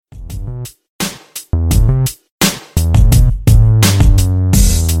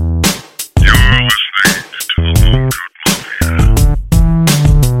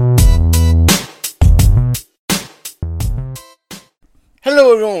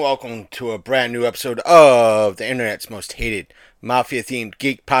everyone, welcome to a brand new episode of the internet's most hated Mafia-themed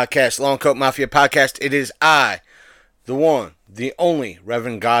geek podcast, Long Coat Mafia Podcast. It is I, the one, the only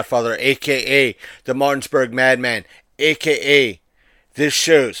Reverend Godfather, a.k.a. the Martinsburg Madman, a.k.a. this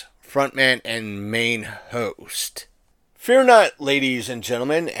show's frontman and main host. Fear not, ladies and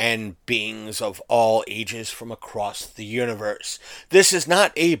gentlemen, and beings of all ages from across the universe. This is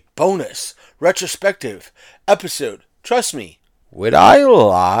not a bonus, retrospective episode. Trust me. Would I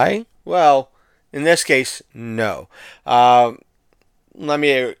lie? Well, in this case, no. Let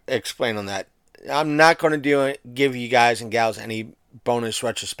me explain on that. I'm not going to give you guys and gals any bonus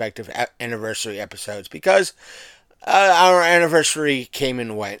retrospective anniversary episodes because our anniversary came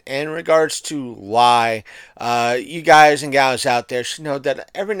and went. In regards to lie, you guys and gals out there should know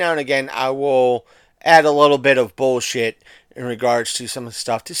that every now and again I will add a little bit of bullshit in regards to some of the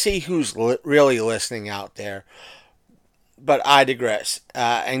stuff to see who's really listening out there. But I digress.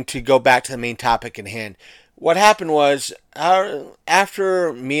 And to go back to the main topic at hand. What happened was,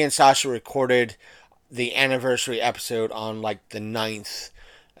 after me and Sasha recorded the anniversary episode on like the 9th,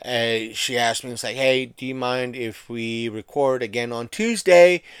 she asked me, like, hey, do you mind if we record again on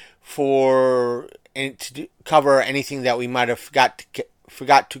Tuesday to cover anything that we might have forgot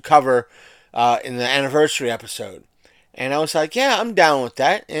to cover in the anniversary episode? And I was like, yeah, I'm down with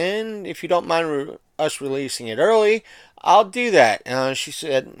that. And if you don't mind us releasing it early, I'll do that. She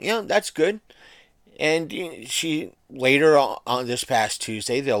said, yeah, that's good. And she, later on this past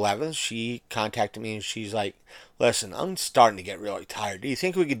Tuesday, the 11th, she contacted me and she's like, listen, I'm starting to get really tired. Do you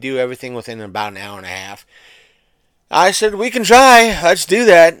think we could do everything within about an hour and a half? I said, we can try. Let's do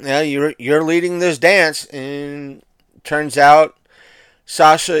that. You're leading this dance. And turns out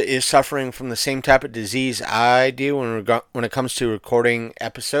Sasha is suffering from the same type of disease I do when it comes to recording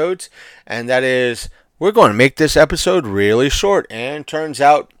episodes. And that is, we're going to make this episode really short. And turns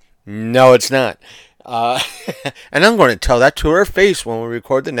out, no, it's not. And I'm going to tell that to her face when we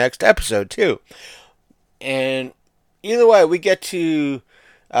record the next episode, too. And either way, we get to,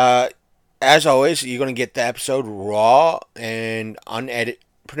 as always, you're going to get the episode raw and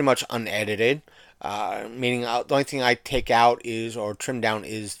pretty much unedited. Meaning the only thing I take out or trim down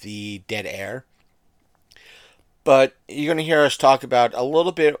is the dead air. But you're going to hear us talk about a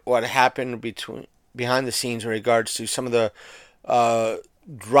little bit what happened behind the scenes in regards to some of the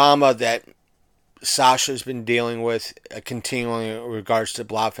drama that Sasha's been dealing with continually in regards to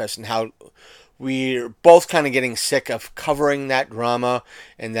Blobfest, and how we're both kind of getting sick of covering that drama,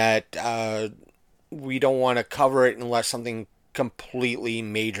 and that we don't want to cover it unless something completely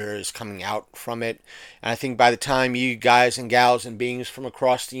major is coming out from it. And I think by the time you guys and gals and beings from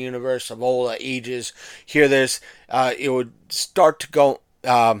across the universe of all ages hear this, it would start to go.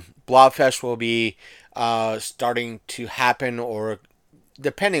 Blobfest will be starting to happen, or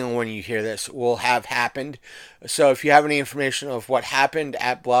depending on when you hear this, will have happened. So if you have any information of what happened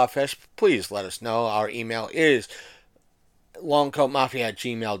at Blobfest, please let us know. Our email is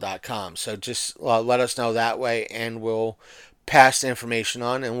longcoatmafia@gmail.com. So just let us know that way, and we'll pass the information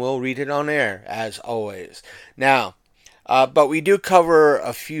on, and we'll read it on air, as always. Now, but we do cover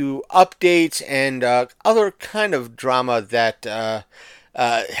a few updates and other kind of drama that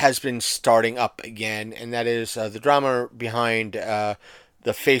has been starting up again, and that is the drama behind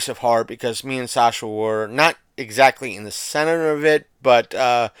the Face of Horror, because me and Sasha were not exactly in the center of it, but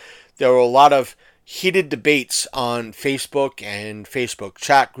there were a lot of heated debates on Facebook and Facebook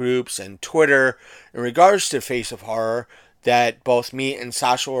chat groups and Twitter in regards to Face of Horror that both me and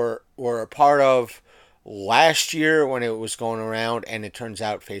Sasha were a part of last year when it was going around, and it turns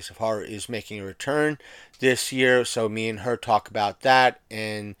out Face of Horror is making a return this year, so me and her talk about that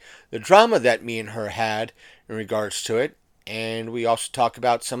and the drama that me and her had in regards to it. And we also talk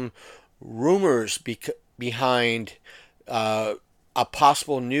about some rumors behind a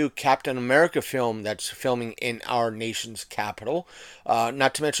possible new Captain America film that's filming in our nation's capital.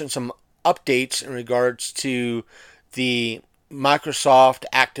 Not to mention some updates in regards to the Microsoft,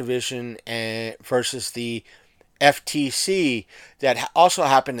 Activision, versus the FTC that also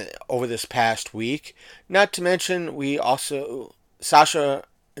happened over this past week. Not to mention, Sasha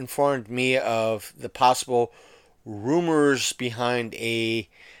informed me of the possible rumors behind a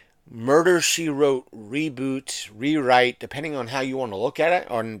Murder, She Wrote reboot, rewrite, depending on how you want to look at it,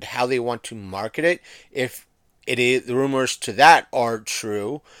 or how they want to market it, if it is, the rumors to that are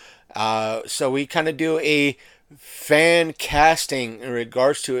true. So we kind of do a fan casting in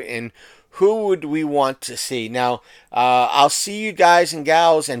regards to it, and who would we want to see. Now, I'll see you guys and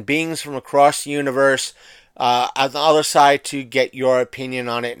gals and beings from across the universe on the other side to get your opinion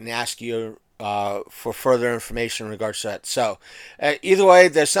on it and ask you for further information in regards to that. So, either way,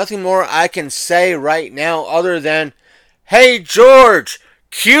 there's nothing more I can say right now other than, hey, George,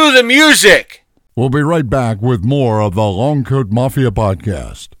 cue the music! We'll be right back with more of the Long Coat Mafia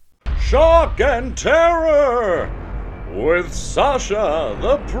podcast. Shock and Terror with Sasha,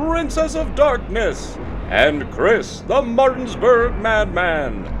 the Princess of Darkness, and Chris, the Martinsburg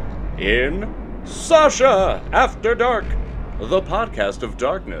Madman, in Sasha After Dark, the podcast of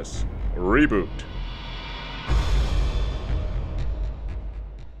darkness. Reboot.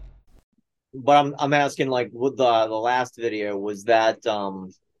 But I'm asking, like, with the last video, was that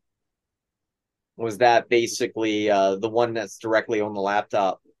basically the one that's directly on the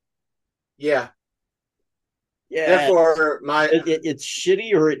laptop? Yeah. Yeah. Therefore, it's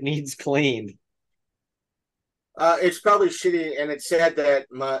shitty or it needs cleaned. It's probably shitty, and it said that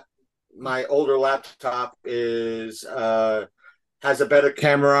my older laptop is has a better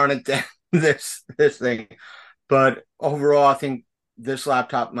camera on it than this thing. But overall, I think this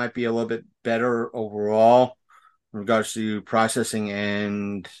laptop might be a little bit better overall in regards to processing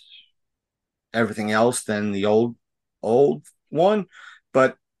and everything else than the old one.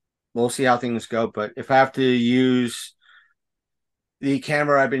 But we'll see how things go. But if I have to use the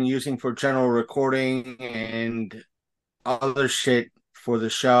camera I've been using for general recording and other shit for the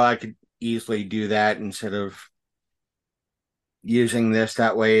show, I could easily do that instead of using this.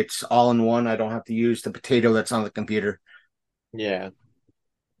 That way it's all in one. I don't have to use the potato that's on the computer. Yeah.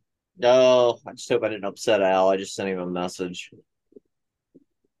 No, I just hope I didn't upset Al. I just sent him a message.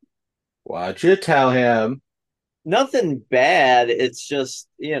 Why'd you tell him? Nothing bad. It's just,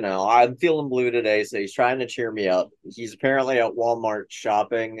 I'm feeling blue today, so he's trying to cheer me up. He's apparently at Walmart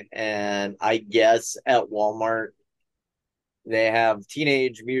shopping, and I guess at Walmart they have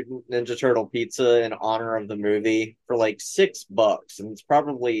Teenage Mutant Ninja Turtle pizza in honor of the movie for like $6, and it's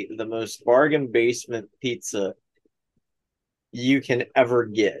probably the most bargain basement pizza you can ever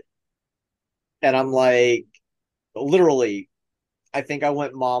get. And I'm like, literally, I think I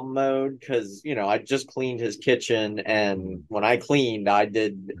went mom mode because, I just cleaned his kitchen, and when I cleaned, I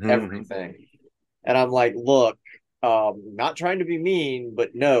did everything. And I'm like, look, not trying to be mean,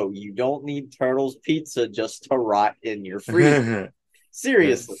 but no, you don't need Turtles Pizza just to rot in your freezer.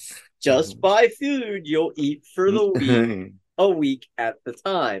 Seriously, just buy food you'll eat for the week, a week at the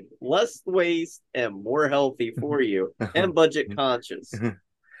time. Less waste and more healthy for you, and budget conscious.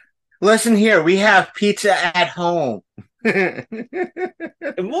 Listen here, we have pizza at home.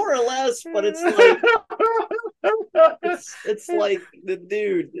 More or less, but it's like the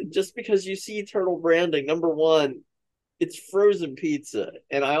dude, just because you see turtle branding, number one, it's frozen pizza,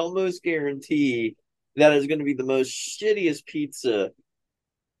 and I almost guarantee that is going to be the most shittiest pizza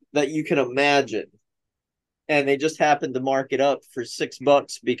that you can imagine. And they just happened to mark it up for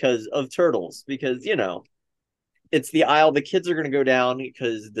 $6 because of Turtles, because it's the aisle the kids are going to go down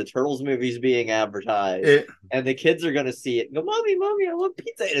because the Turtles movie is being advertised, and the kids are going to see it and go, mommy, I want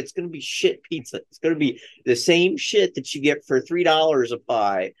pizza. And it's going to be shit pizza. It's going to be the same shit that you get for $3 a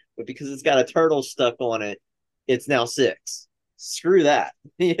pie, but because it's got a turtle stuck on it, it's now $6. Screw that.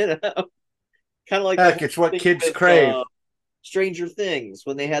 Kind of like, heck, it's what kids crave. Stranger Things,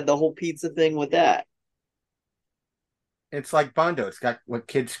 when they had the whole pizza thing with that. It's like Bondo. It's got what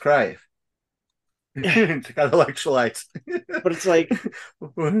kids crave. It's got electrolytes. But it's like,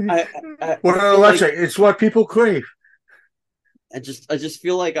 what are electrolytes? Like, it's what people crave. I just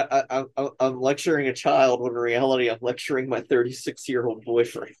feel like I'm lecturing a child when in reality I'm lecturing my 36-year-old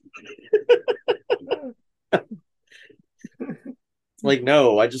boyfriend. Like,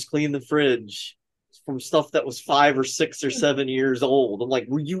 no, I just cleaned the fridge from stuff that was 5 or 6 or 7 years old. I'm like,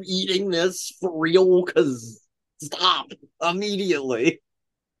 were you eating this for real? Because stop immediately.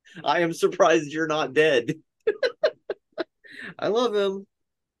 I am surprised you're not dead. I love him.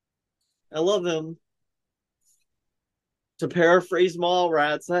 To paraphrase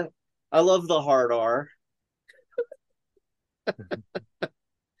Mallrats, I love the hard R.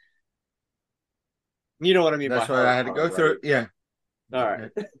 You know what I mean? That's what I had to go through. Right? Yeah. All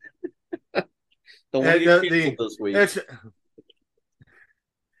right. Don't want to get canceled this week.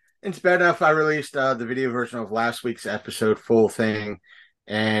 It's bad enough I released the video version of last week's episode, full thing,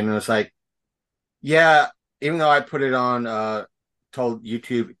 and it was like, yeah, even though I put it on, told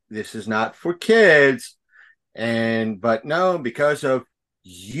YouTube this is not for kids, but no, because of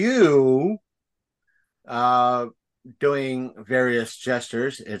you doing various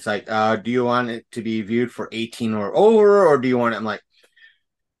gestures, it's like, do you want it to be viewed for 18 or over, or do you want it? I'm like,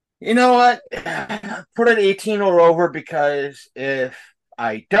 you know what? Put it 18 or over, because if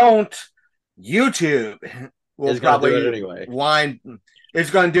I don't, YouTube will probably anyway. is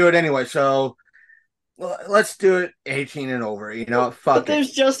going to do it anyway. So let's do it 18 and over. But Fuck it.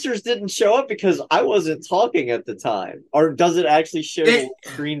 those gestures didn't show up because I wasn't talking at the time. Or does it actually show It the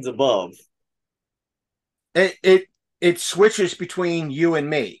screens above? it it, it switches between you and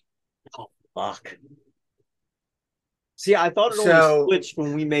me. Oh, fuck. See, I thought it only So switched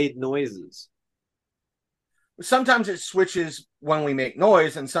when we made noises. sometimes it switches when we make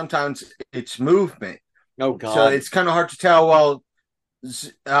noise, and sometimes it's movement. Oh, So God. it's kind of hard to tell. Well,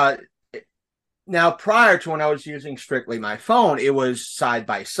 uh, now prior to when I was using strictly my phone, it was side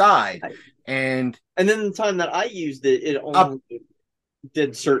by side, and then the time that I used it, it only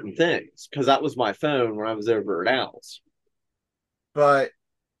did certain things because that was my phone when I was over at Al's. But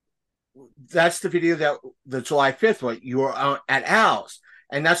that's the video that the July 5th one you were at Al's,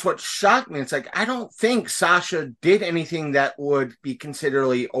 and that's what shocked me. It's like I don't think Sasha did anything that would be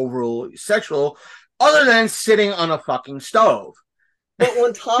considered overly sexual, other than sitting on a fucking stove. But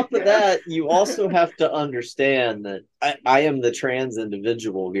on top of that, you also have to understand that I am the trans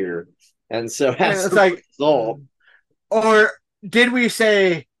individual here. And so as It's a like, result, or did we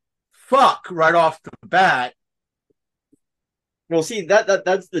say fuck right off the bat? well, see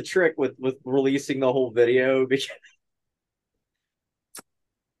that's the trick with releasing the whole video because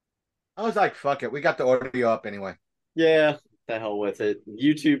I was like, fuck it. We got the audio up anyway. yeah, the hell with it.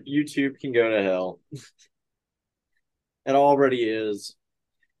 YouTube can go to hell. It already is.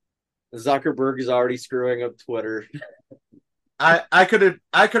 Zuckerberg is already screwing up Twitter. I could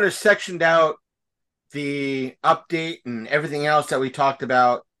have sectioned out the update and everything else that we talked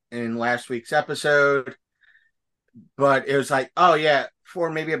about in last week's episode, but it was like, oh yeah, for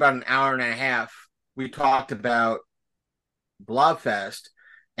maybe about an hour and a half, we talked about Blobfest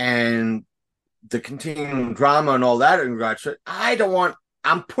and the continuing drama and all that in regards to it.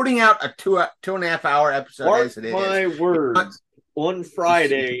 I'm putting out a 2.5 hour episode Mark as it is. my words. On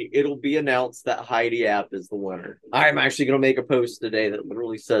Friday, it'll be announced that Heidi App is the winner. I'm actually going to make a post today that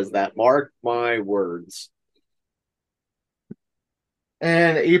literally says that. Mark my words.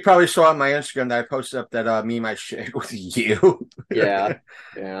 And you probably saw on my Instagram that I posted up that meme I shared with you. Yeah,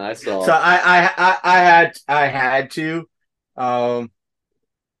 I saw. So I had to.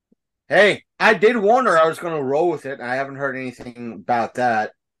 Hey, I did warn her I was going to roll with it. I haven't heard anything about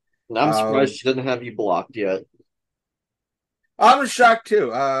that. I'm surprised she didn't have you blocked yet. I'm shocked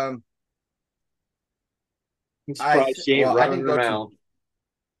too. I'm surprised she ain't running her mouth.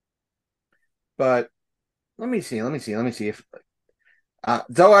 But let me see if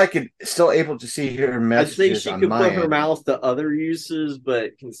though I could still able to see her messages. I'd say she could put her mouth to other uses,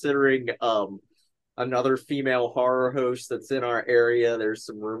 but considering another female horror host that's in our area, there's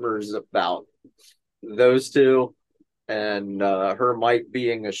some rumors about those two and her might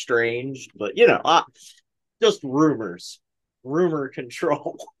being estranged, but just rumor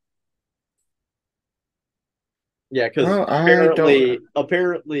control. Yeah, because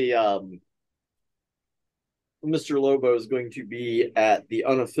apparently Mr. Lobo is going to be at the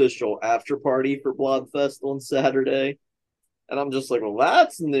unofficial after party for Blobfest on Saturday. And I'm just like, well,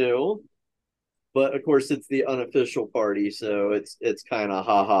 that's new. But of course it's the unofficial party, so it's kind of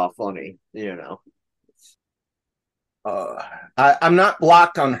haha funny, I'm not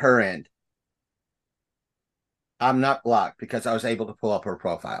blocked on her end. I'm not blocked because I was able to pull up her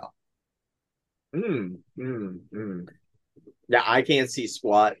profile. Yeah, I can't see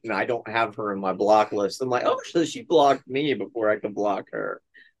squat, and I don't have her in my block list. I'm like, oh, so she blocked me before I could block her.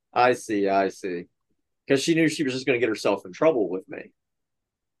 I see. Because she knew she was just going to get herself in trouble with me.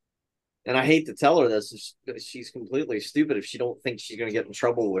 And I hate to tell her this. She's completely stupid if she don't think she's going to get in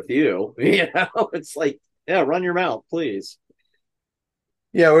trouble with you. It's like, yeah, run your mouth, please.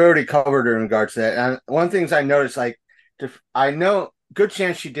 Yeah, we already covered her in regards to that. And one of the things I noticed, I know good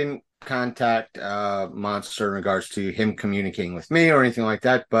chance she didn't contact Monster in regards to him communicating with me or anything like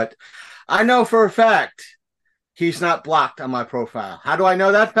that, but I know for a fact he's not blocked on my profile. How do I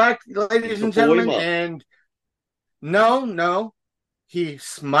know that fact, ladies and gentlemen? And no, he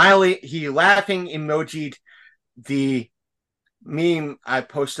laughing emojied the meme I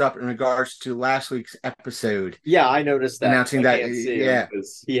posted up in regards to last week's episode. Yeah, I noticed that. Announcing that, yeah,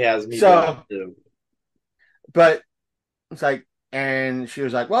 because he has me. So, but it's like, and she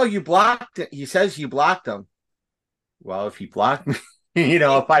was like, "Well, you blocked it." He says you blocked him. Well, if he blocked me,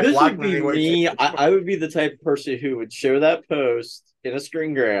 if I blocked me, I would be the type of person who would show that post in a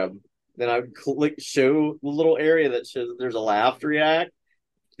screen grab. Then I would show the little area that shows that there's a laugh react.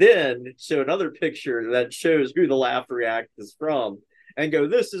 Then show another picture that shows who the laugh react is from, and go,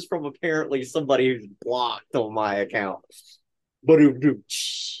 "This is from apparently somebody who's blocked on my account."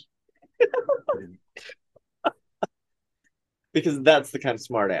 because that's the kind of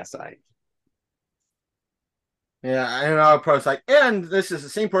smart ass I am. Yeah, and I'll post like, and this is the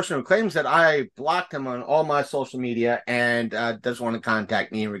same person who claims that I blocked him on all my social media and doesn't want to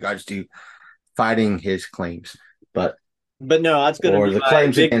contact me in regards to fighting his claims, But no, that's going to or be the my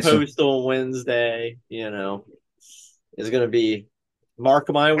claims big against him. post on Wednesday. Is going to be mark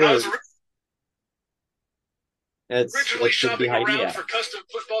my words. It's Originally going to be shopping Heidi around App. for custom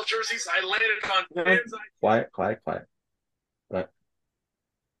football jerseys, I landed on fans. Quiet, quiet, quiet.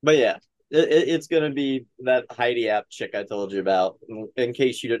 But yeah, it's going to be that Heidi App chick I told you about. In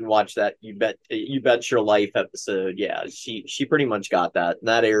case you didn't watch that, you bet your life episode. Yeah, she pretty much got that. And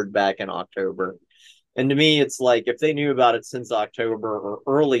that aired back in October. And to me, it's like if they knew about it since October or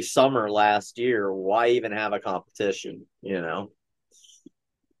early summer last year, why even have a competition? And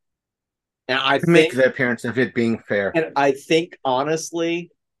I To make think, the appearance of it being fair. and I think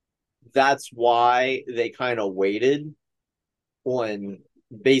honestly, that's why they kind of waited on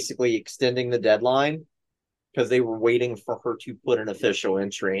basically extending the deadline because they were waiting for her to put an official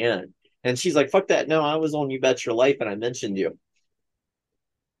entry in. And she's like, fuck that. No, I was on You Bet Your Life and I mentioned you.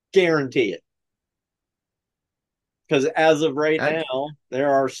 Guarantee it. Because as of right And now,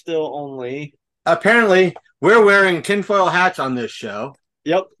 there are still only. apparently, we're wearing tinfoil hats on this show.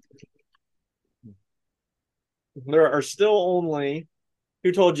 Yep. There are still only.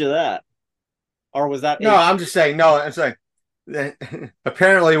 Who told you that? Or was that No, I'm just saying. No, it's like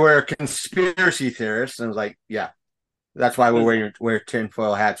apparently we're conspiracy theorists, and I was like, yeah, that's why we're wearing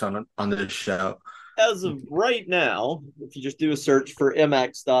tinfoil hats on this show. As of right now, if you just do a search for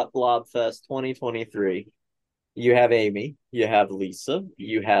mx.blobfest 2023, you have Amy, you have Lisa,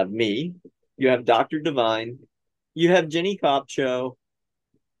 you have me, you have Dr. Divine, you have Jenny Copcho,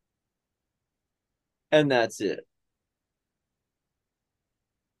 and that's it.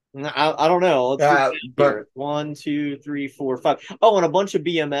 I don't know. Let's look But here. 1, 2, 3, 4, 5. Oh, and a bunch of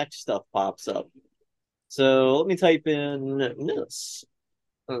BMX stuff pops up. So let me type in this.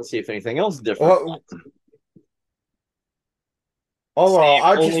 Let's see if anything else different. overall,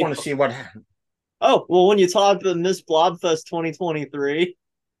 I just want to see what. Oh, well, when you talk to Miss Blobfest 2023,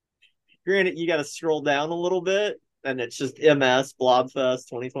 granted, you got to scroll down a little bit, and it's just MS Blobfest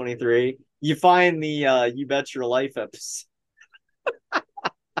 2023. You find the You Bet Your Life episode.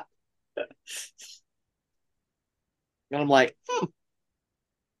 And I'm like,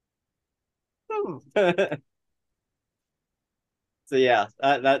 So yeah,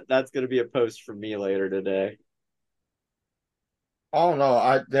 that's gonna be a post from me later today. Oh no,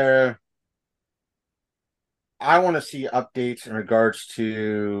 I want to see updates in regards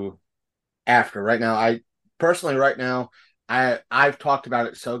to after. Right now, I personally right now I've talked about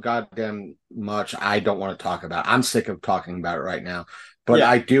it so goddamn much. I don't want to talk about it. I'm sick of talking about it right now. But Yeah.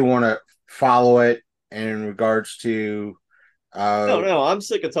 I do want to follow it in regards to No, I'm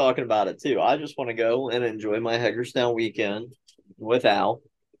sick of talking about it too. I just want to go and enjoy my Hagerstown weekend with Al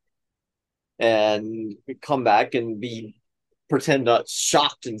and come back and be pretend not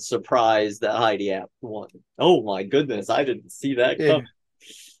shocked and surprised that Heidi App won. Oh my goodness, I didn't see that coming.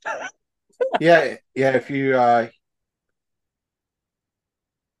 yeah, if you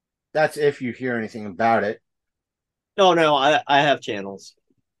that's if you hear anything about it. No, I have channels.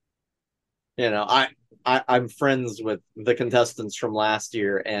 I'm friends with the contestants from last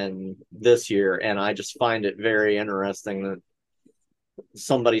year and this year, and I just find it very interesting that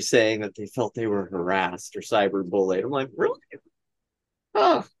somebody saying that they felt they were harassed or cyberbullied. I'm like, really?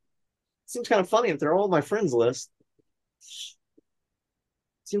 Huh. Seems kind of funny if they're all on my friends list.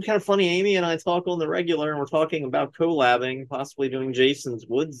 Seems kind of funny. Amy and I talk on the regular, and we're talking about collabing, possibly doing Jason's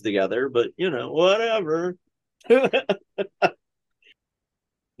Woods together, but whatever.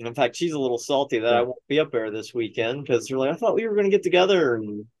 In fact, she's a little salty that I won't be up there this weekend because they're like, I thought we were going to get together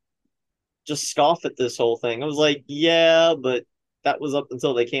and just scoff at this whole thing. I was like, yeah, but that was up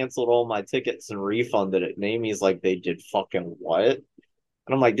until they canceled all my tickets and refunded it. And Amy's like, they did fucking what?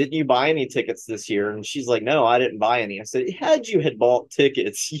 And I'm like, didn't you buy any tickets this year? And she's like, no, I didn't buy any. I said, had you had bought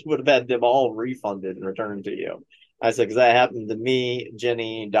tickets, you would have had them all refunded and returned to you. I said, because that happened to me,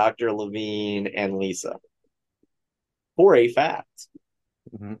 Jenny, Dr. Levine, and Lisa. For a fact.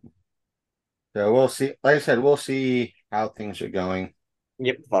 Mm-hmm. So we'll see. Like I said, we'll see how things are going.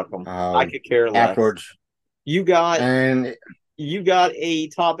 Yep, fuck them. I could care less. Afterwards, you got and a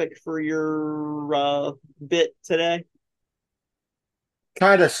topic for your bit today?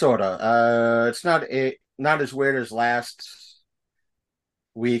 kind of, sort of. It's not as weird as last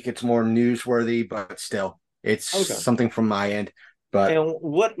week. It's more newsworthy, but still, it's something from my end. But and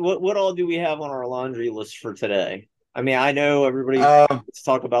what all do we have on our laundry list for today? I mean, I know everybody wants to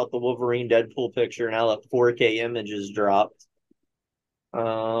talk about the Wolverine Deadpool picture now that 4K images dropped.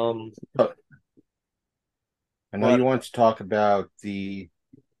 Um, I know what? you want to talk about the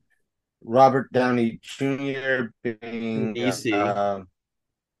Robert Downey Jr. being DC.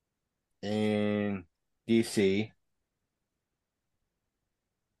 in DC,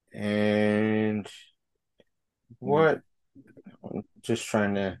 and what? I'm just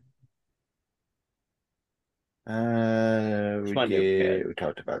trying to. It's my notepad. We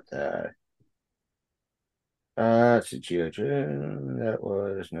talked about that. It's a Georgia. That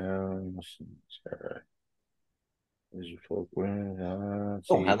was no. Let's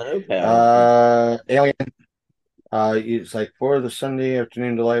Don't have see. a notepad on me. Alien. It's like for the Sunday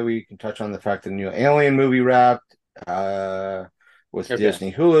afternoon delay, we can touch on the fact that the new Alien movie wrapped with Okay.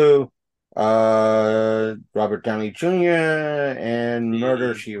 Disney Hulu. Robert Downey Jr. and Murder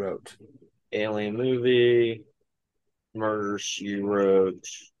The She Wrote. Alien movie, Murder She Wrote,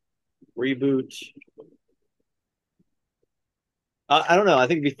 reboot. I don't know. I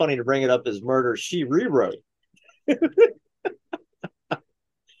think it'd be funny to bring it up as Murder She Rewrote.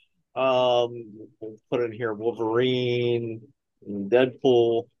 We'll put in here Wolverine,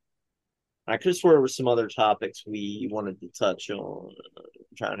 Deadpool. I could swear there were some other topics we wanted to touch on. I'm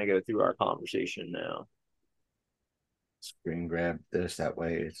trying to go through our conversation now. Screen grab this, that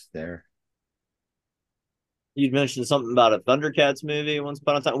way it's there. You'd mentioned something about a Thundercats movie once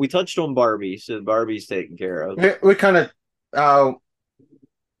upon a time. We touched on Barbie, so Barbie's taken care of. We kind of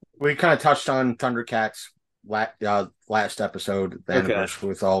touched on Thundercats last episode, the Okay. anniversary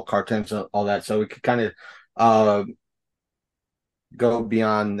with all cartoons and all that, so we could kind of uh, go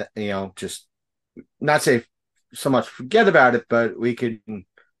beyond, just not say so much forget about it, but we could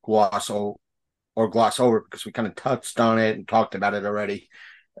gloss over because we kind of touched on it and talked about it already.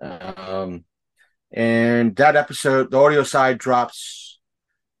 And that episode, the audio side drops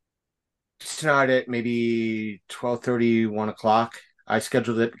tonight at maybe 12:30, 1 o'clock. I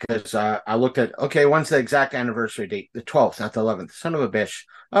scheduled it because I looked at, okay, when's the exact anniversary date? The 12th, not the 11th. Son of a bitch.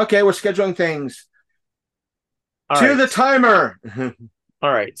 Okay, we're scheduling things All to right. the timer.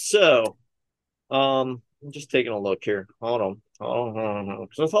 All right. So, I'm just taking a look here. Hold on. Hold on.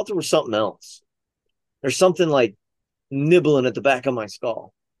 Because I thought there was something else. There's something like nibbling at the back of my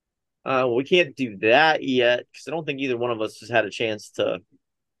skull. We can't do that yet because I don't think either one of us has had a chance to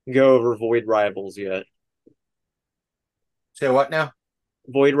go over Void Rivals yet. Say what now?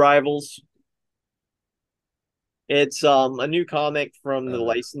 Void Rivals. It's a new comic from the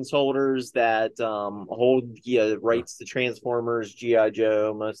license holders that hold the rights to Transformers, GI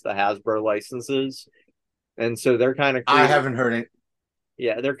Joe, most of the Hasbro licenses, and so they're kind of I creating. haven't heard it.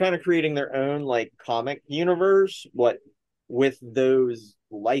 Yeah, they're kind of creating their own like comic universe, what with those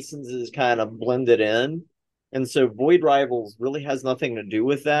licenses kind of blended in. And so Void Rivals really has nothing to do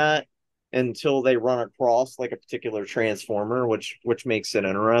with that until they run across like a particular transformer, which makes it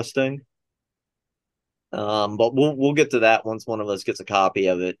interesting. But we'll get to that once one of us gets a copy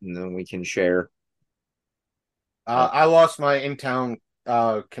of it, and then we can share. I lost my in-town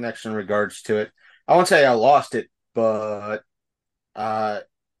connection in regards to it. I won't say I lost it, but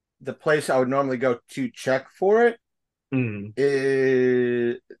the place I would normally go to check for it,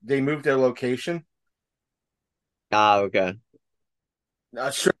 they moved their location. Okay.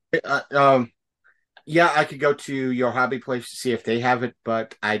 Sure. Yeah, I could go to your hobby place to see if they have it,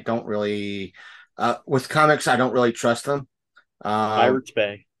 but I don't really. With comics, I don't really trust them. Pirates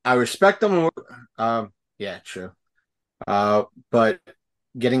Bay. I respect them. Yeah, true. But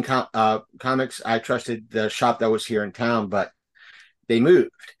getting comics, I trusted the shop that was here in town, but they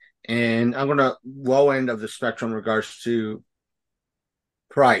moved, and I'm gonna low end of the spectrum in regards to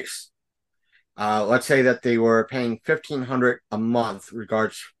price. Let's say that they were paying $1,500 a month,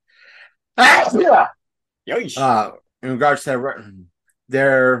 regards. Yeah. In regards to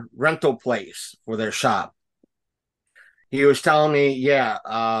their rental place for their shop. He was telling me,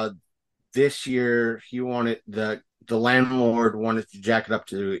 this year he wanted the landlord wanted to jack it up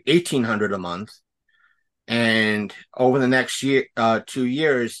to $1,800 a month, and over the next year, 2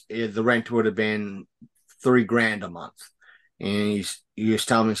 years, the rent would have been $3,000 a month. And he was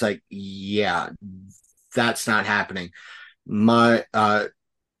telling me, it's like, yeah, that's not happening. My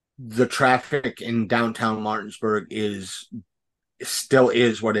the traffic in downtown Martinsburg still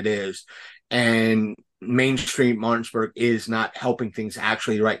is what it is, and Main Street Martinsburg is not helping things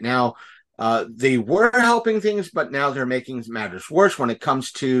actually right now. They were helping things, but now they're making matters worse when it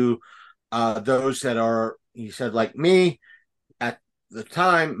comes to those that are, he said, like me at the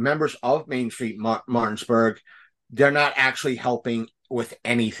time, members of Main Street Martinsburg. They're not actually helping with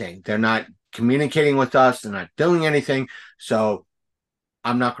anything. They're not communicating with us. They're not doing anything. So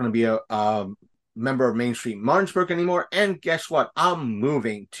I'm not going to be member of Main Street Martinsburg anymore. And guess what? I'm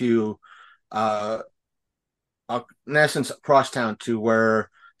moving to, in essence, across town to where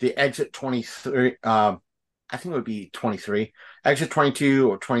the exit 23. I think it would be 23, exit 22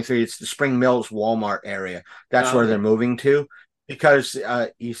 or 23. It's the Spring Mills Walmart area. That's where Okay. they're moving to because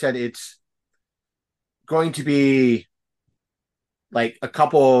he said it's going to be like a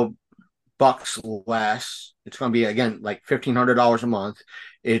couple bucks less. It's going to be again like $1,500 a month.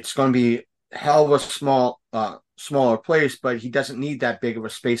 It's going to be hell of a smaller place, but he doesn't need that big of a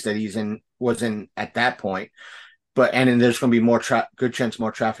space that was in at that point. But and then there's going to be good chance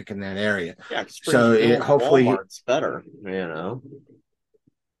more traffic in that area. Yeah, Springs So Mills hopefully Walmart's better, you know.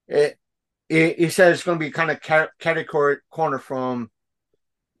 it, he said it's going to be kind of category corner from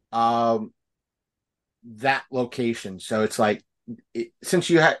um that location. So it's like since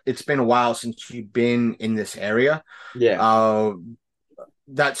it's been a while since you've been in this area. Yeah.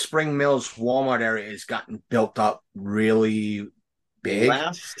 That Spring Mills Walmart area has gotten built up really big.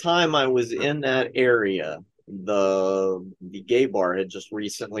 Last time I was in that area, the gay bar had just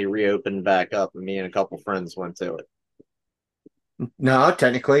recently reopened back up, and me and a couple friends went to it. No,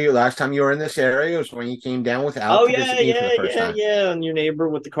 technically, last time you were in this area was when you came down with Al Oh to yeah, visit me for yeah, the first yeah, time. yeah. And your neighbor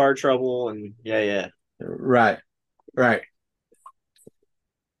with the car trouble, and yeah. Right, right.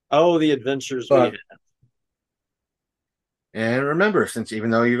 Oh, the adventures we But had. and remember, since even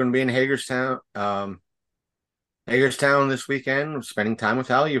though you're going to be in Hagerstown this weekend, spending time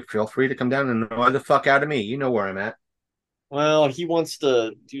with Al, you feel free to come down and annoy the fuck out of me. You know where I'm at. Well, he wants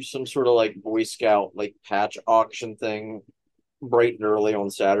to do some sort of like Boy Scout like patch auction thing bright and early on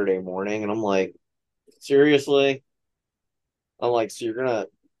Saturday morning, and I'm like, seriously? I'm like, so you're gonna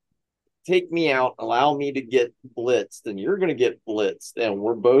take me out, allow me to get blitzed, and you're gonna get blitzed, and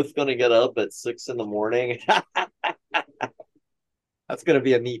we're both gonna get up at 6 in the morning. That's gonna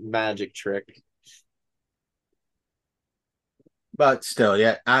be a neat magic trick. But still,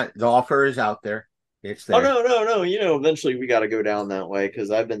 yeah, the offer is out there. It's Oh there. no. You know, eventually we got to go down that way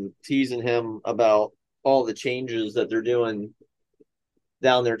because I've been teasing him about all the changes that they're doing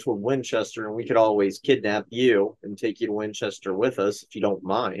down there toward Winchester, and we could always kidnap you and take you to Winchester with us if you don't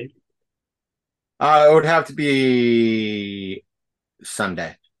mind. It would have to be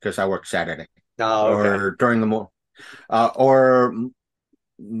Sunday because I work Saturday Oh, okay. or during the or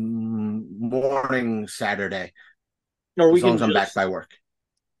morning Saturday Or we as long can as I'm back just, by work.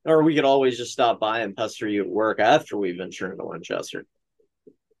 or we could always just stop by and pester you at work after we venture into Winchester.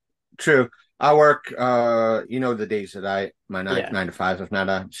 True. I work the days that my nine, Yeah, 9 to 5 if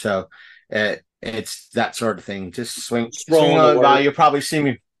not so it's that sort of thing. Just just swing rolling to on by. work. You'll probably see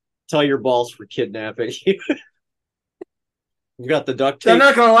me. Tell your boss we're kidnapping you. We got the duct They're tape.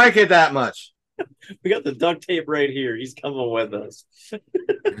 not gonna like it that much. We got the duct tape right here. He's coming with us.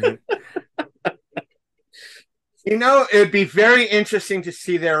 It'd be very interesting to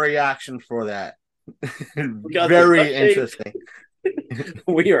see their reaction for that. We got the Very duct tape. interesting.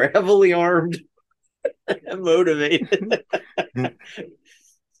 We are heavily armed and motivated.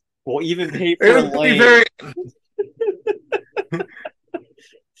 We'll even pay for a It would be lane.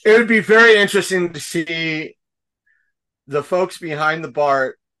 it would be very interesting to see the folks behind the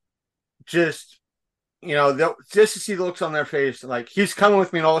bar just just to see the looks on their face, like he's coming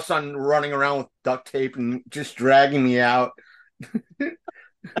with me, and all of a sudden running around with duct tape and just dragging me out.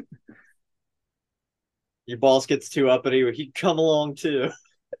 Your boss gets too uppity, he'd come along too.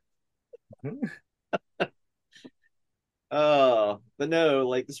 But no,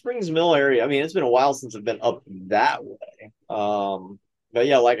 like the Springs Mill area. I mean, it's been a while since I've been up that way. But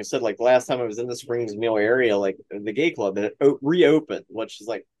yeah, like I said, like last time I was in the Springs Mill area, like the gay club, and it reopened, which is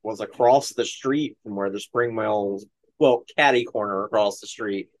like was across the street from where the Spring Mills, well, catty corner across the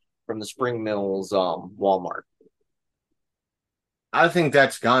street from the Spring Mills Walmart. I think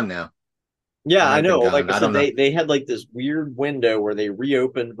that's gone now. Yeah, It might I have been know. gone. Like I I said, don't know. they had like this weird window where they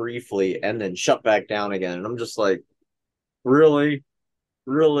reopened briefly and then shut back down again. And I'm just like, really?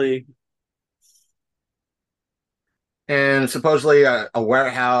 Really? And supposedly a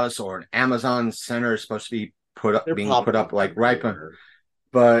warehouse or an Amazon center is supposed to be They're being put popping up up like right, everywhere.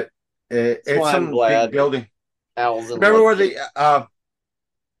 but That's it's why I'm some big glad building. Al's in Remember where London.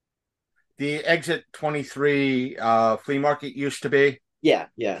 the exit 23 flea market used to be? Yeah.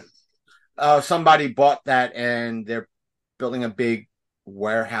 Somebody bought that and they're building a big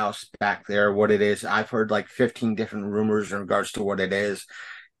warehouse back there. What it is, I've heard like 15 different rumors in regards to what it is.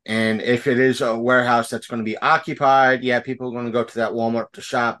 And if it is a warehouse that's going to be occupied, yeah, people are going to go to that Walmart to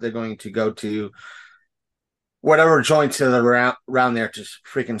shop. They're going to go to whatever joints that are around there to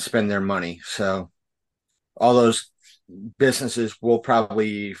freaking spend their money. So all those businesses will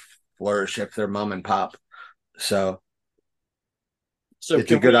probably flourish if they're mom and pop. So it's a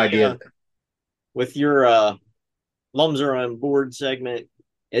can good we, idea. with your Mums Are On Board segment,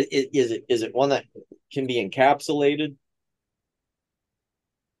 is it one that can be encapsulated?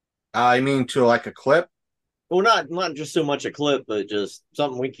 I mean, to like a clip. Well, not just so much a clip, but just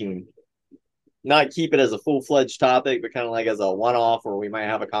something we can not keep it as a full-fledged topic, but kind of like as a one-off, where we might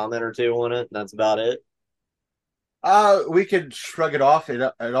have a comment or two on it. That's about it. We could shrug it off. It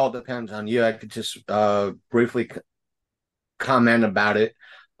all depends on you. I could just briefly comment about it.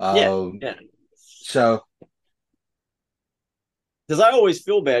 Yeah. So Because I always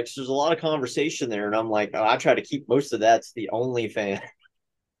feel bad because there's a lot of conversation there, and I'm like, I try to keep most of that to the only fan.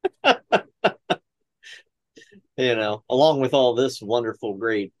 Along with all this wonderful,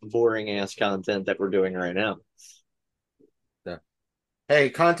 great, boring ass content that we're doing right now. hey,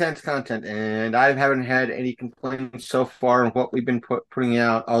 content's content, and I haven't had any complaints so far on what we've been putting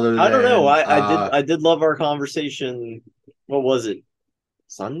out. Other I don't know. than I did love our conversation. What was it?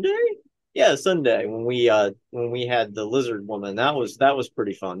 Sunday? Yeah, Sunday when we had the lizard woman. That was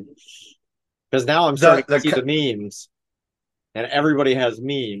pretty fun. Because now I'm starting to see the memes, and everybody has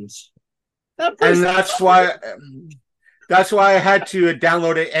memes. And that's why I had to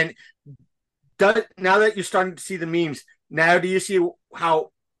download it. And now that you're starting to see the memes, now do you see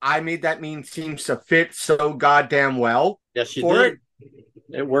how I made that meme seem to fit so goddamn well? Yes, you did.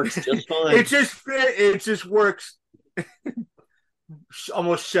 It works just fine. It just works.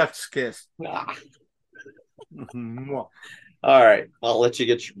 Almost chef's kiss. All right, I'll let you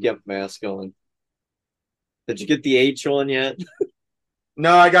get your GIMP mask on. Did you get the H on yet?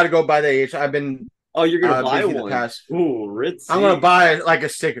 No, I got to go buy the H. I've been. Oh, you're gonna buy one? Ooh, ritzy. I'm gonna buy like a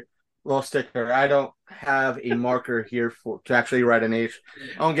little sticker. I don't have a marker here to actually write an H.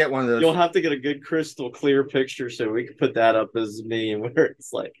 I'll get one of those. You'll have to get a good crystal clear picture so we can put that up as a meme where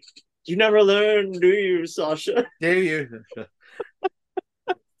it's like, you never learn, do you, Sasha? Do you?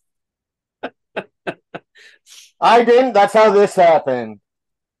 I didn't. That's how this happened.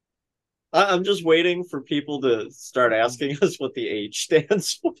 I'm just waiting for people to start asking us what the H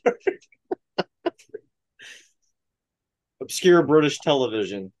stands for. Obscure British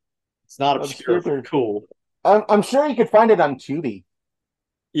television. It's not obscure, but cool. I'm sure you could find it on Tubi.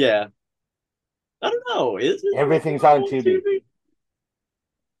 Yeah. I don't know. Is it? Everything's on Tubi.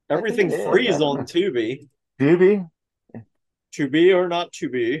 Everything free is on Tubi. Tubi? To be or not to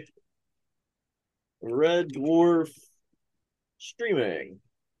be? Red Dwarf streaming.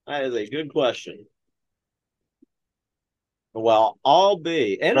 That is a good question. Well, I'll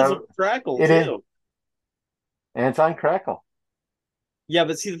be. And it's on Crackle, too. And it's on Crackle. Yeah,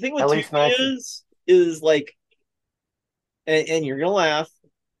 but see, the thing with Tubi is like, and you're going to laugh,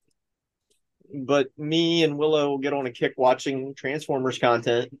 but me and Willow will get on a kick watching Transformers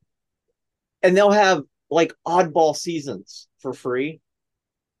content, and they'll have, like, oddball seasons for free.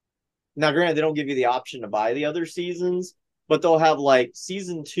 Now, granted, they don't give you the option to buy the other seasons, but they'll have, like,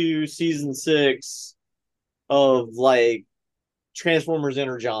 season 2, season 6 of, like, Transformers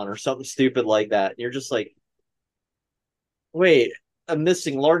Energon or something stupid like that. And you're just like, wait, I'm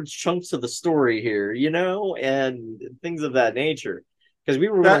missing large chunks of the story here, and things of that nature. Because we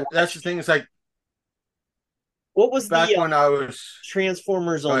were that's the thing. It's like, what was back when I was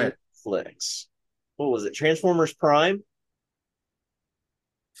Transformers on Netflix? What was it? Transformers Prime?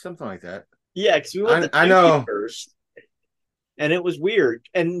 Something like that. Yeah, because we went I know first, and it was weird.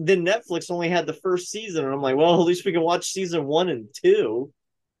 And then Netflix only had the first season, and I'm like, well, at least we can watch season 1 and 2.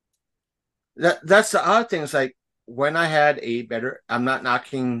 That's the odd thing. It's like, when I had I'm not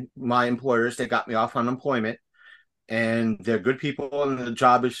knocking my employers. They got me off unemployment, and they're good people, and the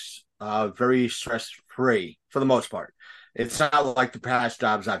job is very stress-free for the most part. It's not like the past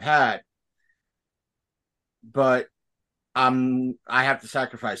jobs I've had, but I have to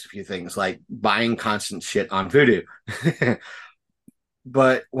sacrifice a few things, like buying constant shit on Vudu.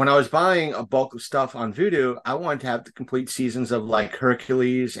 But when I was buying a bulk of stuff on Vudu, I wanted to have the complete seasons of like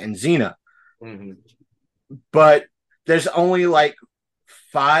Hercules and Xena. Mm-hmm. But there's only like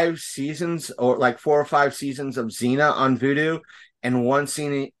 5 seasons, or like 4 or 5 seasons of Xena on Vudu, and one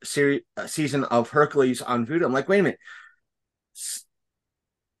season of Hercules on Vudu. I'm like, wait a minute.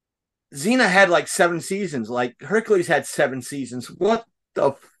 Xena had like 7 seasons. Like Hercules had 7 seasons. What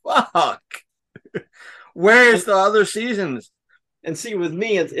the fuck? Where's the other seasons? And see, with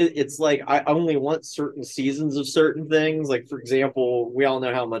me, it's like I only want certain seasons of certain things. Like, for example, we all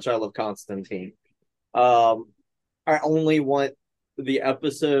know how much I love Constantine. I only want the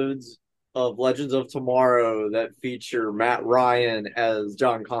episodes of Legends of Tomorrow that feature Matt Ryan as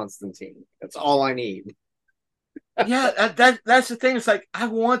John Constantine. That's all I need. Yeah, that's the thing. It's like I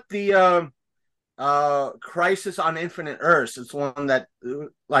want the Crisis on Infinite Earths. It's one that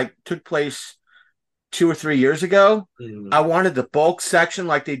like took place 2 or 3 years ago. Mm. I wanted the bulk section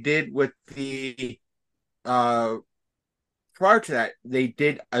like they did with the uh prior to that. They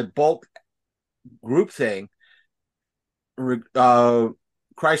did a bulk group thing. Uh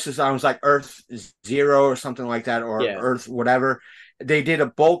Crisis on was like Earth Zero or something like that, or Yeah. Earth whatever. They did a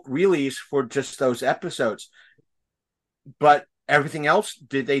bulk release for just those episodes. But everything else,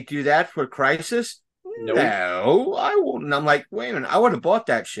 did they do that for Crisis? Nope. No, I wouldn't. I'm like, wait a minute, I would have bought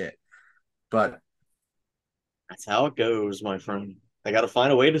that shit. But That's how it goes, my friend. They got to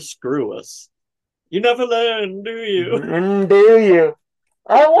find a way to screw us. You never learn, do you? do you?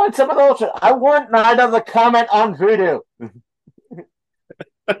 I want some of those. I want Night of the Comet on Voodoo.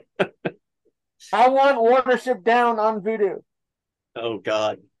 I want Watership Down on Voodoo. Oh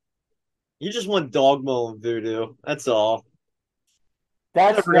God. You just want Dogma on Voodoo. That's all.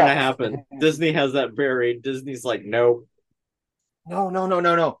 That's Never gonna next. happen. Disney has that buried. Disney's like, nope. No, no, no,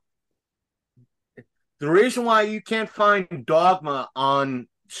 no, no. The reason why you can't find Dogma on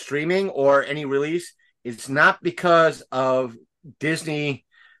streaming or any release is not because of Disney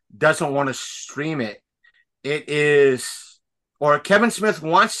doesn't want to stream it. It is, or Kevin Smith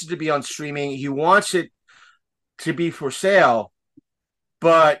wants it to be on streaming. He wants it to be for sale,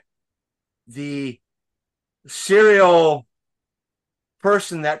 but the serial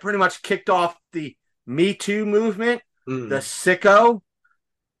person that pretty much kicked off the Me Too movement, the Mm. sicko,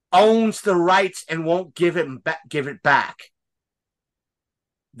 owns the rights and won't give it back.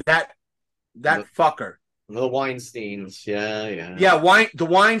 That The, fucker. the Weinsteins. Yeah, yeah. Yeah, the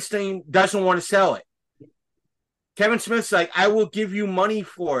Weinstein doesn't want to sell it. Kevin Smith's like, I will give you money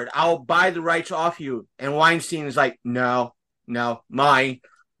for it. I'll buy the rights off you. And Weinstein is like, no, no, mine,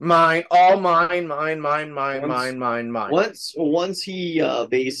 all mine, mine. Once he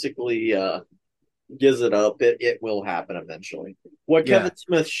basically gives it up, it will happen eventually. What Yeah, Kevin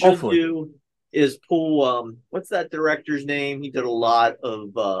Smith should hopefully. do is pull what's that director's name? He did a lot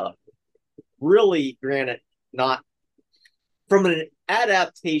of really, granted, not from an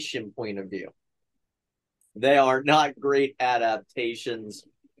adaptation point of view. They are not great adaptations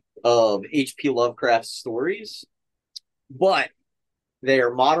of H.P. Lovecraft's stories, but they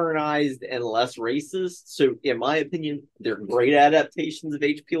are modernized and less racist. So, in my opinion, they're great adaptations of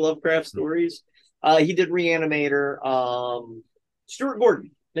H.P. Lovecraft stories. He did Reanimator. Stuart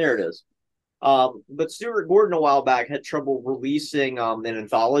Gordon. There it is. But Stuart Gordon a while back had trouble releasing an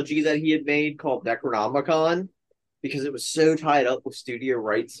anthology that he had made called Necronomicon because it was so tied up with studio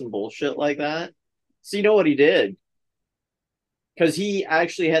rights and bullshit like that. So you know what he did? Because he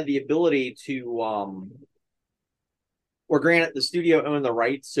actually had the ability to, or granted, the studio owned the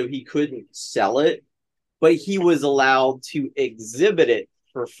rights, so he couldn't sell it, but he was allowed to exhibit it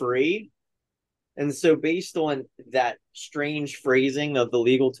for free. And so, based on that strange phrasing of the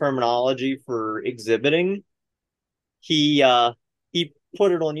legal terminology for exhibiting, he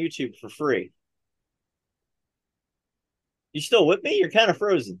put it on YouTube for free. You still with me? You're kind of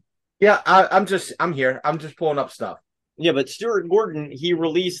frozen. Yeah, I'm here. I'm just pulling up stuff. Yeah, but Stuart Gordon, he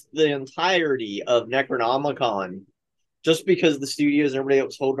released the entirety of Necronomicon just because the studios and everybody that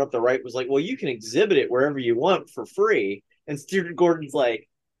was holding up the right was like, well, you can exhibit it wherever you want for free. And Stuart Gordon's like,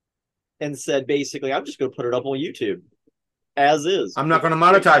 and said basically, I'm just going to put it up on YouTube as is. I'm not going to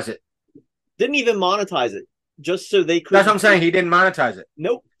monetize it. Didn't even monetize it, just so they could. That's what I'm saying. He didn't monetize it.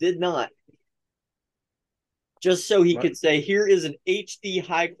 Nope, did not. Just so he could say, here is an HD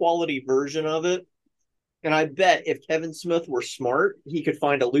high quality version of it. And I bet if Kevin Smith were smart, he could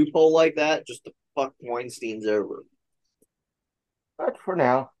find a loophole like that just to fuck Weinstein's over. But for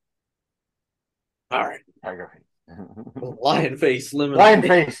now. All right. Tiger Lion face, lemon. Lion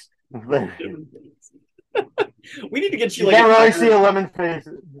face. We need to get you You like can't really see a lemon face.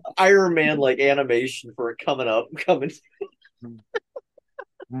 Iron Man like animation for it coming.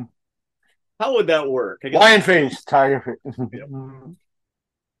 How would that work? Lion face, tiger face.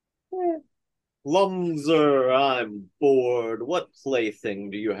 Lumser, I'm bored. What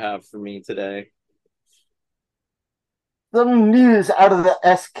plaything do you have for me today? Some news out of the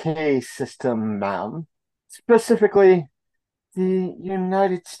SK system, ma'am. Specifically, the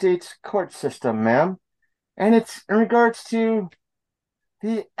United States court system, ma'am. And it's in regards to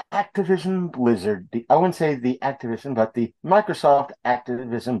the Activision Blizzard. I wouldn't say the Activision, but the Microsoft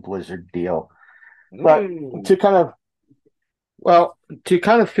Activision Blizzard deal. But to kind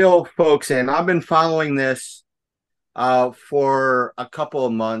of fill folks in, I've been following this for a couple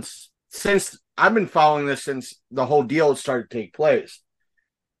of months. Since the whole deal started to take place.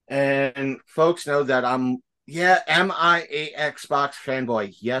 And folks know that I'm Yeah, am I a Xbox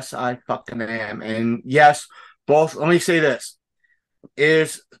fanboy? Yes, I fucking am. And yes, both. Let me say this: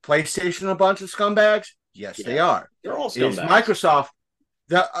 is PlayStation a bunch of scumbags? Yes, they Yes, are. they're all Is scumbags. Microsoft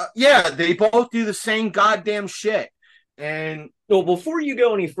yeah, they both do the same goddamn shit. And Well, before you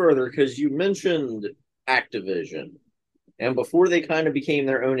go any further, because you mentioned Activision, and before they kind of became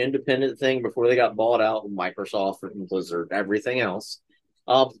their own independent thing, before they got bought out with Microsoft and Blizzard, everything else,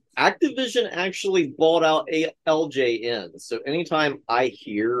 Activision actually bought out LJN. So anytime I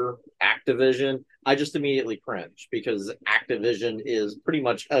hear Activision, I just immediately cringe because Activision is pretty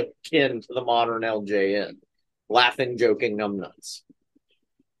much akin to the modern LJN. Laughing, joking, numbnuts.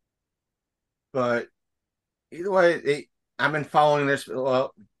 but either way, I've been following this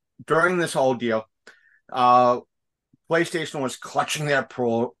during this whole deal. Uh, PlayStation was clutching their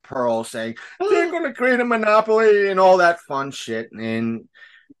pearl, saying they're going to create a monopoly and all that fun shit. And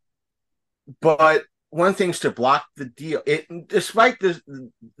but one thing's to block the deal. Despite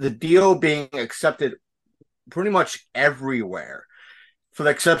the deal being accepted pretty much everywhere, for the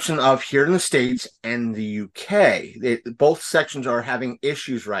exception of here in the States and the UK. Both sections are having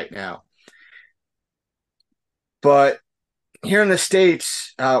issues right now. But here in the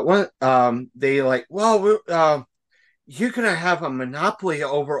States, they like, well, you're going to have a monopoly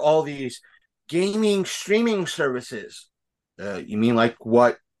over all these gaming streaming services. You mean like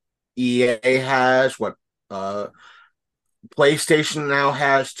what EA has, what uh, PlayStation now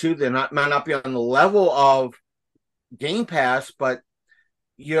has too? Might not be on the level of Game Pass, but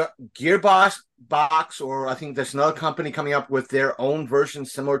your Gearbox, or I think there's another company coming up with their own version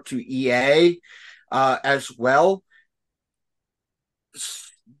similar to EA as well.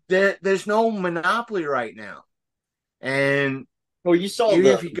 There's no monopoly right now, and Well, you saw even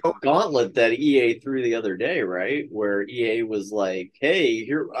the if you go, gauntlet that EA threw the other day, right? Where EA was like, "Hey,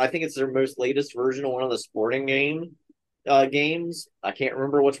 here, I think it's their most latest version of one of the sporting games. I can't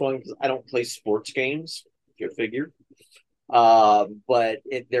remember which one because I don't play sports games. You figure.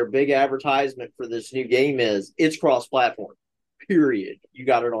 Their big advertisement for this new game is it's cross-platform. Period. You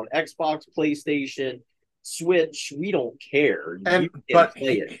got it on Xbox, PlayStation, Switch. We don't care. and You can but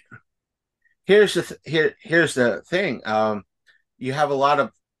play it. here's the thing. You have a lot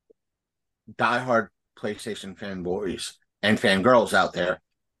of diehard PlayStation fanboys and fangirls out there.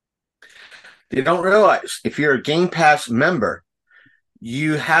 They don't realize if you're a Game Pass member,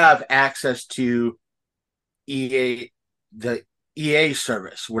 you have access to EA, the EA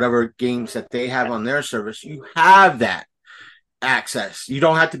service, whatever games that they have on their service. You have that access. You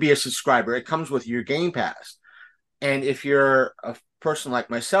don't have to be a subscriber. It comes with your Game Pass. And if you're a person like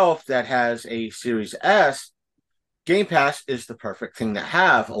myself that has a Series S, Game Pass is the perfect thing to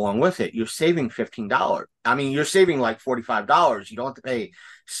have along with it. You're saving $15. I mean, you're saving like $45. You don't have to pay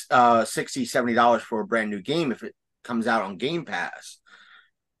 $60, $70 for a brand new game if it comes out on Game Pass.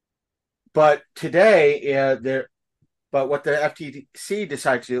 But today, but what the FTC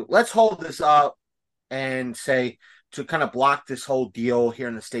decided to do, let's hold this up and say to kind of block this whole deal here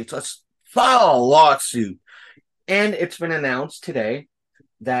in the States, let's file a lawsuit. And it's been announced today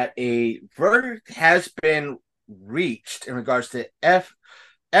that a verdict has been reached in regards to FTC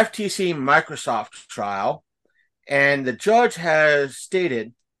Microsoft trial. And the judge has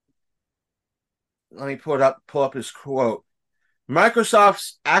stated, let me pull up his quote.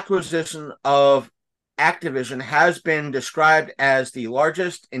 Microsoft's acquisition of Activision has been described as the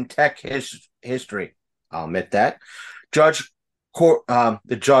largest in tech history. I'll admit that. The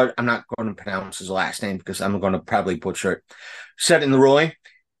judge, I'm not going to pronounce his last name because I'm going to probably butcher it, said in the ruling,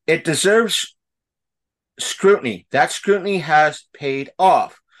 it deserves scrutiny. That scrutiny has paid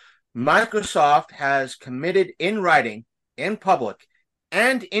off. Microsoft has committed in writing, in public,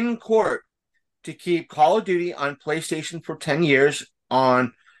 and in court to keep Call of Duty on PlayStation for 10 years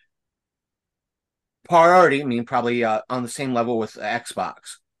on priority, I mean, probably on the same level with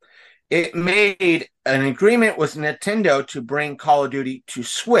Xbox. It made an agreement with Nintendo to bring Call of Duty to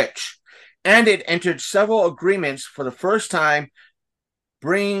Switch, and it entered several agreements for the first time,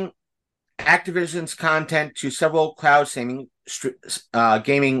 bringing Activision's content to several cloud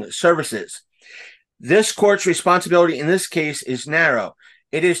gaming services. This court's responsibility in this case is narrow.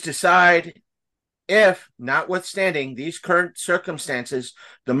 It is to decide if, notwithstanding these current circumstances,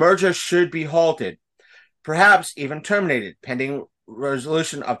 the merger should be halted, perhaps even terminated, pending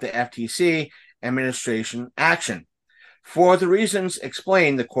resolution of the FTC administration action. For the reasons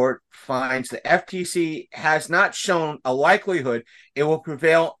explained, the court finds the FTC has not shown a likelihood it will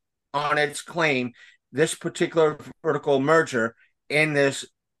prevail on its claim this particular vertical merger in this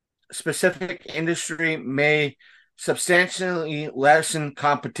specific industry may substantially lessen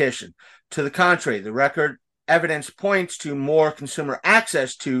competition. To the contrary, the record evidence points to more consumer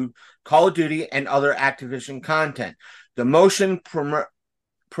access to Call of Duty and other Activision content. The motion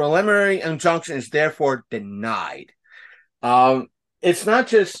preliminary injunction is therefore denied. It's not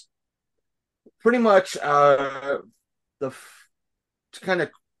just pretty much the kind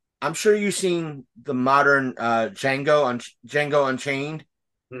of. I'm sure you've seen the modern Django Unchained.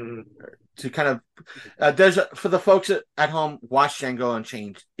 Mhm. To kind of there's for the folks at home, watch Django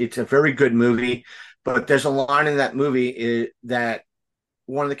Unchained. It's a very good movie, but there's a line in that movie that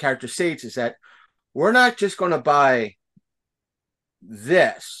one of the characters states is that we're not just going to buy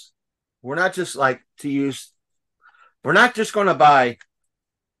this. We're not just we're not just going to buy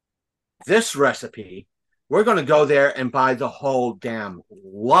this recipe. We're going to go there and buy the whole damn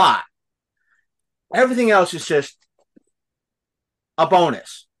lot. Everything else is just a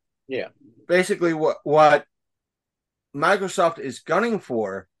bonus. Yeah. Basically, what Microsoft is gunning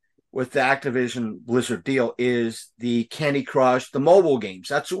for with the Activision Blizzard deal is the Candy Crush, the mobile games.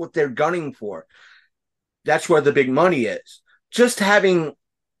 That's what they're gunning for. That's where the big money is. Just having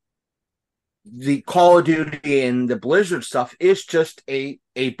the Call of Duty and the Blizzard stuff is just a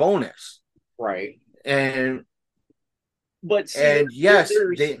bonus. Right. But see, yes,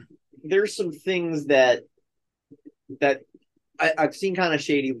 there's some things that I've seen kind of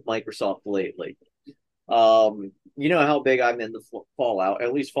shady with Microsoft lately. You know how big I'm into Fallout,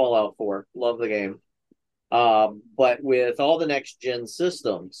 at least Fallout 4. Love the game. But with all the next gen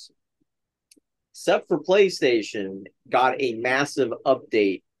systems, except for PlayStation, got a massive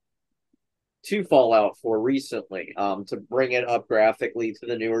update to Fallout 4 recently, to bring it up graphically to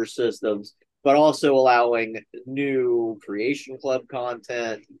the newer systems, but also allowing new Creation Club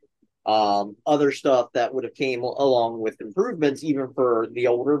content, other stuff that would have came along with improvements even for the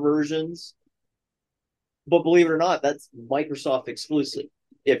older versions. But believe it or not, that's Microsoft exclusive.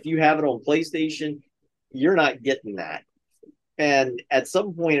 If you have it on PlayStation, you're not getting that. And at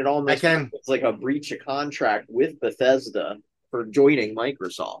some point, it almost feels like a breach of contract with Bethesda for joining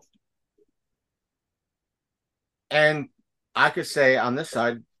Microsoft. And I could say on this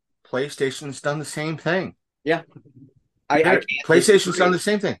side, PlayStation's done the same thing. Yeah. PlayStation's done the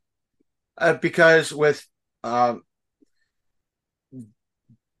same thing. Because with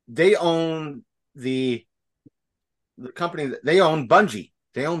they own the company that they own Bungie.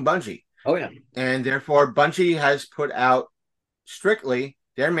 They own Bungie. Oh yeah. And therefore Bungie has put out strictly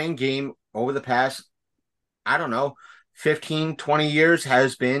their main game over the past, I don't know, 15, 20 years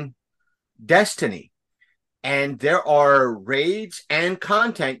has been Destiny. And there are raids and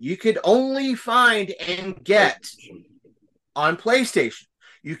content you could only find and get on PlayStation.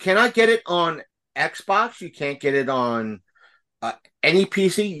 You cannot get it on Xbox. You can't get it on any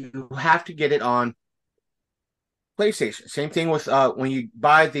PC. You have to get it on PlayStation. Same thing with when you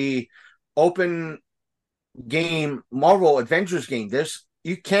buy the open game Marvel Avengers game.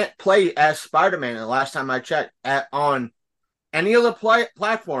 You can't play as Spider-Man. The last time I checked, on any other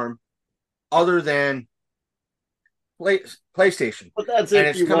platform other than PlayStation. But that's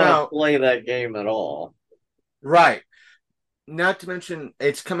if you want to play that game at all. Right. Not to mention,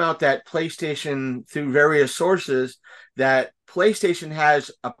 it's come out that PlayStation, through various sources, that PlayStation has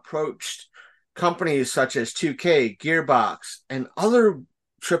approached companies such as 2K, Gearbox, and other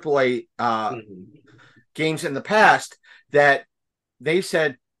AAA games in the past that they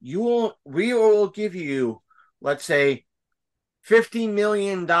said, we will give you, let's say, $50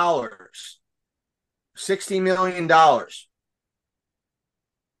 million, $60 million,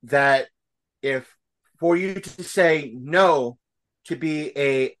 that if for you to say no to be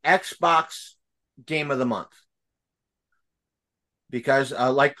a Xbox game of the month. Because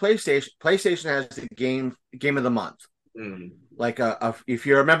like PlayStation has the game of the month. Like if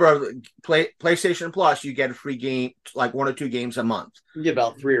you're a member of PlayStation Plus, you get a free game, like 1 or 2 games a month. You get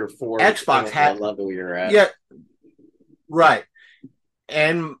about 3 or 4. Xbox has level you're at. Yeah, right.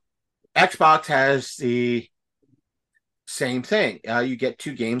 And Xbox has the same thing. You get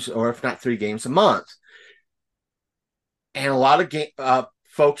 2 games, or if not 3 games a month. And a lot of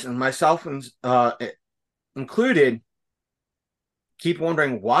folks, and myself included, keep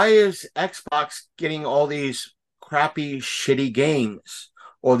wondering, why is Xbox getting all these crappy, shitty games,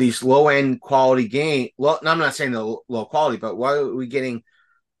 or these low-end quality games? Well, I'm not saying the low quality, but why are we getting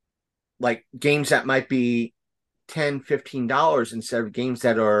like games that might be $10, $15 instead of games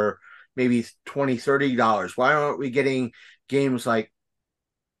that are maybe $20, $30? Why aren't we getting games like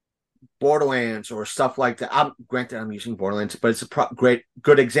Borderlands or stuff like that? Granted, I'm using Borderlands, but it's a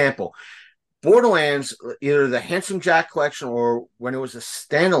good example. Borderlands, either the Handsome Jack collection or when it was a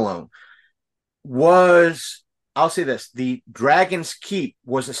standalone, I'll say this, the Dragon's Keep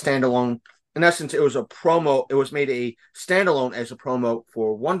was a standalone in essence, it was a promo. It was made a standalone as a promo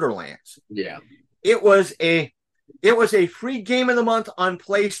for Wonderlands. Yeah. It was a free game of the month on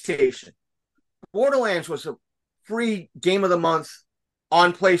PlayStation. Borderlands was a free game of the month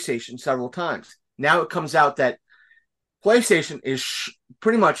on PlayStation several times. Now it comes out that PlayStation is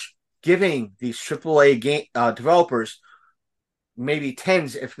pretty much giving these AAA game developers maybe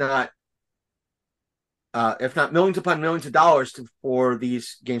tens, if not millions upon millions of dollars for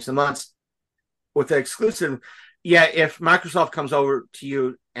these games of the month with the exclusive. Yeah, if Microsoft comes over to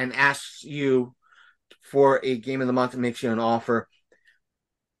you and asks you for a game of the month and makes you an offer,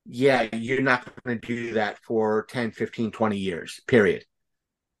 yeah, you're not going to do that for 10, 15, 20 years, period.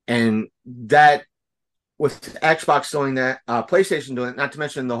 And that, with Xbox doing that, PlayStation doing it, not to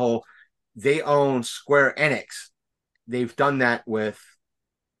mention the whole, they own Square Enix. They've done that with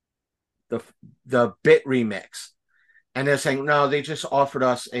the Bit Remix. And they're saying, no, they just offered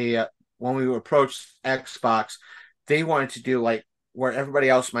us when we approached Xbox, they wanted to do like where everybody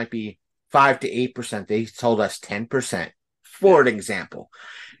else might be 5 to 8%. They told us 10%, for an example.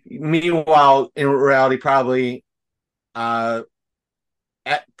 Meanwhile, in reality, probably at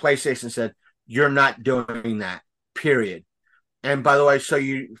PlayStation said, you're not doing that, period. And by the way, so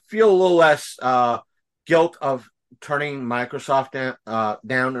you feel a little less guilt of turning Microsoft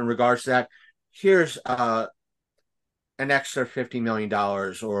down in regards to that. Here's an extra $50 million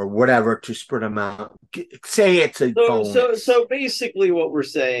or whatever to spread them out. Say it's a bonus. So basically what we're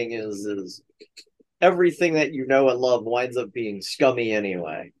saying is everything that you know and love winds up being scummy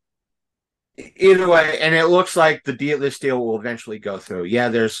anyway. Either way, and it looks like this deal will eventually go through. Yeah,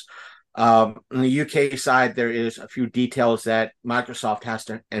 there's on the UK side, there is a few details that Microsoft has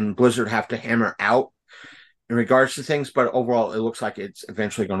to and Blizzard have to hammer out in regards to things, but overall, it looks like it's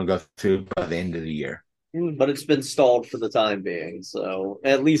eventually going to go through by the end of the year. But it's been stalled for the time being, so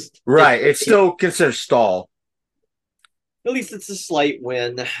at least it's still considered stall. At least it's a slight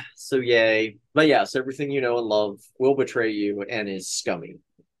win, so yay. But yes, everything you know and love will betray you and is scummy.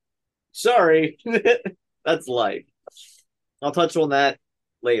 Sorry, that's life. I'll touch on that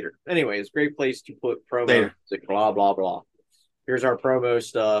later. Anyways, great place to put promo music, blah, blah, blah. Here's our promo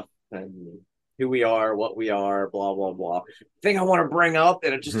stuff and who we are, what we are, blah, blah, blah. Thing I want to bring up,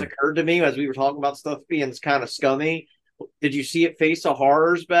 and it just occurred to me as we were talking about stuff being kind of scummy. Did you see it? Face of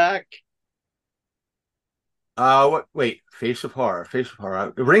Horror's back? What? Wait, Face of Horror.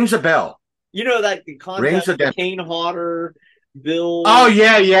 It rings a bell. You know that contest with Kane Hodder, Bill. Oh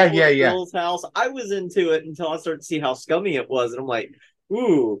yeah. Bill's house. I was into it until I started to see how scummy it was, and I'm like,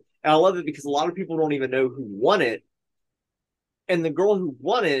 ooh. And I love it because a lot of people don't even know who won it. And the girl who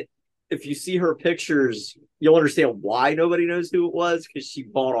won it, if you see her pictures, you'll understand why nobody knows who it was, because she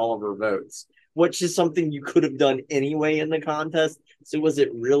bought all of her votes, which is something you could have done anyway in the contest. So was it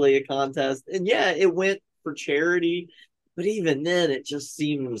really a contest? And yeah, it went for charity, but even then, it just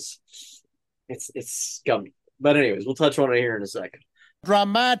seems it's scummy. But anyways, we'll touch on it here in a second.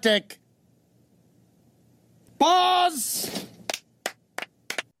 Dramatic. Pause.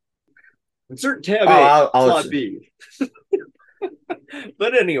 Insert tab A. I'll B.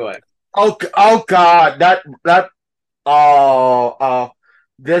 But anyway. Oh God,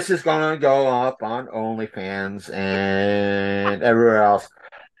 this is gonna go up on OnlyFans and everywhere else.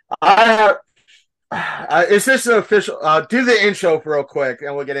 Is this an official? Do the intro real quick,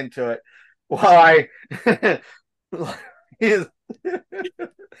 and we'll get into it. While I do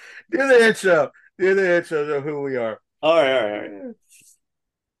the intro of who we are. All right.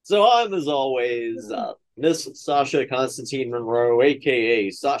 So I'm, as always, Miss Sasha Constantine Monroe, a.k.a.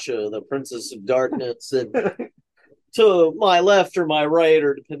 Sasha, the Princess of Darkness. And to my left or my right,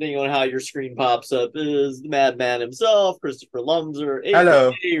 or depending on how your screen pops up, is the madman himself, Christopher Lumser,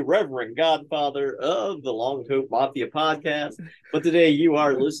 a.k.a. Reverend Godfather of the Long Coat Mafia podcast. But today you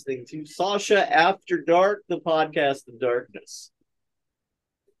are listening to Sasha After Dark, the podcast of darkness.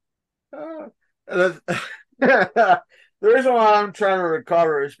 The reason why I'm trying to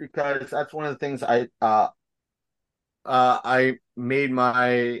recover is because that's one of the things I made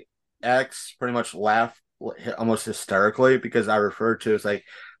my ex pretty much laugh almost hysterically, because I referred to it as like,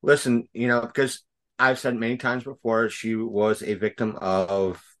 listen, because I've said many times before, she was a victim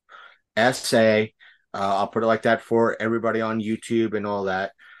of SA. I'll put it like that for everybody on YouTube and all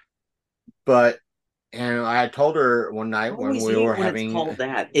that. And I told her one night when we were having... It's called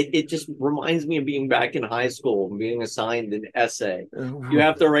that. It just reminds me of being back in high school and being assigned an essay. You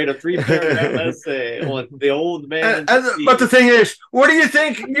have to write a 3-paragraph essay on the old man. But the thing is, what do you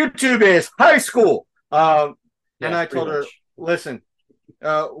think YouTube is? High school. And I told her, listen,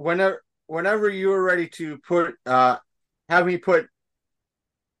 whenever you were ready to have me put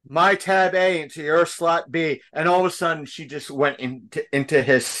my tab A into your slot B, and all of a sudden she just went into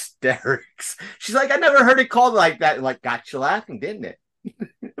hysterics. She's like, I never heard it called like that. Like, got you laughing, didn't it?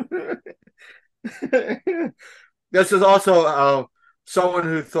 This is also someone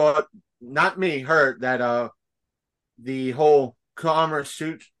who thought, not me, her, that the whole Kama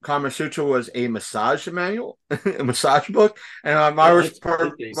Sutra was a massage manual, a massage book, and my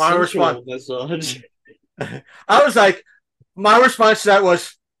response, massage. I was like, my response to that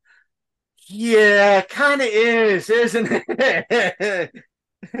was, yeah, kind of is, isn't it?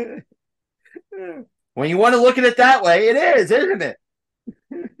 When you want to look at it that way, it is, isn't it?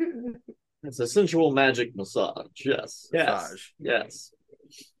 It's a sensual magic massage. Yes. Massage. Yes.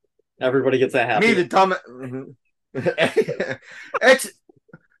 Everybody gets a happy. Me, the dumb.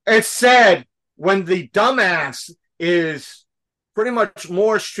 It's sad when the dumbass is pretty much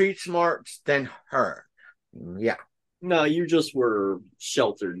more street smart than her. Yeah. No, you just were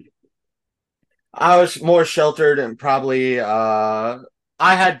sheltered. I was more sheltered and probably I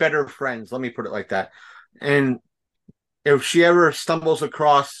had better friends, let me put it like that. And if she ever stumbles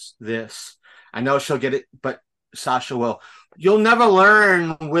across this, I know she'll get it, but Sasha will. You'll never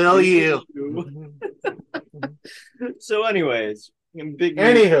learn, will you? So, anyways, big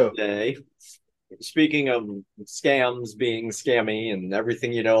Anywho, today. Speaking of scams being scammy and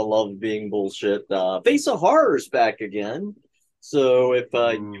everything love being bullshit, Face of Horror's back again. So if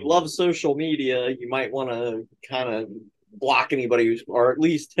you love social media, you might want to kind of block anybody who's, or at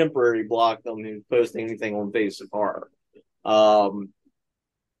least temporary block them who's posting anything on Face of Horror.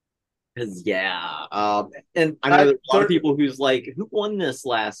 Because and I know there's a lot of people who's like, who won this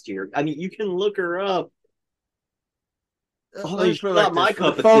last year? I mean, you can look her up. Oh, she's not my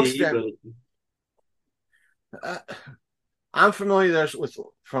cup of tea. I'm familiar with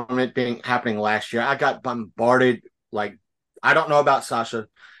from it being happening last year. I got bombarded, like, I don't know about Sasha,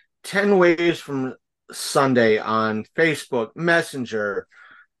 10 ways from Sunday on Facebook, Messenger,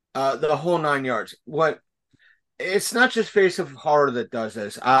 the whole 9 yards. It's not just Face of Horror that does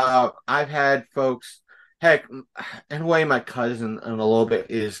this. I've had folks, heck, in a way, my cousin in a little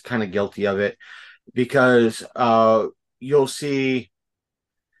bit is kind of guilty of it, because you'll see.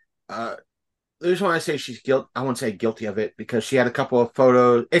 The reason why I say she's guilty, I won't say guilty of it, because she had a couple of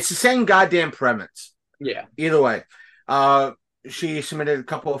photos. It's the same goddamn premise. Yeah. Either way, she submitted a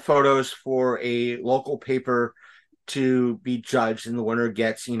couple of photos for a local paper to be judged, and the winner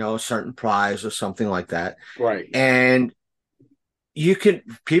gets, a certain prize or something like that. Right. And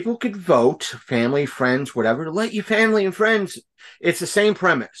people could vote, family, friends, whatever. Let your family and friends. It's the same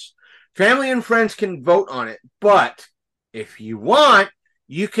premise. Family and friends can vote on it, but if you want,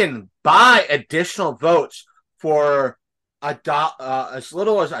 you can buy additional votes for as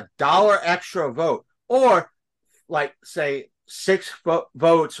little as $1 extra vote, or like say 6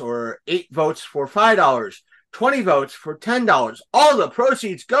 votes or 8 votes for $5, 20 votes for $10. All the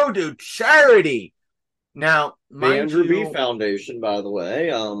proceeds go to charity. Now, the Andrew B. Foundation, by the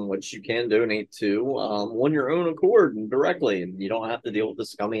way, which you can donate to on your own accord and directly, and you don't have to deal with the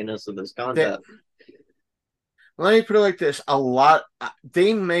scumminess of this content. Let me put it like this: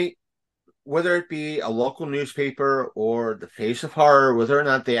 they may, whether it be a local newspaper or the Face of Horror, whether or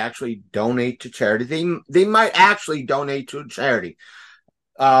not they actually donate to charity, they might actually donate to a charity.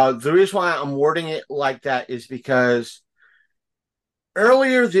 The reason why I'm wording it like that is because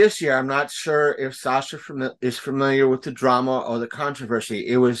earlier this year, I'm not sure if Sasha is familiar with the drama or the controversy.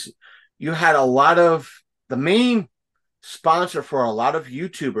 You had a lot of, the main sponsor for a lot of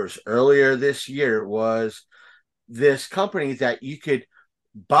YouTubers earlier this year was this company that you could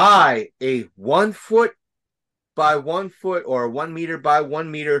buy a 1 foot by 1 foot or 1 meter by 1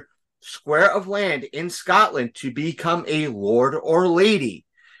 meter square of land in Scotland to become a lord or lady.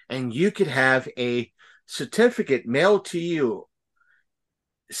 And you could have a certificate mailed to you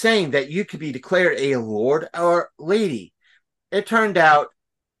saying that you could be declared a lord or lady. It turned out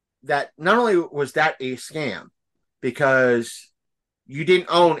that not only was that a scam, because you didn't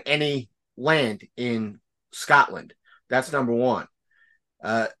own any land in Scotland. That's number one.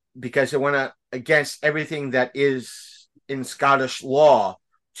 Because it went against everything that is in Scottish law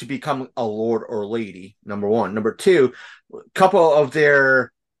to become a lord or lady, number one. Number two, a couple of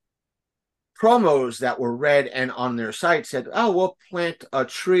their promos that were read and on their site said, oh, we'll plant a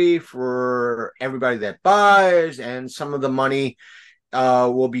tree for everybody that buys, and some of the money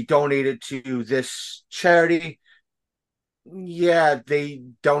will be donated to this charity. Yeah, they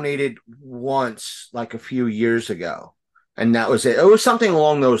donated once, like a few years ago, and that was it. It was something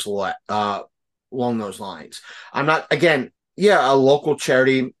along those lines. I'm not, again, a local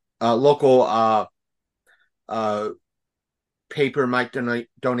charity, local paper might donate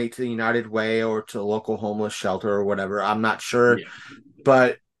to the United Way or to a local homeless shelter or whatever. I'm not sure, Yeah.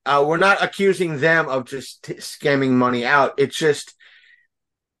 but we're not accusing them of just scamming money out. It's just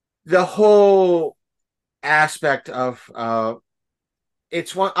the whole aspect of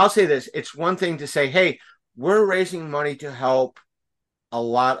it's one. I'll say this: it's one thing to say, "Hey, we're raising money to help a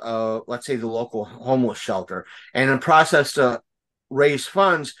lot of, let's say, the local homeless shelter," and in process to raise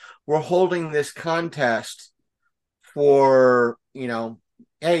funds, we're holding this contest for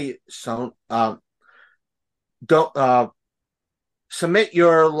hey, so don't submit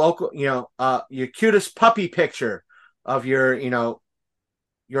your local, your cutest puppy picture of your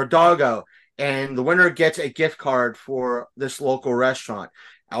doggo, and the winner gets a gift card for this local restaurant.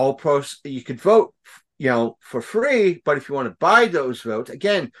 You could vote, for free, but if you want to buy those votes,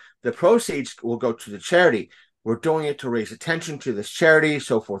 again, the proceeds will go to the charity. We're doing it to raise attention to this charity,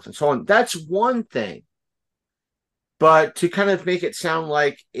 so forth and so on. That's one thing. But to kind of make it sound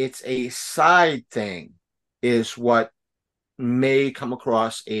like it's a side thing is what may come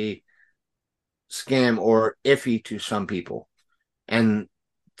across a scam or iffy to some people. And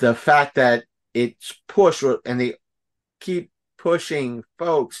the fact that it's pushed and they keep pushing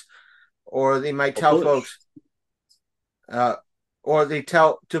folks, or they might tell folks, or they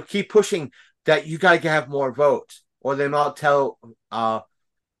tell to keep pushing that you got to have more votes, or they might tell,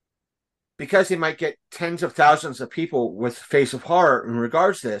 because they might get tens of thousands of people with Face of Horror in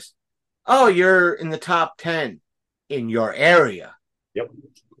regards to this. Oh, you're in the top 10 in your area. Yep.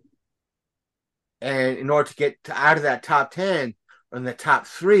 And in order to get out of that top 10 or in the top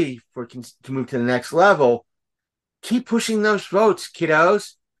 3 to move to the next level, keep pushing those votes,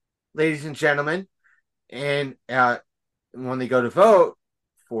 kiddos, ladies and gentlemen. And when they go to vote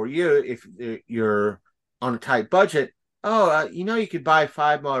for you, if you're on a tight budget, you could buy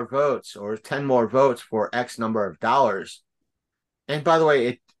 5 more votes or 10 more votes for X number of dollars. And by the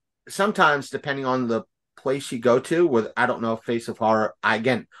way, sometimes, depending on the place you go to, I don't know if Face of Horror,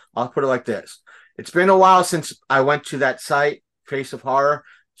 I'll put it like this. It's been a while since I went to that site, Face of Horror,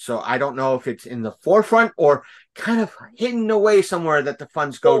 so I don't know if it's in the forefront or kind of hidden away somewhere that the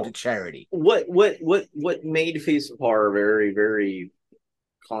funds go to charity. What made Face of Horror very, very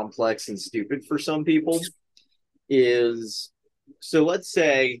complex and stupid for some people is, so let's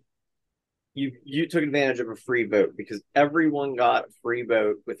say you took advantage of a free vote because everyone got a free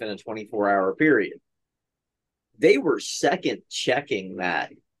vote within a 24-hour period. They were second checking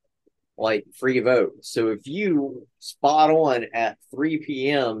that, like, free vote. So if you spot on at 3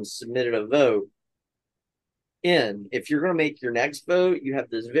 p.m. submitted a vote if you're going to make your next vote, you have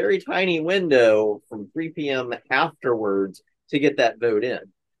this very tiny window from 3 p.m. afterwards to get that vote in.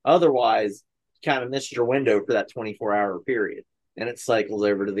 Otherwise, you kind of missed your window for that 24-hour period, and it cycles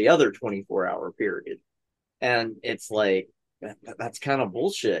over to the other 24-hour period. And it's like, that's kind of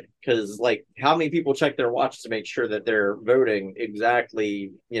bullshit, because, like, how many people check their watch to make sure that they're voting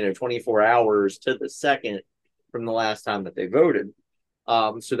exactly 24 hours to the second from the last time that they voted?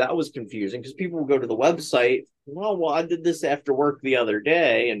 So that was confusing because people will go to the website. Well, I did this after work the other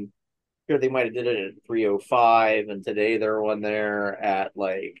day, and they might have did it at 3:05, and today they're on there at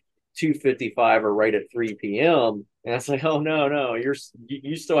like 2:55 or right at 3 p.m. And it's like, oh no,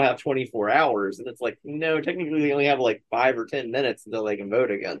 you still have 24 hours, and it's like, no, technically they only have like 5 or 10 minutes until they can vote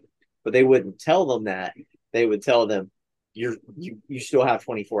again. But they wouldn't tell them that. They would tell them you still have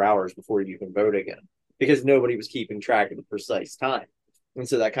 24 hours before you can vote again, because nobody was keeping track of the precise time. And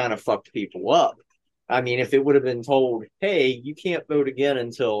so that kind of fucked people up. I mean, if it would have been told, hey, you can't vote again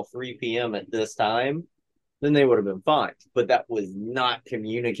until 3 p.m. at this time, then they would have been fine. But that was not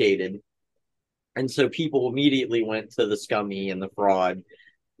communicated. And so people immediately went to the scummy and the fraud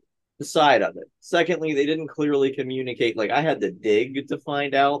side of it. Secondly, they didn't clearly communicate. Like, I had to dig to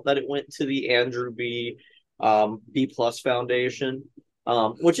find out that it went to the Andrew B. Plus Foundation,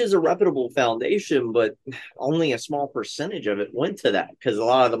 which is a reputable foundation, but only a small percentage of it went to that, because a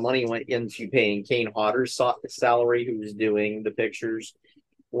lot of the money went into paying Kane Hodder's salary, who was doing the pictures,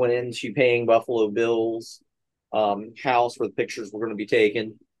 went into paying Buffalo Bill's house where the pictures were going to be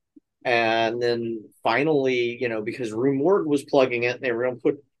taken. And then finally, because Rue Morgue was plugging it, and they were going to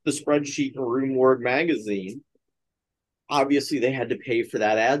put the spreadsheet in Rue Morgue magazine, obviously they had to pay for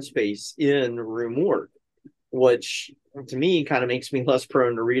that ad space in Rue Morgue, which to me kind of makes me less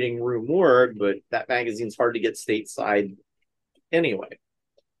prone to reading Rue Morgue, but that magazine's hard to get stateside anyway,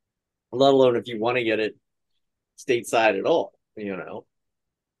 let alone if you want to get it stateside at all,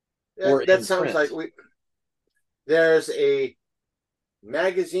 Or that sounds print. Like there's a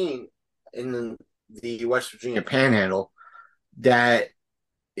magazine in the West Virginia Panhandle that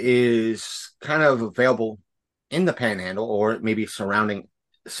is kind of available in the Panhandle or maybe surrounding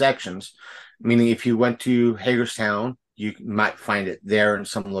sections. Meaning, if you went to Hagerstown, you might find it there in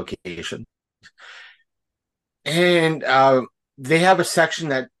some location. And they have a section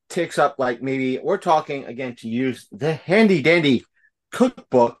that takes up like maybe we're talking again to use the handy dandy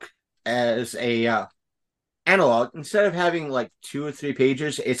cookbook as a analog. Instead of having like 2 or 3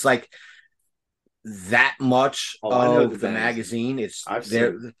 pages, it's like that much I know of the magazine. It's I've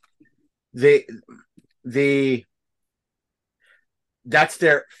there. seen. The that's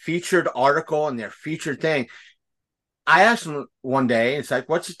their featured article and their featured thing. I asked them one day, it's like,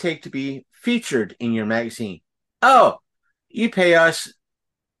 what's it take to be featured in your magazine? Oh, you pay us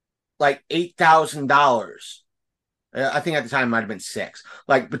like $8,000. I think at the time it might have been six,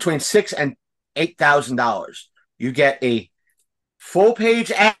 like between $6,000 and $8,000. You get a full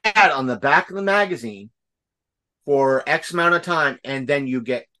page ad on the back of the magazine for X amount of time, and then you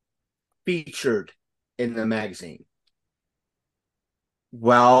get featured in the magazine.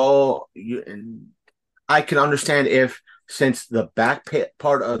 Well, I can understand if, since the back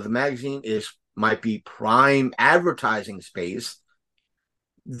part of the magazine might be prime advertising space,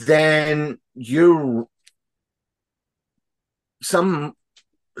 then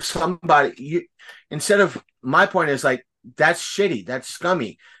instead of, my point is like, that's shitty, that's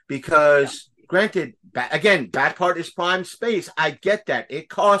scummy, because granted, again, back part is prime space. I get that it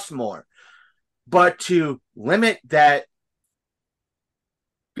costs more, but to limit that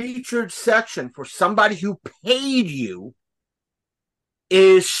featured section for somebody who paid you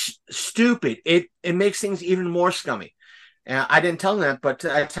is stupid. It makes things even more scummy. And I didn't tell them that, but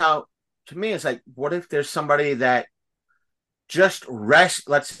that's how, to me, it's like, what if there's somebody that just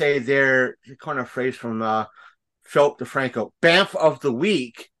let's say they're kind of phrase from Philip DeFranco, Banff of the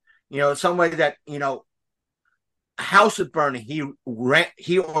week, somebody that, house was burning,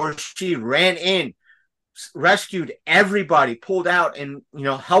 he or she ran in, rescued everybody, pulled out, and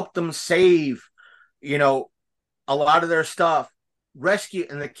helped them save a lot of their stuff, rescue,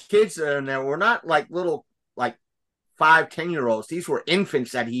 and the kids that are in there were not like little, like 5-10-year-olds. These were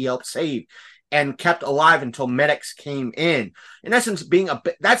infants that he helped save and kept alive until medics came in essence,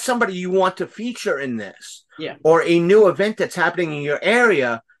 that's somebody you want to feature in this, or a new event that's happening in your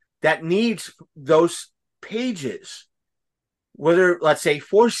area that needs those pages. Whether, let's say,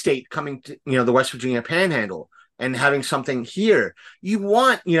 4-State coming to the West Virginia Panhandle and having something here, you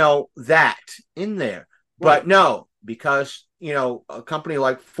want that in there. Right. But no, because a company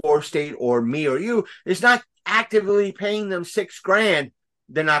like 4-State or me or you is not actively paying them $6,000,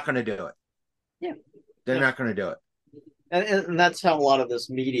 they're not going to do it. Yeah, they're not going to do it. And that's how a lot of this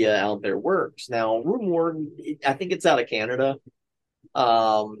media out there works. Now, Rue Morgue, I think it's out of Canada.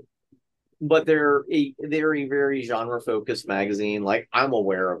 But they're a very, very genre-focused magazine. Like, I'm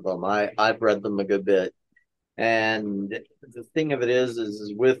aware of them. I've read them a good bit. And the thing of it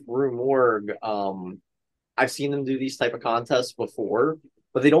is with Rue Morgue, I've seen them do these type of contests before,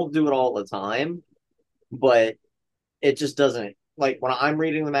 but they don't do it all the time. But it just doesn't, like, when I'm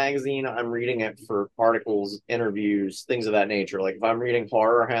reading the magazine, I'm reading it for articles, interviews, things of that nature. Like, if I'm reading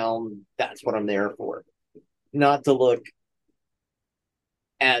Horror Hound, that's what I'm there for. Not to look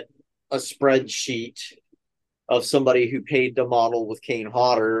at a spreadsheet of somebody who paid to model with Kane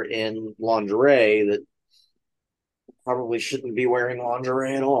Hodder in lingerie that probably shouldn't be wearing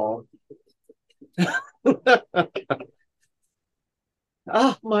lingerie at all.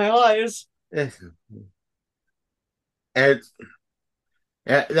 My eyes. And that's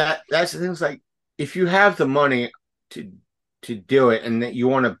the thing. Like, if you have the money to do it and that you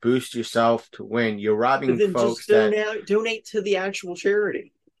want to boost yourself to win, you're robbing folks. Just donate to the actual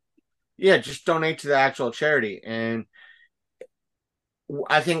charity. Yeah, just donate to the actual charity. And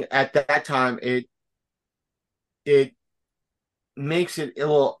I think at that time it makes it a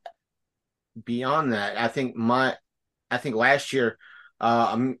little beyond that. I think last year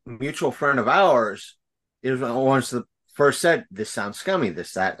a mutual friend of ours is one of the ones that first said, "This sounds scummy,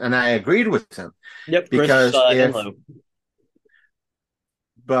 this, that," and I agreed with him. Yep, because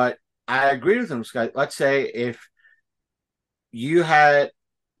but I agreed with him, Scott. Let's say if you had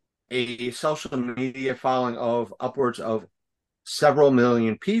a social media following of upwards of several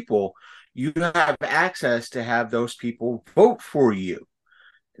million people, you have access to have those people vote for you.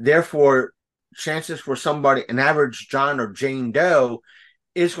 Therefore, chances for somebody, an average John or Jane Doe,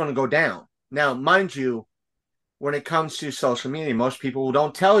 is going to go down. Now, mind you, when it comes to social media, most people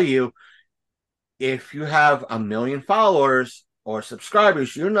don't tell you if you have 1 million followers or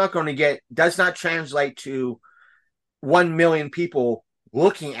subscribers, you're not going to does not translate to 1 million people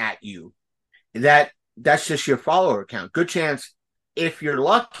looking at you. That's just your follower count. Good chance, if you're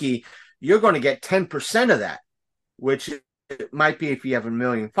lucky, you're going to get 10% of that. which it might be if you have 1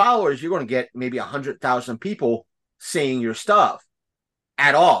 million followers, you're going to get maybe 100,000 people seeing your stuff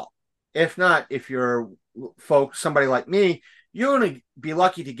at all. If not, if you're somebody like me, you're going to be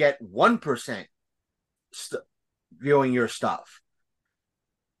lucky to get 1% viewing your stuff.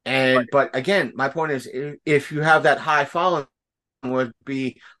 But again, my point is, if you have that high following, would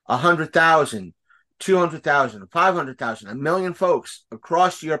be 100,000, 200,000, 500,000, 1 million folks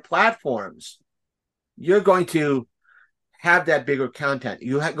across your platforms, you're going to have that bigger content.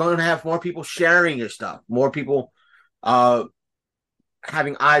 You're going to have more people sharing your stuff, more people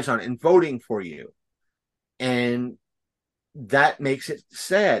having eyes on it and voting for you. And that makes it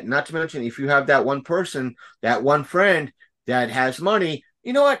sad. Not to mention, if you have that one person, that one friend that has money,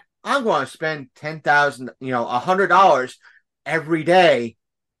 you know what? I'm going to spend $10,000, $100 every day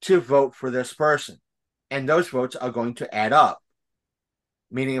to vote for this person. And those votes are going to add up.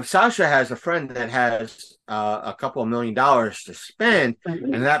 Meaning, if Sasha has a friend that has a couple of $1 million to spend,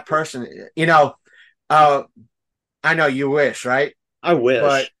 and that person, I know you wish, right? I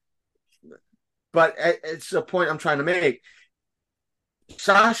wish. But it's the point I'm trying to make.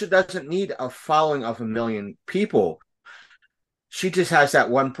 Sasha doesn't need a following of 1 million people. She just has that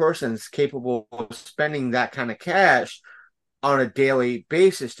one person that's capable of spending that kind of cash on a daily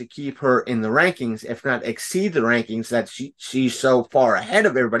basis to keep her in the rankings, if not exceed the rankings that she's so far ahead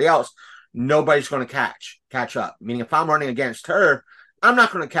of everybody else. Nobody's going to catch up. Meaning, if I'm running against her, I'm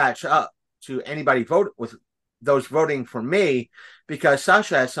not going to catch up to anybody vote with those voting for me, because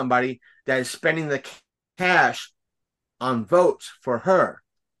Sasha has somebody that is spending the cash on votes for her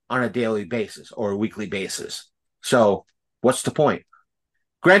on a daily basis or a weekly basis. So what's the point?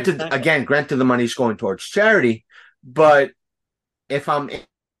 Granted, the money's going towards charity, but if I'm in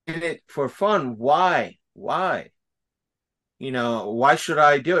it for fun, why? Why should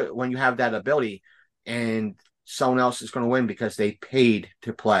I do it when you have that ability and someone else is going to win because they paid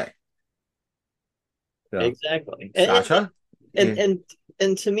to play? So, exactly. Sasha? And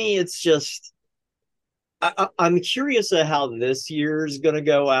to me, it's just, I'm curious at how this year's going to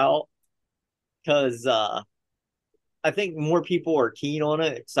go out, because I think more people are keen on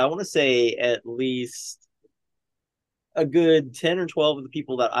it. So I want to say at least a good 10 or 12 of the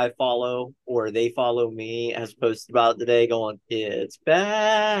people that I follow or they follow me has posted about it today, going, it's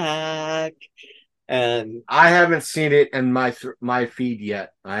back. And I haven't seen it in my feed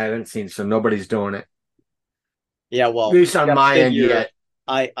yet. I haven't seen it, so nobody's doing it. Yeah, well, at least on my end yet.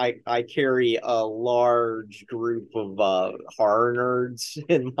 I carry a large group of horror nerds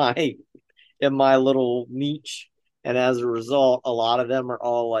in my little niche, and as a result, a lot of them are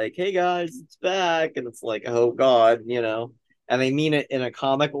all like, "Hey guys, it's back," and it's like, "Oh God," and they mean it in a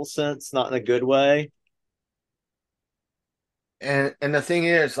comical sense, not in a good way. And the thing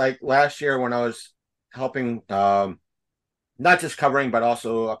is, like last year when I was helping, not just covering but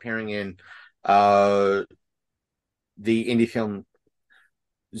also appearing in the indie film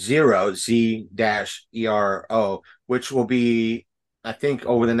Zero, Z-ERO, which will be, I think,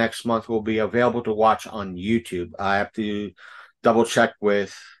 over the next month will be available to watch on YouTube. I have to double check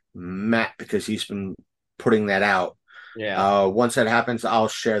with Matt because he's been putting that out. Yeah. Once that happens, I'll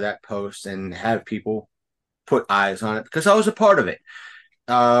share that post and have people put eyes on it because I was a part of it.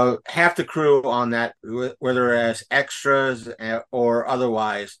 Half the crew on that, whether as extras or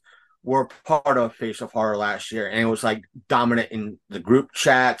otherwise, were part of Face of Horror last year, and it was like dominant in the group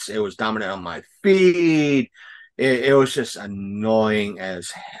chats. It was dominant on my feed. It was just annoying as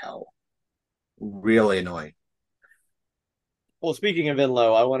hell. Really annoying. Well, speaking of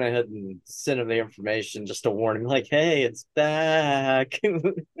Inlo, I went ahead and sent him the information just to warn him, like, hey, it's back.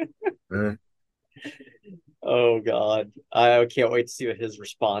 Oh, God. I can't wait to see what his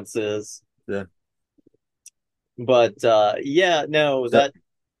response is. Yeah. But, yeah, no, that's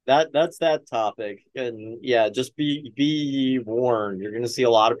that topic. And, yeah, just be warned. You're going to see a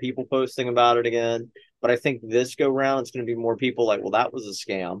lot of people posting about it again. But I think this go round, it's going to be more people like, well, that was a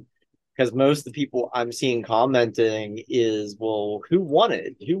scam. Because most of the people I'm seeing commenting is, well, who won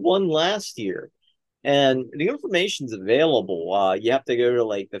it? Who won last year? And the information's available. You have to go to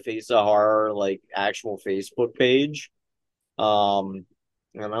like the Face of Horror, like actual Facebook page. And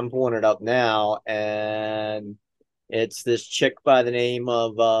I'm pulling it up now, and it's this chick by the name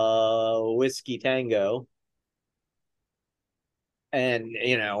of Whiskey Tango. And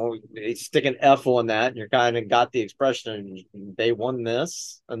they stick an F on that, and you're kind of got the expression they won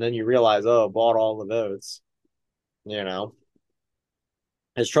this, and then you realize, oh, bought all the votes. Because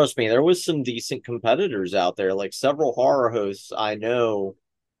trust me, there was some decent competitors out there. Like several horror hosts I know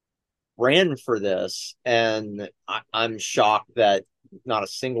ran for this, and I'm shocked that not a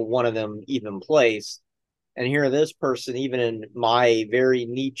single one of them even placed. And here, this person, even in my very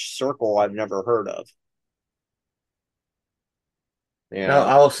niche circle, I've never heard of. You Now, know?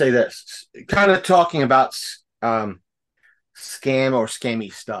 I will say this, kind of talking about scam or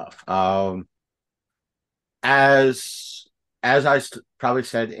scammy stuff. As probably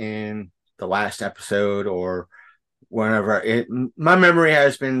said in the last episode or whenever, my memory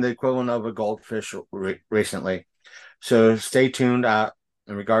has been the equivalent of a goldfish recently. So stay tuned.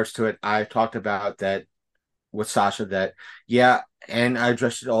 In regards to it, I talked about that with Sasha. That yeah, and I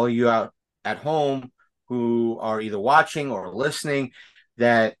addressed all you out at home who are either watching or listening.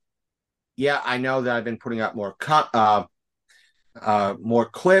 That yeah, I know that I've been putting out more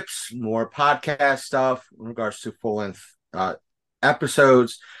clips, more podcast stuff in regards to full length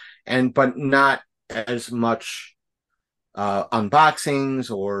episodes, but not as much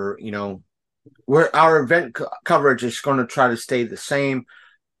unboxings or where our event coverage is going to try to stay the same,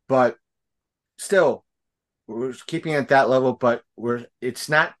 but still we're keeping it at that level. But it's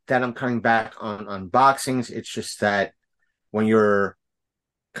not that I'm cutting back on unboxings. It's just that when you're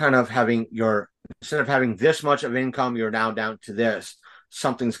kind of having instead of having this much of income, you're now down to this.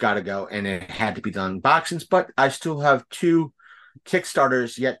 Something's got to go, and it had to be done in boxings. But I still have 2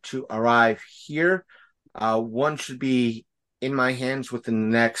 Kickstarters yet to arrive here. One should be in my hands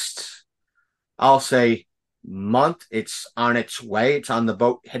within the next, I'll say, month. It's on its way. It's on the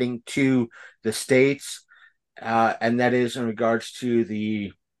boat heading to the States, and that is in regards to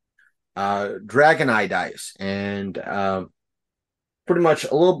the Dragon Eye dice. And pretty much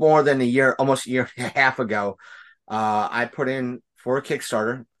a little more than a year, almost a year and a half ago, I put in for a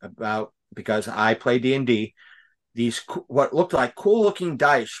Kickstarter because I play D&D, these what looked like cool looking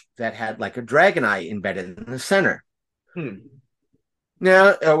dice that had like a dragon eye embedded in the center.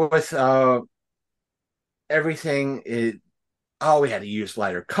 Now with everything, we had to use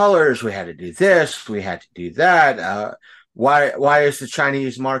lighter colors, we had to do this, we had to do that. Why is the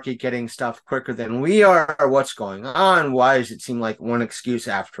Chinese market getting stuff quicker than we are? What's going on? Why does it seem like one excuse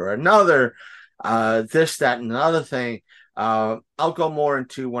after another? This, that, and another thing. I'll go more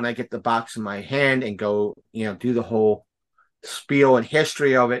into when I get the box in my hand and go, do the whole spiel and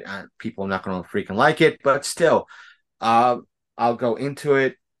history of it. People are not going to freaking like it, but still, I'll go into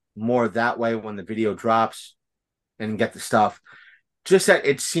it more that way when the video drops and get the stuff. Just that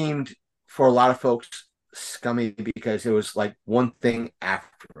it seemed for a lot of folks scummy because it was like one thing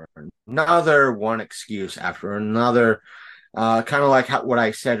after another, one excuse after another. Kind of like what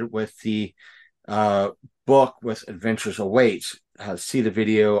I said with the book with Adventures Awaits. See the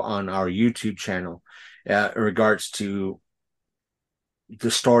video on our YouTube channel in regards to the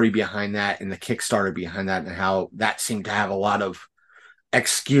story behind that and the Kickstarter behind that, and how that seemed to have a lot of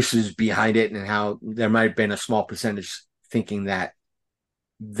excuses behind it, and how there might have been a small percentage thinking that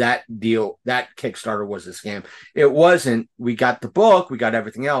Kickstarter was a scam. It wasn't. We got the book, we got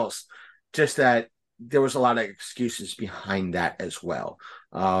everything else, just that there was a lot of excuses behind that as well.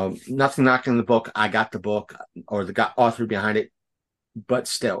 Nothing knocking the book. I got the book or the author behind it, but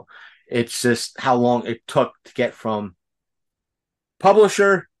still, it's just how long it took to get from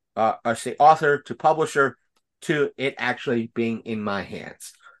publisher, I say author to publisher, to it actually being in my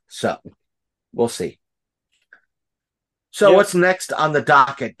hands. So we'll see. So Yep. What's next on the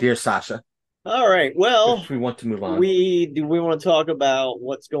docket, dear Sasha? All right. Well, if we want to move on, do we want to talk about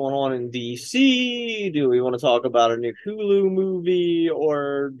what's going on in DC? Do we want to talk about a new Hulu movie,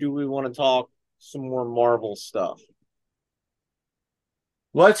 or do we want to talk some more Marvel stuff?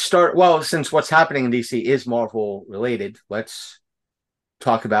 let's start. Well, since what's happening in DC is Marvel related, let's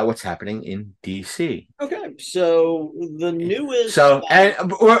talk about what's happening in DC. Okay, so the newest.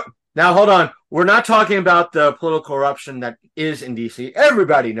 Now hold on. We're not talking about the political corruption that is in DC.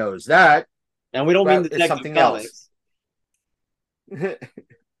 Everybody knows that. And we don't mean it's something else.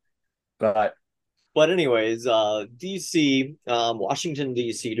 But anyways, DC, Washington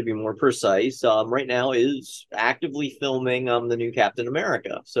DC to be more precise, right now is actively filming the new Captain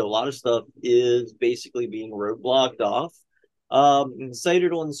America. So a lot of stuff is basically being roadblocked off.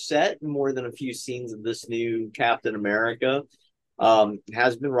 Cited on set, more than a few scenes of this new Captain America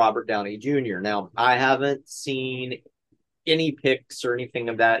has been Robert Downey Jr. Now, I haven't seen any pics or anything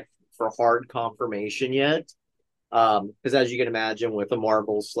of that for hard confirmation yet. Because as you can imagine, with a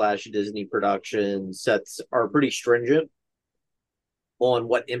Marvel/Disney production, sets are pretty stringent on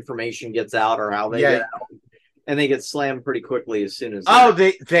what information gets out or how they get out, and they get slammed pretty quickly as soon as.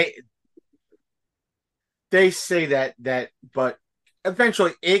 They say that, but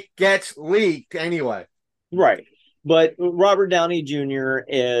eventually it gets leaked anyway. Right. But Robert Downey Jr.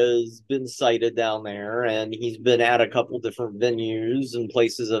 has been cited down there, and he's been at a couple different venues and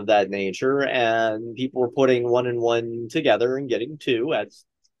places of that nature. And people are putting one and one together and getting two, as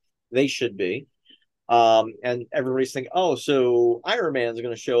they should be. And everybody's thinking, oh, so Iron Man's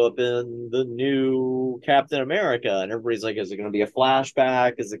going to show up in the new Captain America. And everybody's like, is it going to be a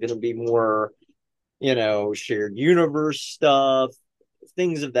flashback? Is it going to be more, shared universe stuff?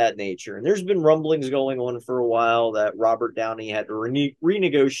 Things of that nature. And there's been rumblings going on for a while that Robert Downey had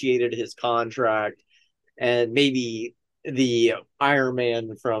renegotiated his contract, and maybe the Iron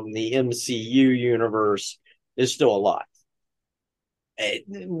Man from the MCU universe is still alive.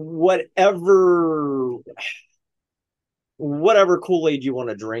 Whatever Kool-Aid you want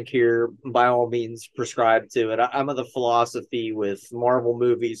to drink here, by all means, prescribe to it. I'm of the philosophy with Marvel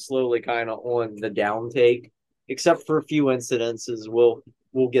movies slowly kind of on the downtake, except for a few incidences. We'll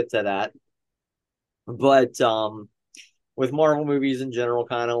get to that. But with Marvel movies in general,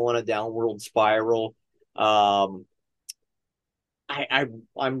 kind of on a downward spiral. I'm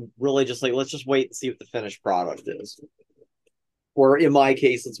really just like, let's just wait and see what the finished product is. Or in my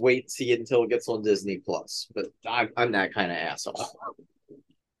case, let's wait and see it until it gets on Disney Plus. But I'm that kind of asshole.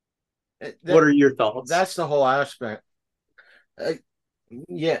 What are your thoughts? That's the whole aspect.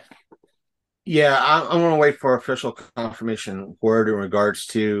 Yeah. Yeah, I'm going to wait for official confirmation word in regards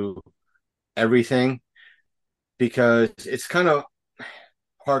to everything, because it's kind of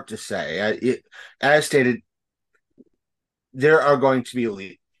hard to say. As stated, there are going to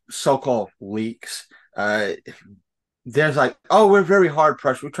be so-called leaks. There's like, oh, we're very hard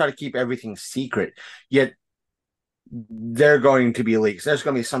pressed. We try to keep everything secret. Yet they're going to be leaks. There's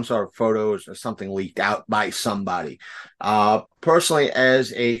going to be some sort of photos or something leaked out by somebody. Personally,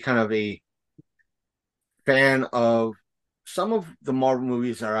 as a kind of a fan of some of the Marvel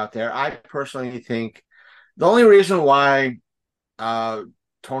movies that are out there, I personally think the only reason why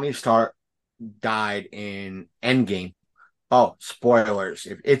Tony Stark died in Endgame. Oh, spoilers.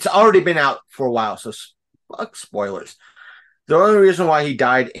 It's already been out for a while, so fuck spoilers. The only reason why he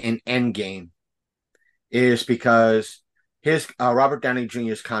died in Endgame is because his Robert Downey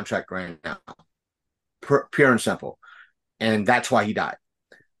Jr.'s contract ran out. Pure and simple. And that's why he died.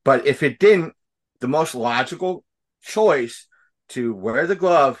 But if it didn't, the most logical choice to wear the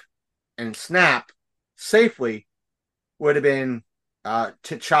glove and snap safely would have been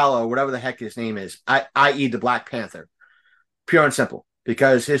T'Challa, whatever the heck his name is, i.e. the Black Panther. Pure and simple.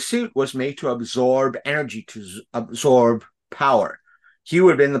 Because his suit was made to absorb energy, to absorb power. He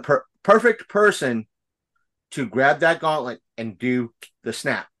would have been the perfect person to grab that gauntlet and do the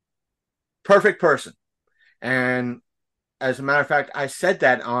snap. Perfect person. And as a matter of fact, I said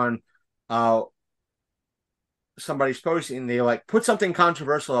that on somebody's posting, and they like put something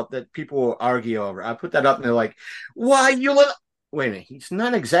controversial up that people will argue over. I put that up and they're like, why you wait a minute, he's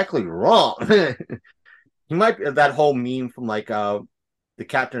not exactly wrong. He might be that whole meme from like the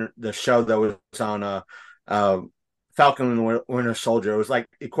show that was on Falcon and the Winter Soldier. It was like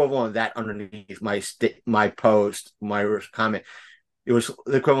equivalent of that underneath my post, my comment. It was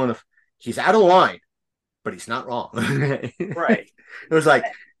the equivalent of, he's out of line, but he's not wrong. Right. It was like,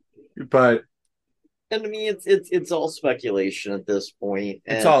 but and I mean, it's all speculation at this point.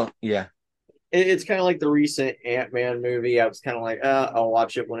 It's all, yeah. It's kind of like the recent Ant-Man movie. I was kind of like, I'll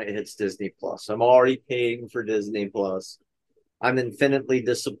watch it when it hits Disney Plus. I'm already paying for Disney Plus. I'm infinitely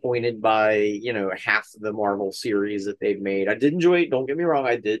disappointed by, half of the Marvel series that they've made. I did enjoy it. Don't get me wrong.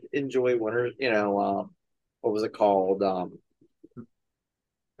 I did enjoy what was it called?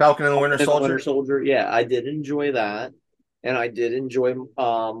 Falcon and the Winter Soldier. Winter Soldier. Yeah, I did enjoy that. And I did enjoy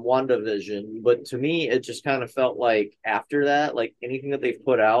WandaVision. But to me, it just kind of felt like after that, like anything that they've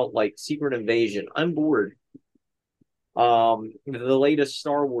put out, like Secret Invasion, I'm bored. The latest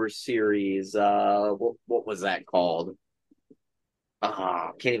Star Wars series, what was that called?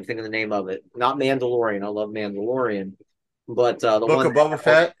 Can't even think of the name of it. Not Mandalorian. I love Mandalorian. But the Book one of Boba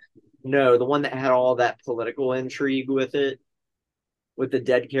Fett? No, the one that had all that political intrigue with it, with the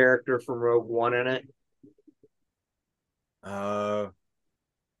dead character from Rogue One in it. I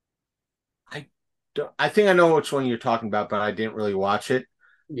think I know which one you're talking about, but I didn't really watch it.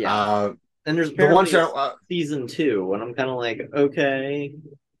 Yeah. And there's the ones that season 2, and I'm kind of like, okay,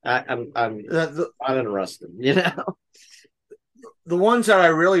 I'm interested, The ones that I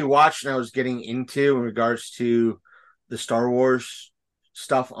really watched and I was getting into in regards to the Star Wars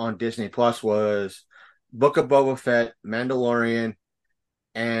stuff on Disney Plus was Book of Boba Fett, Mandalorian,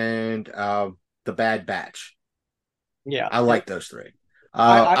 and The Bad Batch. Yeah, I like those three.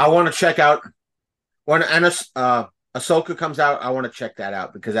 I want to check out when Ahsoka comes out. I want to check that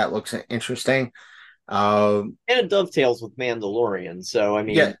out because that looks interesting. And it dovetails with Mandalorian, so I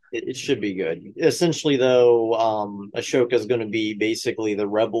Yeah, mean, it should be good. Essentially, though, Ahsoka is going to be basically the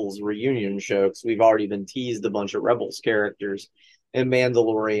Rebels reunion show because we've already been teased a bunch of Rebels characters in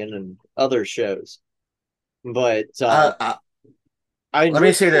Mandalorian and other shows. But uh, I let me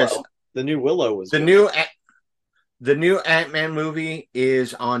enjoyed say this: Willow. The new Willow was the good. new the new Ant-Man movie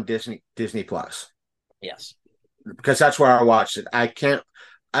is on Disney Plus Yes. because that's where I watched it. I can't,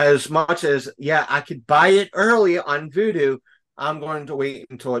 as much as I could buy it early on Vudu. I'm going to wait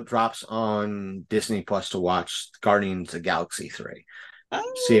until it drops on Disney Plus to watch Guardians of the Galaxy 3.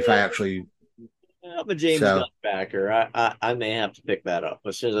 I, See if I actually I'm a James Gunn so. backer. I may have to pick that up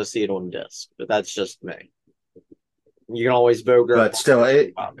as soon as I see it on disc, but that's just me. You can always bogart But still,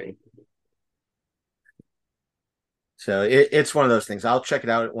 copy. it's one of those things. I'll check it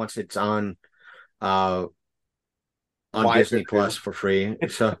out once it's uh on My Disney Vudu. Plus for free.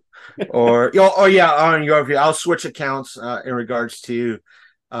 So, or yeah, on your view, I'll switch accounts in regards to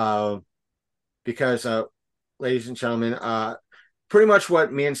uh because ladies and gentlemen, pretty much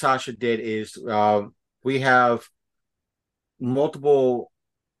what me and Sasha did is we have multiple.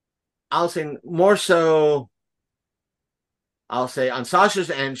 I'll say more so. I'll say on Sasha's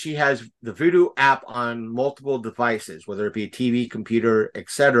end, she has the Voodoo app on multiple devices, whether it be TV, computer,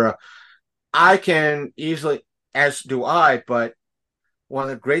 etc. I can easily, as do I, but one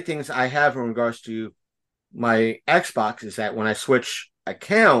of the great things I have in regards to my Xbox is that when I switch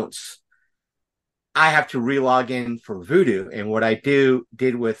accounts, I have to relog in for Voodoo. And what I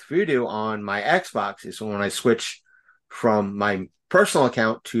did with Voodoo on my Xbox is when I switch from my personal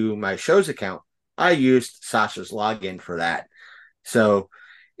account to my show's account, I used Sasha's login for that. So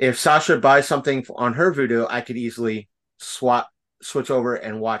if Sasha buys something on her Voodoo, I could easily switch over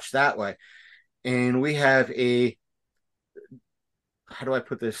and watch that way. And we have how do I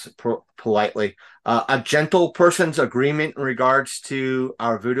put this politely? A gentle person's agreement in regards to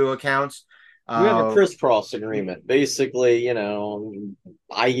our Voodoo accounts. We have a crisscross agreement. Basically,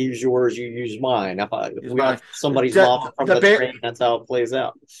 I use yours, you use mine. If we have somebody's mom from the train, that's how it plays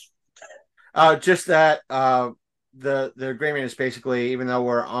out. Just that the agreement is basically, even though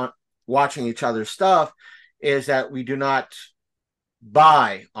we're watching each other's stuff, is that we do not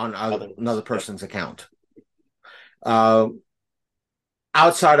buy on another person's account.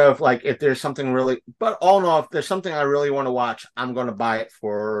 Outside of like if there's something really, but all in all, if there's something I really want to watch, I'm going to buy it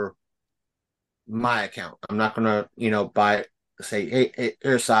for my account. I'm not going to, buy it, say, hey,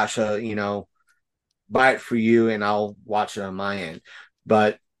 here, Sasha, buy it for you and I'll watch it on my end.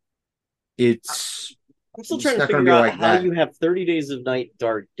 But I'm still trying to figure out how you have 30 Days of Night,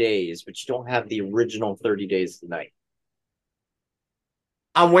 Dark Days, but you don't have the original 30 Days of Night.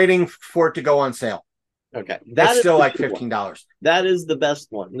 I'm waiting for it to go on sale. Okay. That's still like $15. That is the best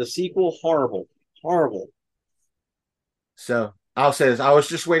one. The sequel, horrible. Horrible. So I'll say this. I was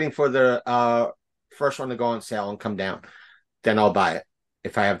just waiting for the first one to go on sale and come down. Then I'll buy it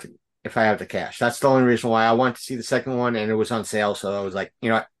if I have the cash. That's the only reason why I wanted to see the second one, and it was on sale. So I was like,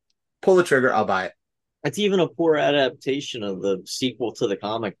 what? Pull the trigger, I'll buy it. It's even a poor adaptation of the sequel to the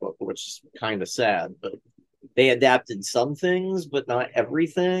comic book, which is kind of sad. But they adapted some things, but not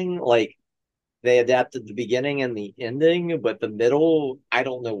everything. Like, they adapted the beginning and the ending, but the middle, I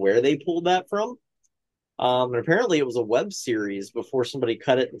don't know where they pulled that from. And apparently it was a web series before somebody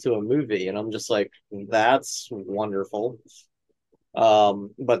cut it into a movie. And I'm just like, that's wonderful.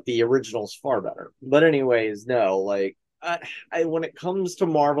 But the original's far better. But anyways, no, like, I when it comes to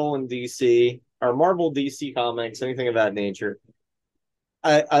Marvel and DC, or Marvel DC comics, anything of that nature,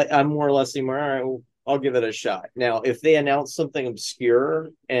 I'm more or less all right, I'll give it a shot. Now, if they announce something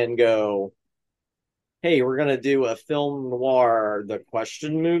obscure and go, hey, we're gonna do a film noir, The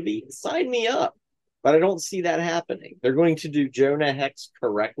Question movie, sign me up. But I don't see that happening. They're going to do Jonah Hex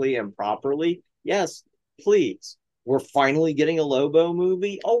correctly and properly. Yes, please. We're finally getting a Lobo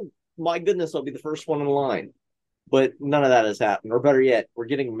movie. Oh my goodness, I'll be the first one in line. But none of that has happened. Or better yet, we're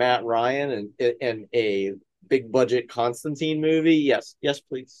getting Matt Ryan and a big budget Constantine movie. Yes,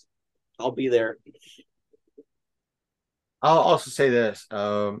 please. I'll be there. I'll also say this,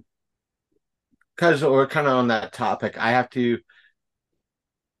 because we're kind of on that topic. I have to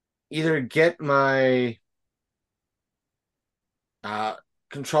either get my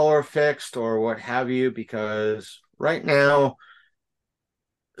controller fixed or what have you, because right now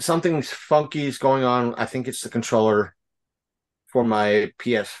something funky is going on. I think it's the controller for my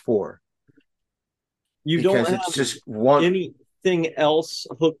PS4. You don't have just anything else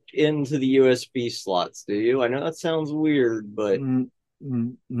hooked into the USB slots, do you? I know that sounds weird, but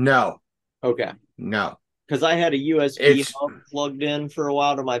no. Okay. No. because I had a USB It's hub plugged in for a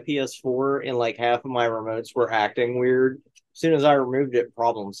while to my PS4, and like half of my remotes were acting weird. As soon as I removed it,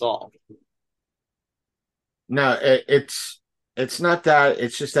 problem solved. no, it's not that.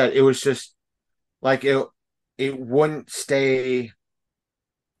 It's just that it was just like it wouldn't stay.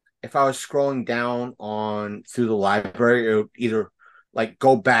 If I was scrolling down on through the library, it would either like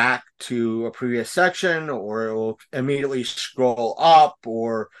go back to a previous section or it will immediately scroll up,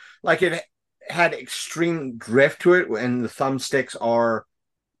 or like it had extreme drift to it and the thumbsticks are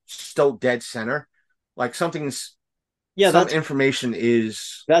still dead center. Like Yeah, some information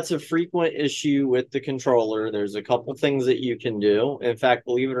is that's a frequent issue with the controller. There's a couple things that you can do. In fact,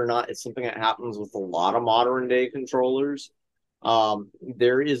 believe it or not, it's something that happens with a lot of modern day controllers.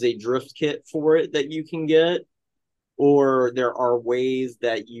 There is a drift kit for it that you can get, or there are ways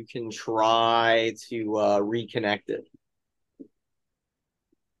that you can try to reconnect it,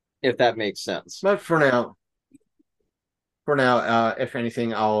 if that makes sense. but for now, if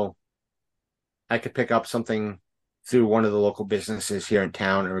anything, I could pick up something through one of the local businesses here in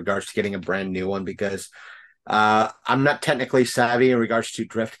town in regards to getting a brand new one because I'm not technically savvy in regards to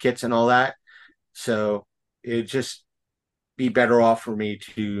drift kits and all that. So it'd just be better off for me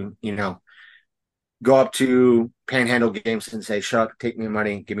to, go up to Panhandle Games and say, "Shut up, take me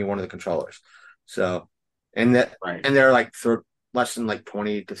money, give me one of the controllers." So, Right. and they're like less than like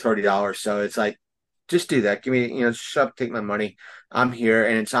 $20 to $30. So it's like, just do that. Give me, shut up, take my money. I'm here,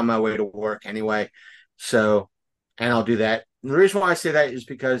 and it's on my way to work anyway. So, and I'll do that. And the reason why I say that is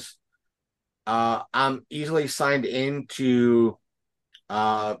because I'm easily signed into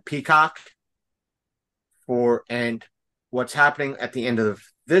Peacock and what's happening at the end of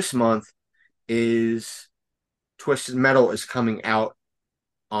this month is Twisted Metal is coming out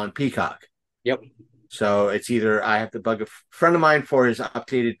on Peacock. Yep. So it's either I have to bug a friend of mine for his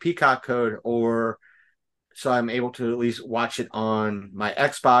updated Peacock code, or so I'm able to at least watch it on my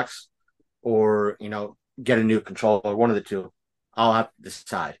Xbox, or get a new controller. One of the two. I'll have to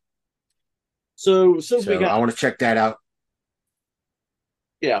decide. So since we So got I want to check that out.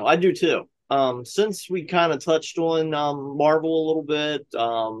 Yeah, I do too. Since we kind of touched on Marvel a little bit,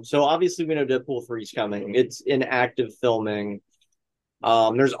 so obviously we know Deadpool 3 is coming. It's in active filming.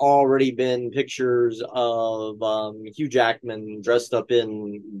 There's already been pictures of Hugh Jackman dressed up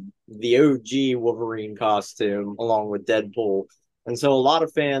in the OG Wolverine costume along with Deadpool. And so a lot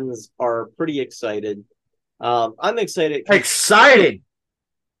of fans are pretty excited. I'm excited.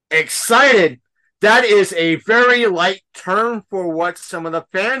 Excited. That is a very light term for what some of the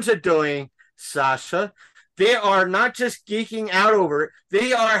fans are doing, Sasha. They are not just geeking out over it.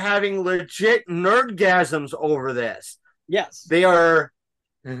 They are having legit nerdgasms over this. Yes. They are.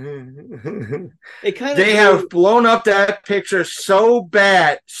 They have blown up that picture so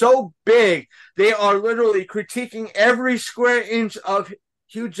bad, so big. They are literally critiquing every square inch of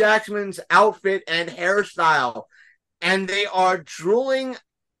Hugh Jackman's outfit and hairstyle. And they are drooling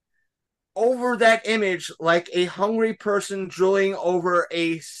over that image like a hungry person drooling over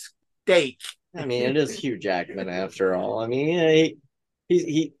a steak. I mean, it is Hugh Jackman after all. I mean,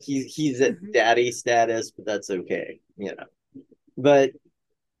 he's at daddy status, but that's okay, But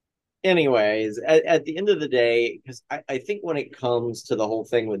anyways, at the end of the day, because I think when it comes to the whole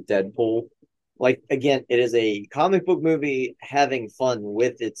thing with Deadpool, like again, it is a comic book movie having fun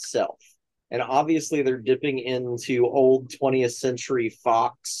with itself. And obviously they're dipping into old 20th century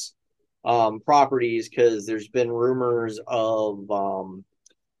Fox properties because there's been rumors of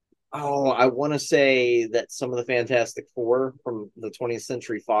I want to say that some of the Fantastic Four from the 20th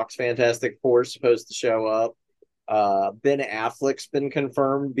Century Fox Fantastic Four is supposed to show up. Ben Affleck's been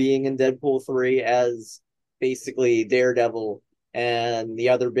confirmed being in Deadpool 3 as basically Daredevil. And the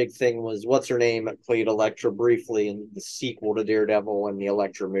other big thing was what's her name played Elektra briefly in the sequel to Daredevil, and the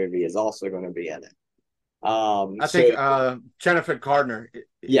Elektra movie is also going to be in it. I think Jennifer Gardner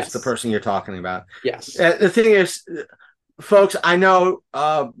is the person you're talking about. Yes. The thing is, folks, I know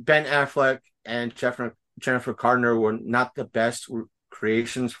Ben Affleck and Jennifer Gardner were not the best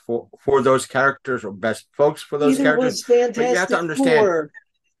creations for those characters, or best folks for those characters. But you have to understand.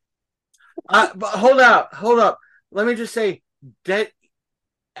 But hold up. Let me just say that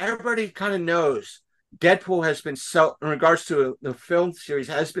everybody kind of knows Deadpool has been so, in regards to the film series,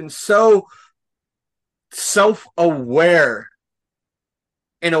 has been so self-aware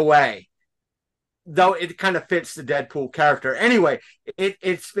in a way, though it kind of fits the Deadpool character. Anyway,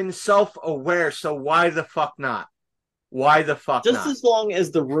 it's been self-aware, so why the fuck not? Just as long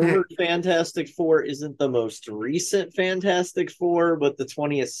as the rumored Fantastic Four isn't the most recent Fantastic Four, but the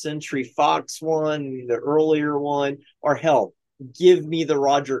 20th Century Fox one, the earlier one, or hell, give me the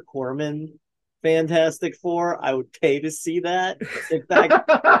Roger Corman Fantastic Four, I would pay to see that. In fact,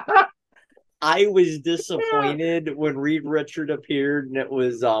 I was disappointed when Reed Richard appeared, and it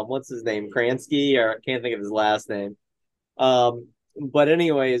was what's his name, Kransky, or I can't think of his last name. Um, but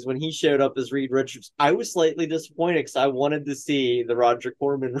anyways, when he showed up as Reed Richards, I was slightly disappointed because I wanted to see the Roger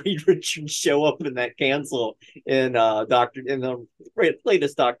Corman Reed Richards show up in that cancel in the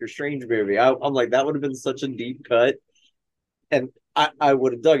latest Doctor Strange movie. I'm like, that would have been such a deep cut, and I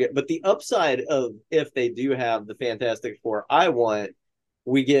would have dug it. But the upside of if they do have the Fantastic Four,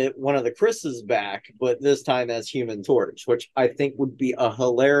 we get one of the Chris's back, but this time as Human Torch, which I think would be a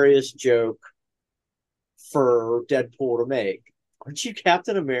hilarious joke for Deadpool to make. Aren't you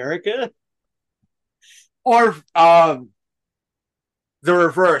Captain America? Or the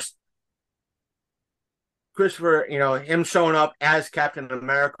reverse. Christopher, him showing up as Captain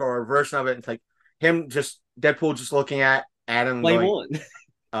America or a version of it. It's like him Deadpool just looking at him Flame going,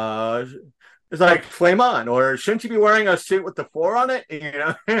 on. It's like flame on, or shouldn't you be wearing a suit with the 4 on it?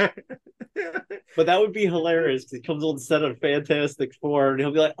 But that would be hilarious because he comes on the set of Fantastic Four and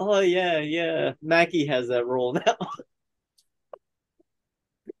he'll be like, "Oh yeah, Mackie has that role now."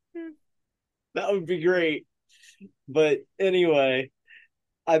 That would be great. But anyway,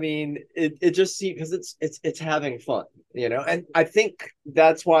 I mean, it just seems because it's having fun, and I think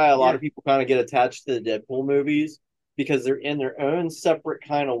that's why a lot of people kind of get attached to the Deadpool movies because they're in their own separate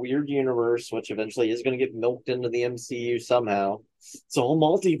kind of weird universe, which eventually is going to get milked into the MCU somehow. It's all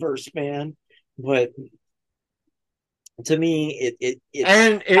multiverse, man. But to me, it's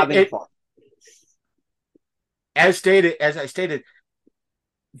having fun. As I stated,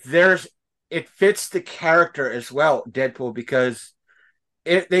 it fits the character as well, Deadpool, because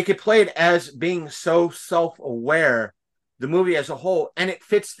they could play it as being so self-aware, the movie as a whole, and it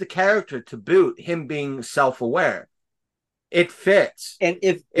fits the character to boot, him being self-aware. It fits. And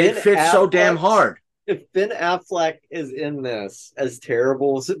if it fits so damn hard. If Ben Affleck is in this, as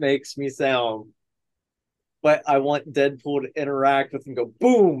terrible as it makes me sound, but I want Deadpool to interact with him, go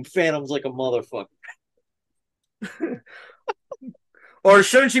boom, Phantom's like a motherfucker. Or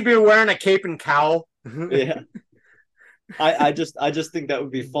shouldn't you be wearing a cape and cowl? Yeah. I just think that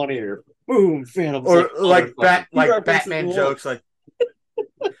would be funnier. Boom, Phantom's or like Batman jokes, like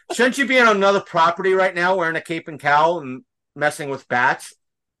shouldn't you be on another property right now wearing a cape and cowl and messing with bats?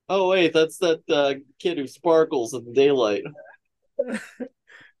 Oh wait, that's that kid who sparkles in the daylight.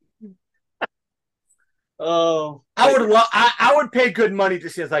 Oh, I would pay good money to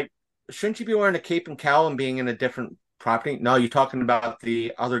see. It's like, shouldn't you be wearing a cape and cowl and being in a different property? No, you're talking about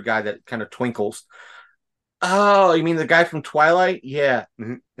the other guy that kind of twinkles. Oh, you mean the guy from Twilight? Yeah,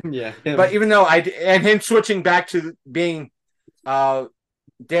 yeah. But even though him switching back to being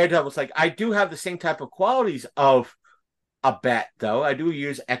Daredevil, it's like I do have the same type of qualities of a bat, though. I do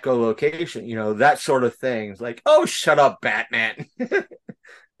use echolocation, that sort of thing. It's like, oh, shut up, Batman.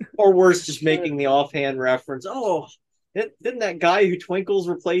 Or worse, just making the offhand reference. Oh, didn't that guy who twinkles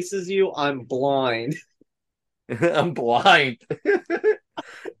replaces you? I'm blind. I'm blind.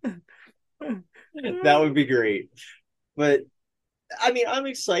 That would be great. But I mean, I'm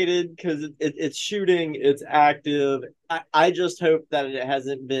excited because it's shooting, it's active. I just hope that it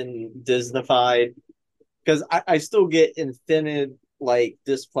hasn't been Disneyfied because I still get infinite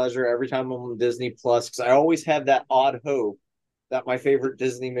displeasure every time I'm on Disney Plus because I always have that odd hope that my favorite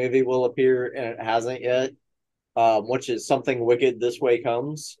Disney movie will appear and it hasn't yet, which is Something Wicked This Way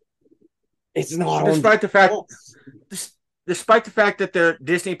Comes. It's not despite the fact that their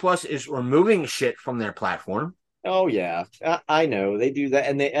Disney Plus is removing shit from their platform. Oh yeah, I know they do that,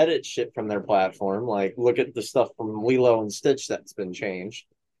 and they edit shit from their platform. Like, look at the stuff from Lilo and Stitch that's been changed.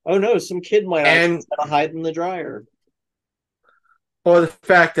 Oh no, some kid might actually hide in the dryer. Or the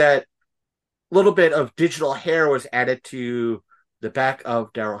fact that a little bit of digital hair was added to the back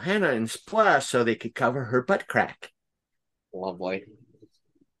of Daryl Hannah in Splash so they could cover her butt crack. Lovely.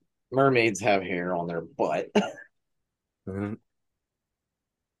 Mermaids have hair on their butt. Mm-hmm.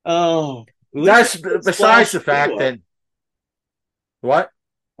 Oh, that's besides the fact that what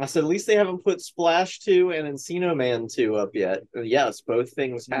I said. At least they haven't put Splash 2 and Encino Man 2 up yet. Yes, both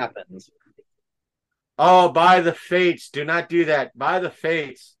things happened. Oh, by the fates! Do not do that. By the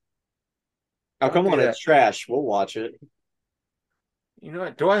fates! Oh, come on! It's trash. We'll watch it. You know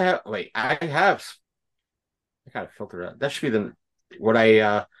what? Do I have? Wait, I have. I gotta filter it. That should be what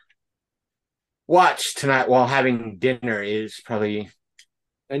I watch tonight while having dinner is probably.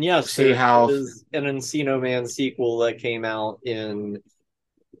 And yes, see how is an Encino Man sequel that came out in,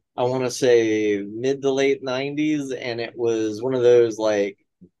 I want to say mid to late 90s, and it was one of those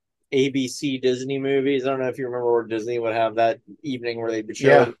ABC Disney movies. I don't know if you remember where Disney would have that evening where they'd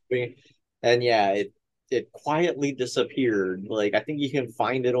show the movie. And yeah, it quietly disappeared. Like, I think you can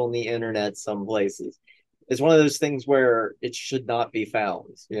find it on the internet some places. It's one of those things where it should not be found.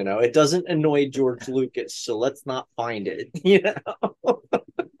 It doesn't annoy George Lucas, so let's not find it.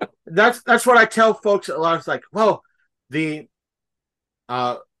 That's what I tell folks a lot. It's like, well, the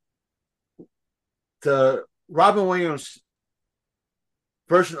uh the Robin Williams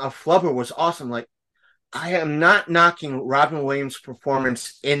version of Flubber was awesome. Like, I am not knocking Robin Williams'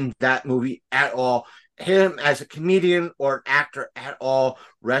 performance in that movie at all. Him as a comedian or an actor at all.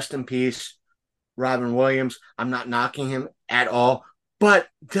 Rest in peace, Robin Williams. I'm not knocking him at all. But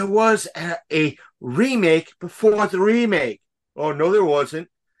there was a remake before the remake. Oh, no, there wasn't.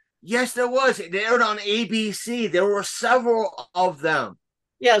 Yes, there was. It aired on ABC. There were several of them.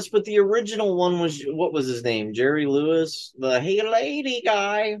 Yes, but the original one was, what was his name? Jerry Lewis, the "Hey Lady"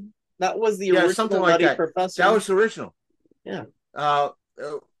 guy. That was the Yeah, something original like Nutty that. Professor. That was the original. Yeah.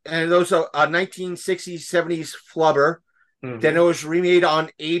 And those are 1960s, 70s Flubber. Then it was remade on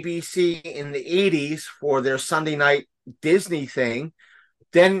ABC in the 80s for their Sunday night Disney thing.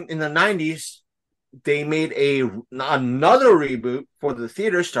 Then in the 90s, they made another reboot for the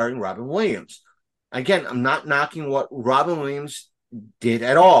theater starring Robin Williams. Again, I'm not knocking what Robin Williams did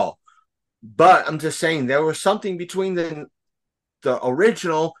at all, but I'm just saying there was something between the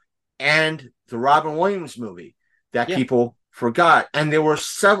original and the Robin Williams movie that Yeah. people forgot. And there were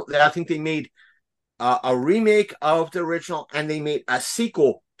several. I think they made a remake of the original, and they made a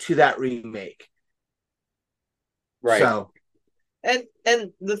sequel to that remake. Right. So,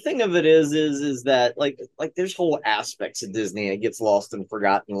 and the thing of it is that like there's whole aspects of Disney that gets lost and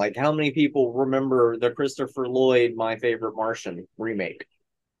forgotten. Like, how many people remember the Christopher Lloyd My Favorite Martian remake?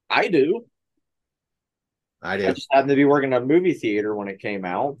 I do. I I do. just happened to be working at a movie theater when it came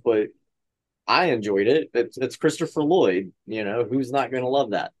out, but I enjoyed it. It's Christopher Lloyd. Who's not going to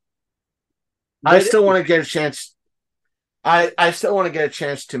love that? I But still want to get a chance. I still want to get a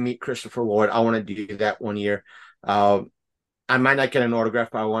chance to meet Christopher Lloyd. I want to do that one year. I might not get an autograph,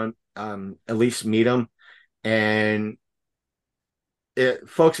 but I want to at least meet him. And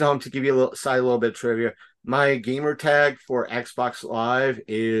folks at home, to give you a little bit of trivia, my gamer tag for Xbox Live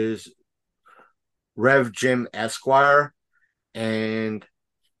is Rev Jim Esquire, and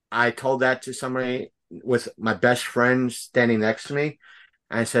I told that to somebody with my best friend standing next to me.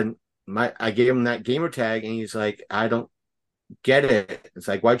 I said, I gave him that gamer tag, and he's like, I don't get it. It's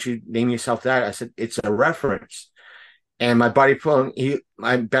like, why'd you name yourself that? I said, it's a reference. And my buddy,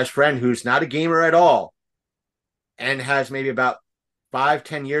 my best friend, who's not a gamer at all, and has maybe about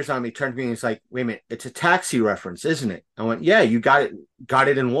 5-10 years on me, turned to me and he's like, wait a minute, it's a Taxi reference, isn't it? I went, yeah, you got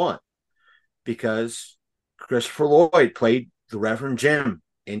it in one, because Christopher Lloyd played the Reverend Jim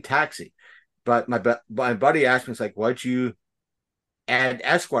in Taxi. But my buddy asked me, it's like, why'd you add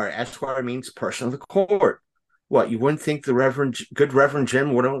Esquire? Esquire means person of the court. What, you wouldn't think the good Reverend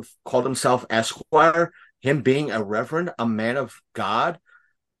Jim would have called himself Esquire? Him being a reverend, a man of God,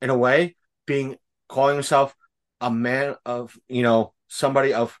 in a way, calling himself a man of,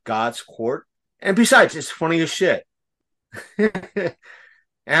 somebody of God's court. And besides, it's funny as shit. And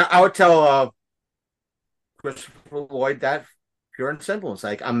I would tell Christopher Lloyd that pure and simple. It's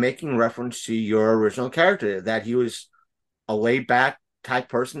like, I'm making reference to your original character, that he was a laid back type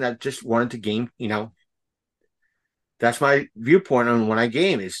person that just wanted to game. That's my viewpoint on when I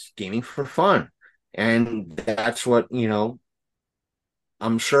game, is gaming for fun. And that's what,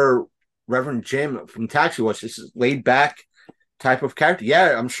 I'm sure Reverend Jim from Taxi was, just laid back type of character.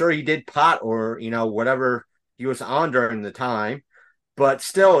 Yeah, I'm sure he did pot or, whatever he was on during the time. But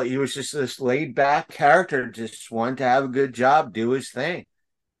still, he was just this laid back character, just wanted to have a good job, do his thing.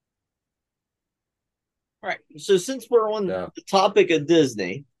 Right. So since we're on Yeah. the topic of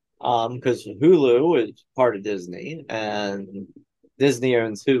Disney, because Hulu is part of Disney, and Disney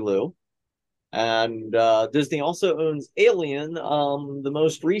owns Hulu, and Disney also owns Alien. The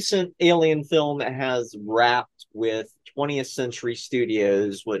most recent Alien film has wrapped with 20th Century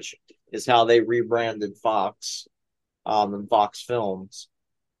Studios, which is how they rebranded Fox, and Fox Films.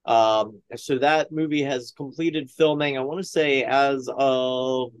 So that movie has completed filming, I want to say, as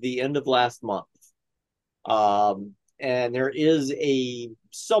of the end of last month. And there is a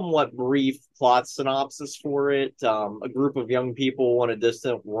somewhat brief plot synopsis for it. A group of young people on a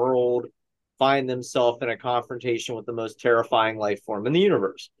distant world find themselves in a confrontation with the most terrifying life form in the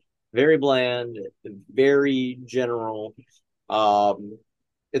universe. Very bland, very general.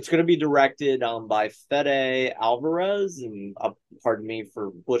 It's going to be directed by Fede Alvarez, and pardon me for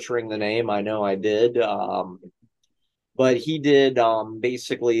butchering the name. I know I did. But he did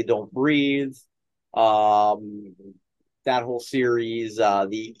basically Don't Breathe, that whole series,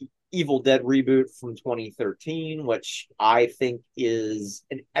 the Evil Dead reboot from 2013, which I think is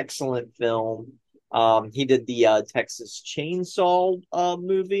an excellent film. He did the Texas Chainsaw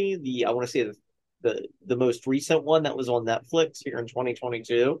movie. I want to say the most recent one that was on Netflix here in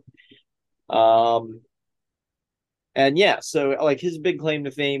 2022. Um, and yeah, so like his big claim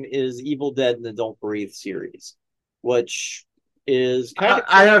to fame is Evil Dead and the Don't Breathe series, which is kind of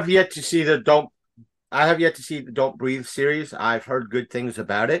I have yet to see the Don't. I have yet to see the Don't Breathe series. I've heard good things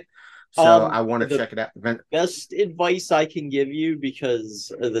about it, so I want to the check it out. best advice I can give you,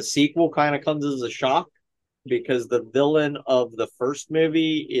 because the sequel kind of comes as a shock, because the villain of the first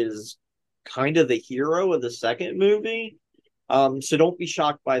movie is kind of the hero of the second movie. So don't be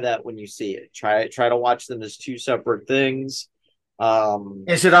shocked by that when you see it. Try to watch them as two separate things.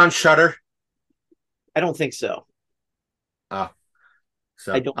 Is it on Shutter? I don't think so. Oh, I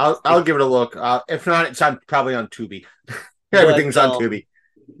so don't I'll give it a look. If not, it's on probably on Tubi. but Everything's on Tubi.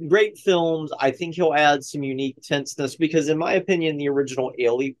 great films. I think he'll add some unique tenseness, because in my opinion, the original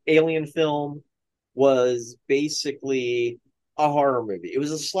Alien film was basically a horror movie. It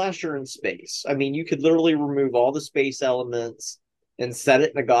was a slasher in space. I mean, you could literally remove all the space elements and set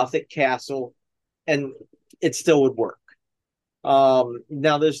it in a gothic castle, and it still would work.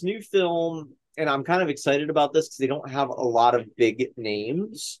 Now this new film, and I'm kind of excited about this because they don't have a lot of big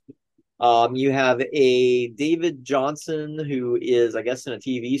names. You have a David Johnson, who is, I guess, in a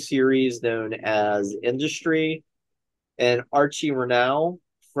TV series known as Industry, and Archie Renau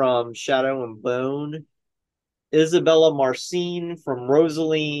from Shadow and Bone, Isabella Marcin from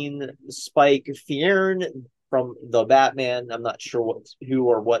Rosaline, Spike Fierne from The Batman. I'm not sure who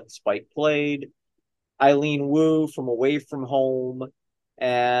or what Spike played. Eileen Wu from Away from Home,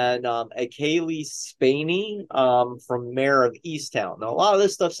 and a Kaylee Spaney from Mayor of Easttown. Now, a lot of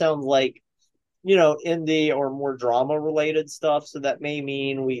this stuff sounds like, indie or more drama related stuff, so that may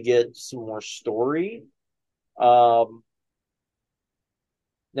mean we get some more story. Um,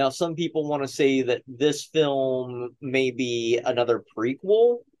 Now, some people want to say that this film may be another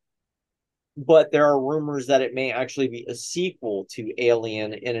prequel, but there are rumors that it may actually be a sequel to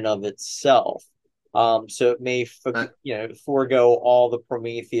Alien in and of itself. So it may, Uh, forego all the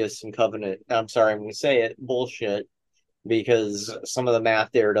Prometheus and Covenant. I'm sorry, I'm going to say it, bullshit, because some of the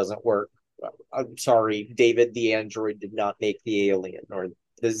math there doesn't work. I'm sorry, David the android did not make the alien, or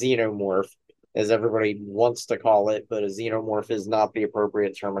the xenomorph, as everybody wants to call it, but a xenomorph is not the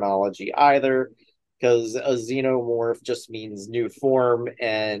appropriate terminology either, because a xenomorph just means new form,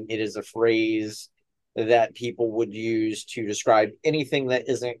 and it is a phrase that people would use to describe anything that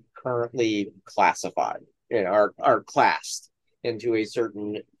isn't currently classified, or classed into a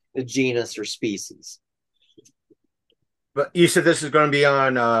certain genus or species. but you said this is going to be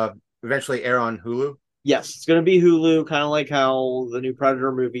on eventually air on Hulu. Yes, it's going to be Hulu, kind of like how the new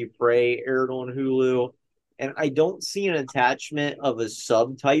Predator movie Prey aired on Hulu. And I don't see an attachment of a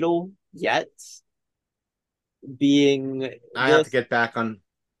subtitle yet, being I have to this, get back on.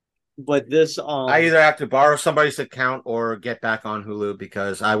 but this I either have to borrow somebody's account or get back on Hulu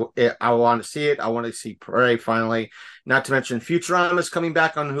because I want to see it. I want to see Prey finally. Not to mention Futurama is coming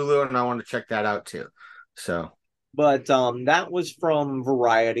back on Hulu, and I want to check that out too. So but that was from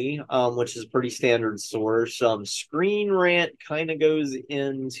Variety, which is a pretty standard source. Screen Rant kind of goes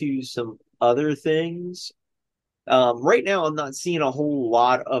into some other things. Right now, I'm not seeing a whole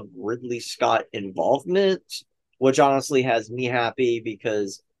lot of Ridley Scott involvement, which honestly has me happy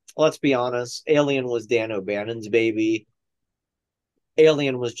because, let's be honest, Alien was Dan O'Bannon's baby.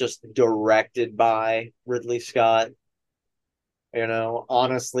 Alien was just directed by Ridley Scott.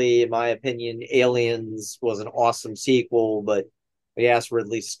 Honestly, in my opinion, Aliens was an awesome sequel, but they asked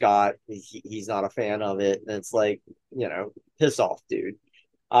Ridley Scott, he's not a fan of it. And it's like, piss off, dude.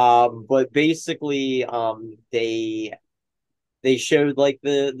 But basically, they showed like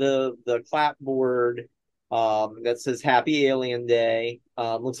the clapboard that says Happy Alien Day.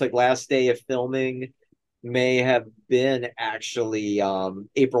 Looks like last day of filming may have been actually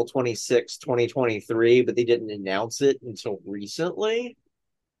April 26, 2023, but they didn't announce it until recently.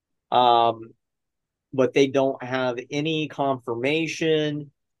 But they don't have any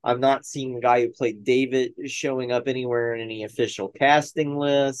confirmation. I'm not seeing the guy who played David showing up anywhere in any official casting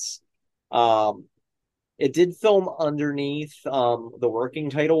lists. It did film underneath the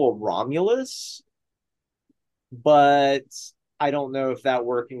working title of Romulus, but I don't know if that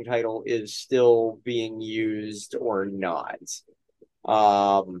working title is still being used or not.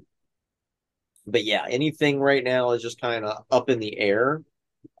 Um, but yeah, anything right now is just kind of up in the air.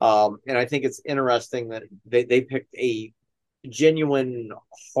 And I think it's interesting that they picked a genuine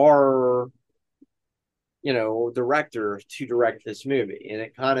horror director to direct this movie. And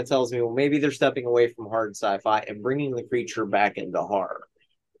it kind of tells me, well, maybe they're stepping away from hard sci-fi and bringing the creature back into horror.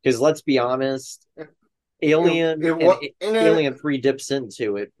 Because let's be honest, Alien and Alien 3 dips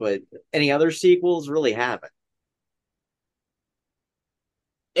into it, but any other sequels really haven't.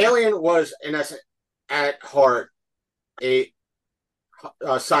 Alien was, in essence, at heart, a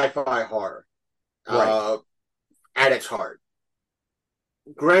sci-fi horror. Right. At its heart.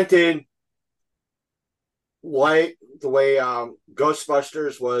 Granted, the way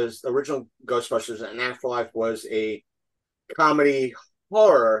Ghostbusters was, the original Ghostbusters and Afterlife was a comedy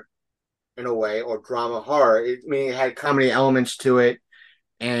horror in a way, or drama horror. Meaning it had comedy elements to it,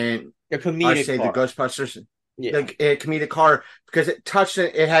 and A I comedic say horror. the Ghostbusters, Yeah. a comedic horror, because it touched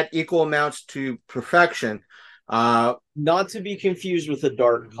it. It had equal amounts to perfection. Not to be confused with a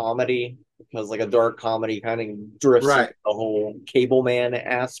dark comedy, because like a dark comedy kind of drifts into Right, the whole Cable Man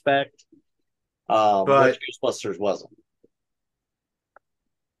aspect, which but Ghostbusters wasn't.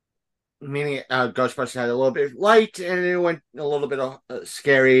 meaning Ghostbusters had a little bit of light, and it went a little bit of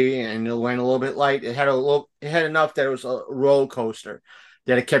scary, and it went a little bit light. It had enough that it was a roller coaster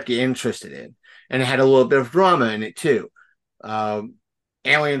that it kept you interested in, and it had a little bit of drama in it too. Um,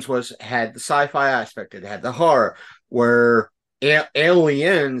 Aliens had the sci-fi aspect, it had the horror, where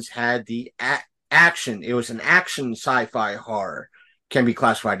Aliens had the action. It was an action sci-fi horror, can be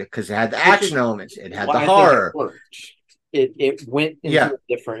classified because it had the Which is action elements, it had the why I think it horror. worked. It went into Yeah,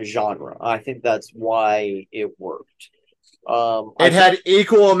 a different genre. I think that's why it worked. I it think had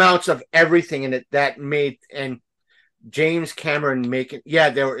equal amounts of everything in it that made, and James Cameron making, yeah,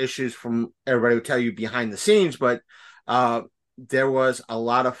 there were issues from everybody would tell you behind the scenes, but uh there was a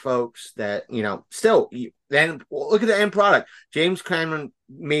lot of folks that, still, then look at the end product. James Cameron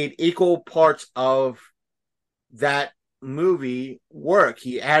made equal parts of that movie work.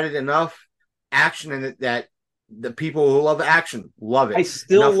 He added enough action in it that the people who love action love I it.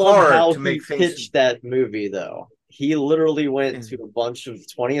 still Enough love horror how to he make things. pitched that movie, though. He literally went to a bunch of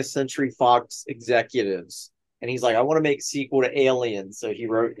 20th Century Fox executives, and he's like, "I want to make a sequel to Alien," so he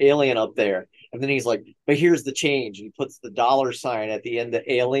wrote Alien up there, and then he's like, "But here's the change." He puts the dollar sign at the end of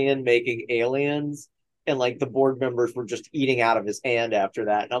Alien, making aliens, and like the board members were just eating out of his hand after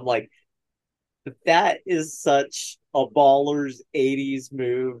that, and I'm like, that is such a baller's 80s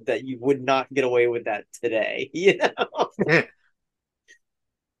move that you would not get away with that today.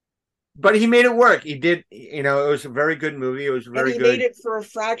 But he made it work. He did, it was a very good movie. It was And very he made good. it for a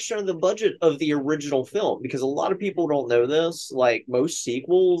fraction of the budget of the original film, because a lot of people don't know this. Like, most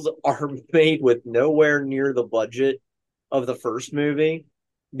sequels are made with nowhere near the budget of the first movie,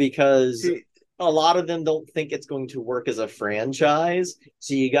 because See, a lot of them don't think it's going to work as a franchise.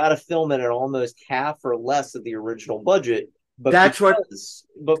 So you got to film it at almost half or less of the original budget. But that's what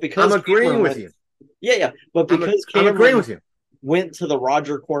I'm because agreeing Cameron with went, you. yeah, yeah, but because I'm agreeing Cameron with you. went to the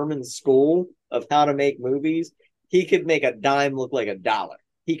Roger Corman school of how to make movies, he could make a dime look like a dollar.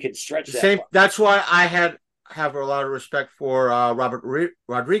 He could stretch The that. same. That's why I have a lot of respect for Robert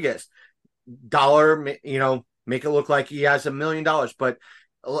Rodriguez. Dollar, make it look like he has $1 million. But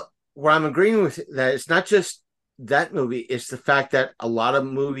where I'm agreeing with that, it's not just that movie. It's the fact that a lot of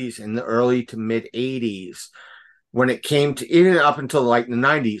movies in the early to mid '80s, when it came to even up until like the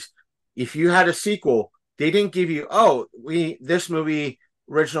 '90s, if you had a sequel, they didn't give you, this movie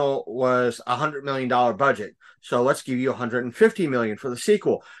original was $100 million budget, so let's give you $150 million for the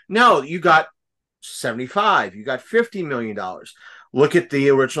sequel. No, you got 75, you got $50 million. Look at the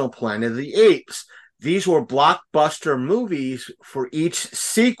original Planet of the Apes. These were blockbuster movies for each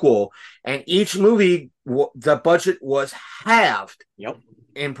sequel, and each movie, the budget was halved. Yep.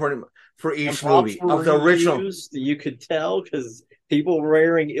 Important for And each props movie were of the original. reused. You could tell because people were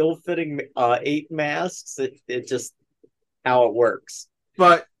wearing ill-fitting ape masks. It just how it works.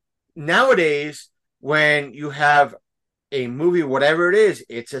 But nowadays, when you have a movie, whatever it is,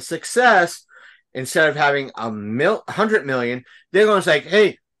 it's a success. Instead of having 100 million, they're going to say,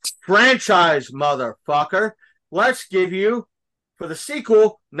 "Hey, franchise, motherfucker, let's give you for the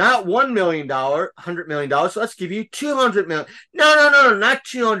sequel not $1 million, $100 million. Let's give you 200 million. No, not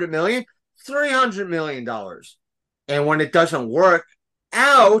 200 million, $300 million." And when it doesn't work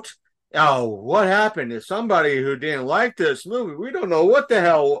out, oh, what happened? Is somebody who didn't like this movie? We don't know what the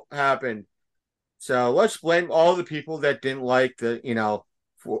hell happened. So let's blame all the people that didn't like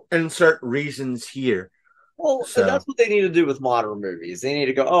for insert reasons here. Well, and So that's what they need to do with modern movies. They need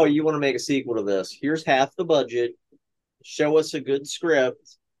to go, "Oh, you want to make a sequel to this? Here's half the budget. Show us a good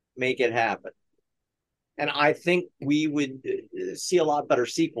script. Make it happen." And I think we would see a lot better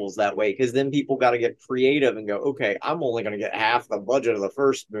sequels that way, because then people got to get creative and go, "Okay, I'm only going to get half the budget of the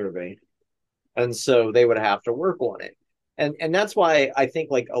first movie." and so they would have to work on it. And that's why I think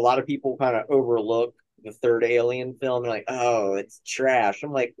like a lot of people kind of overlook the third Alien film. They're like, oh, it's trash.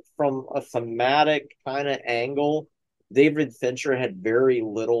 I'm like, from a thematic kind of angle, David Fincher had very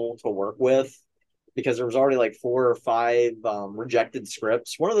little to work with because there was already like 4 or 5 rejected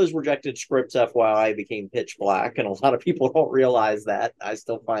scripts. One of those rejected scripts, FYI, became Pitch Black, and a lot of people don't realize that. I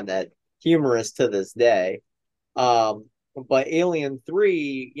still find that humorous to this day. Um, but Alien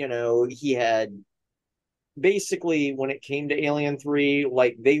 3, he had basically, when it came to Alien 3,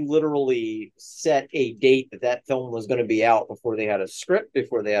 like they literally set a date that that film was going to be out before they had a script,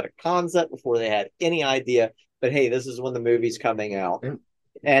 before they had a concept, before they had any idea. But hey, this is when the movie's coming out.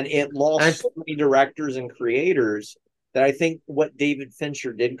 And it lost so many directors and creators that I think what David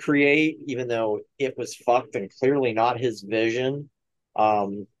Fincher did create, even though it was fucked and clearly not his vision,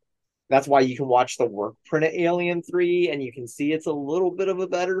 that's why you can watch the work print of Alien 3 and you can see it's a little bit of a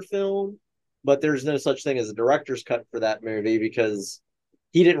better film, but there's no such thing as a director's cut for that movie because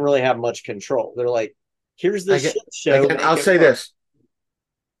he didn't really have much control. They're like, here's this shit show. Again, I'll say this.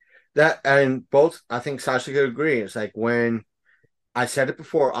 That, and both, I think Sasha could agree. It's like when I said it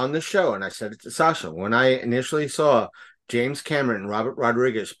before on the show, and I said it to Sasha, when I initially saw James Cameron and Robert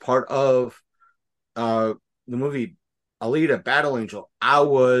Rodriguez part of the movie Alita Battle Angel, I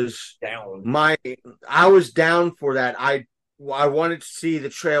was down for that. I wanted to see the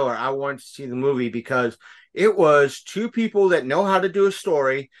trailer. I wanted to see the movie because it was two people that know how to do a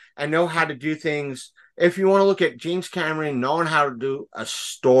story and know how to do things. If you want to look at James Cameron knowing how to do a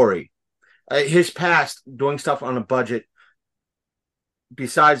story, his past doing stuff on a budget.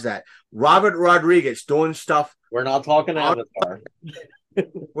 Besides that, Robert Rodriguez doing stuff. We're not talking Avatar.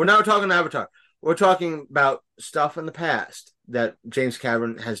 We're not talking Avatar. We're talking about stuff in the past that James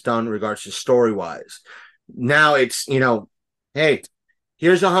Cameron has done in regards to story-wise. Now it's, hey,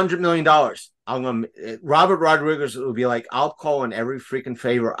 here's $100 million. Robert Rodriguez will be like, I'll call in every freaking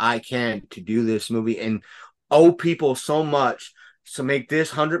favor I can to do this movie and owe people so much to make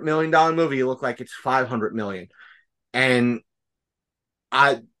this $100 million movie look like it's $500 million. And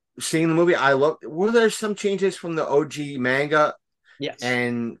seeing the movie, were there some changes from the OG manga? Yes.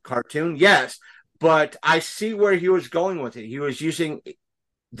 And cartoon? Yes. But I see where he was going with it. He was using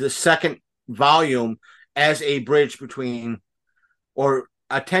the second volume as a bridge between, or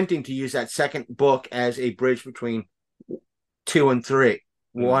attempting to use that second book as a bridge between 2 and 3.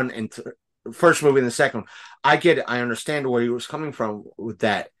 One and first movie and the second one. I get it. I understand where he was coming from with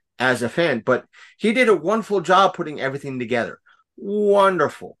that as a fan, but he did a wonderful job putting everything together.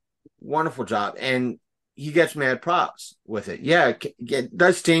 Wonderful job, and he gets mad props with it. Yeah,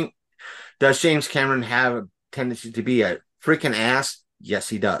 does James Cameron have a tendency to be a freaking ass? Yes,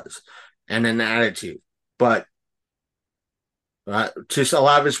 he does, and an attitude. But to a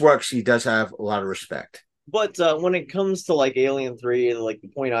lot of his works, he does have a lot of respect. But when it comes to like Alien 3, like the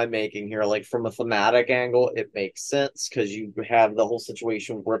point I'm making here, like from a thematic angle, it makes sense because you have the whole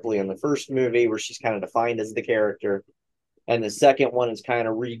situation with Ripley in the first movie where she's kind of defined as the character. And the second one is kind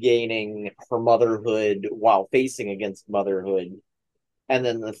of regaining her motherhood while facing against motherhood. And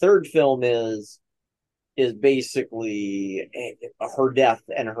then the third film is basically her death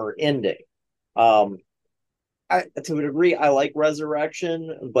and her ending. To a degree, I like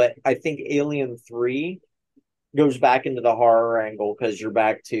Resurrection, but I think Alien 3 goes back into the horror angle because you're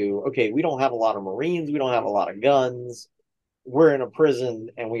back to, okay, we don't have a lot of Marines, we don't have a lot of guns. We're in a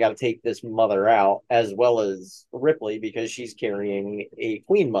prison and we got to take this mother out, as well as Ripley because she's carrying a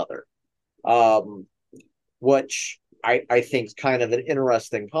queen mother, which I think is kind of an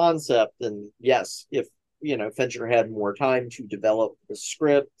interesting concept. And yes, if Fincher had more time to develop the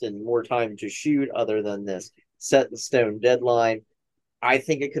script and more time to shoot, other than this set in stone deadline, I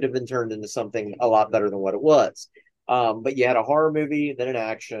think it could have been turned into something a lot better than what it was. But you had a horror movie, then an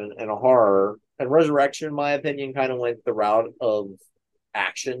action, and a horror. And Resurrection, in my opinion, kind of went the route of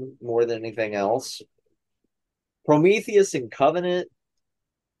action more than anything else. Prometheus and Covenant.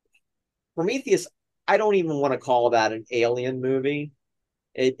 Prometheus, I don't even want to call that an alien movie.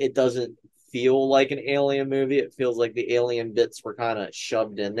 It doesn't feel like an alien movie. It feels like the alien bits were kind of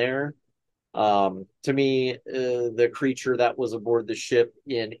shoved in there. To me, the creature that was aboard the ship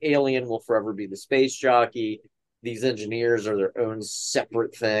in Alien will forever be the space jockey. These engineers are their own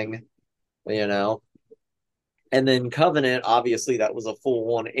separate thing. And then Covenant, obviously that was a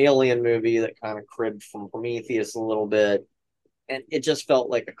full-on alien movie that kind of cribbed from Prometheus a little bit, and it just felt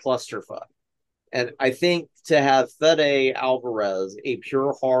like a clusterfuck. And I think to have Fede Alvarez, a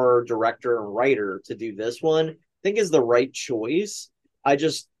pure horror director and writer, to do this one, I think is the right choice. I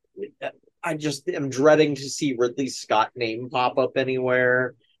just am dreading to see Ridley Scott name pop up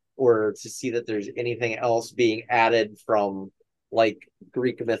anywhere, or to see that there's anything else being added from like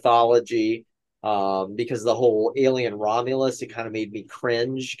Greek mythology. Because the whole Alien Romulus, it kind of made me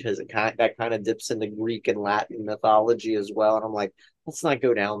cringe because that kind of dips into Greek and Latin mythology as well. And I'm like, let's not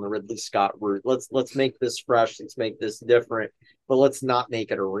go down the Ridley Scott route. Let's make this fresh. Let's make this different, but let's not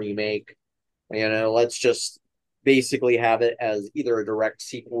make it a remake. Let's just basically have it as either a direct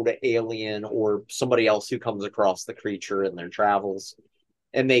sequel to Alien or somebody else who comes across the creature in their travels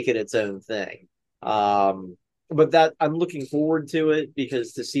and make it its own thing. But that I'm looking forward to it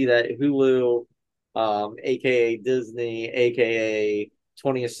because to see that Hulu, aka Disney, aka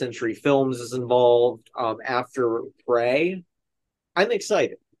 20th Century Films is involved after Prey, I'm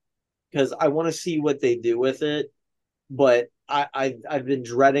excited because I want to see what they do with it. But I've been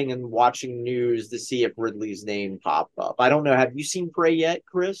dreading and watching news to see if Ridley's name popped up. I don't know. Have you seen Prey yet,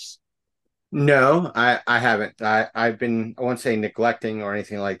 Chris? No, I haven't. I've been, I won't say neglecting or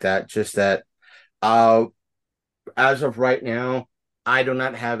anything like that. Just that, uh, as of right now, I do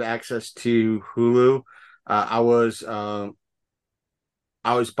not have access to Hulu. I was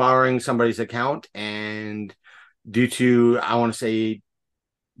borrowing somebody's account, and due to, I want to say,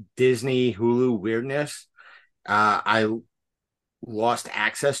 Disney Hulu weirdness, I lost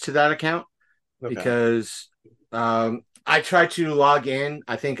access to that account because I tried to log in.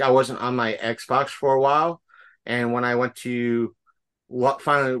 I think I wasn't on my Xbox for a while, and when I went to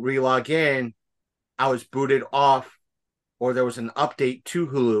finally re-log in, I was booted off, or there was an update to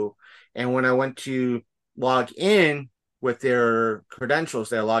Hulu. And when I went to log in with their credentials,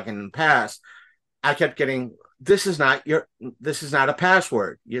 their login and pass, I kept getting, this is not a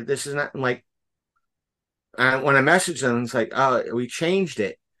password. This is not like, and when I messaged them, it's like, oh, we changed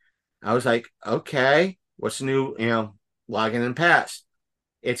it. I was like, okay, what's the new, login and pass?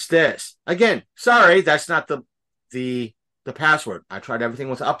 It's this. Again, sorry, that's not the password. I tried everything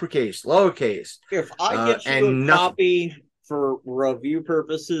with uppercase, lowercase. If I get you a copy for review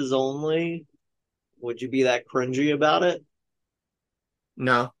purposes only, would you be that cringy about it?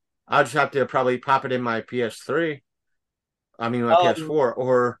 No, I'll just have to probably pop it in my PS3. I mean, my PS4,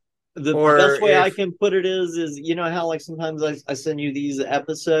 or the best way I can put it is how like sometimes I send you these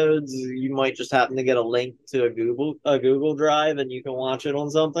episodes, you might just happen to get a link to a Google Drive and you can watch it on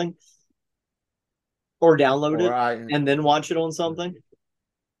something or download it and then watch it on something.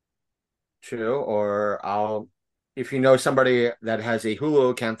 True, or if you know somebody that has a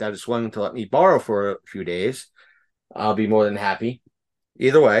Hulu account that is willing to let me borrow for a few days, I'll be more than happy.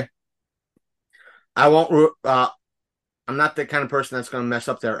 Either way, I won't. I'm not the kind of person that's going to mess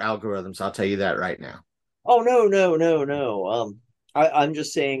up their algorithms. I'll tell you that right now. Oh no. I'm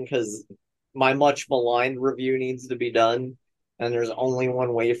just saying because my much maligned review needs to be done, and there's only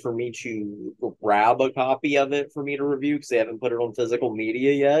one way for me to grab a copy of it for me to review because they haven't put it on physical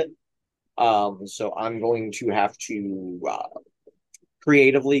media yet. So I'm going to have to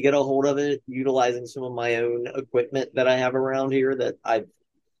creatively get a hold of it, utilizing some of my own equipment that I have around here that I've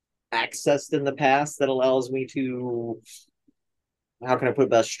accessed in the past that allows me to, how can I put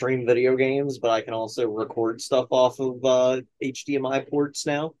best, stream video games, but I can also record stuff off of HDMI ports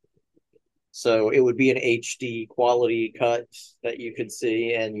now. So it would be an HD quality cut that you could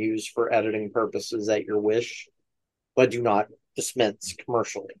see and use for editing purposes at your wish, but do not dispense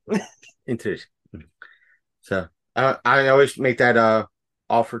commercially. Interesting. So I always make that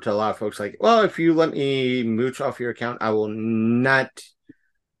offer to a lot of folks, like, well, if you let me mooch off your account, I will not.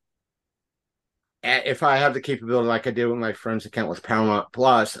 If I have the capability, like I did with my friend's account with Paramount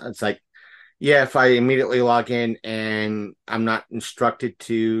Plus, it's like, yeah, if I immediately log in and I'm not instructed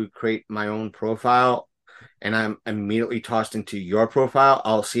to create my own profile and I'm immediately tossed into your profile,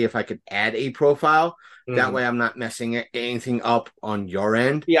 I'll see if I could add a profile. That way I'm not messing anything up on your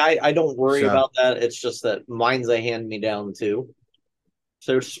end. Yeah, I don't worry about that. It's just that mine's a hand-me-down too,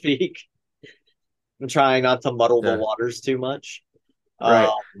 so to speak. I'm trying not to muddle the waters too much.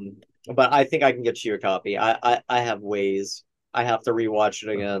 Right. But I think I can get you a copy. I have ways. I have to rewatch it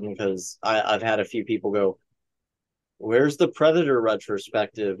again because I've had a few people go, where's the Predator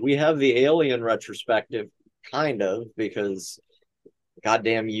retrospective? We have the Alien retrospective, kind of, because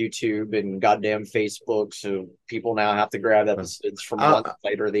goddamn YouTube and goddamn Facebook, so people now have to grab episodes from one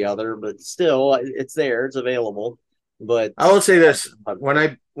site or the other, but still, it's there, it's available. But I will say this: when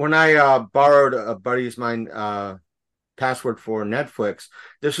I borrowed a buddy of mine password for Netflix,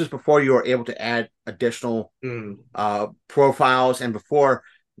 this was before you were able to add additional profiles, and before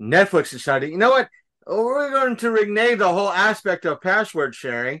Netflix decided, you know what, we're going to renege the whole aspect of password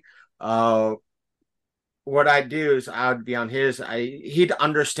sharing. What I'd do is I would be on he'd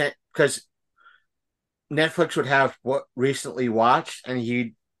understand, because Netflix would have what recently watched, and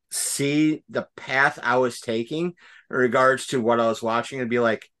he'd see the path I was taking in regards to what I was watching and be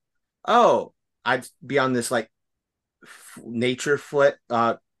like, oh, I'd be on this like nature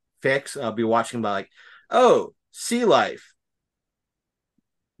fix. I'll be watching about like, oh, sea life,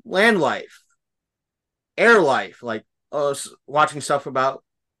 land life, air life, like watching stuff about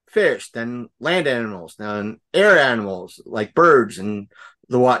fish, then land animals, then air animals like birds and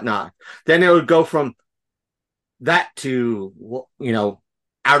the whatnot. Then it would go from that to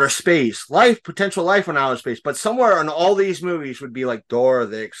outer space, potential life on outer space. But somewhere in all these movies would be like Dora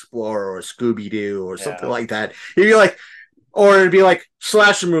the Explorer or Scooby Doo or something like that. You'd be like, or it'd be like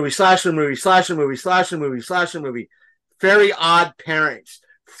slasher movie, slasher movie, slasher movie, slasher movie, slasher movie. Very Odd Parents.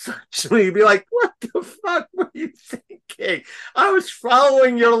 So you'd be like, what the fuck were you thinking? I was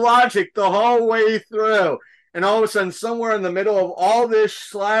following your logic the whole way through. And all of a sudden, somewhere in the middle of all this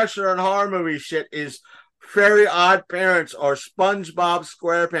slasher and horror movie shit is Very Odd Parents or SpongeBob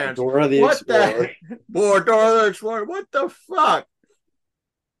SquarePants. Dora the Explorer. Or Dora the Explorer. What the fuck?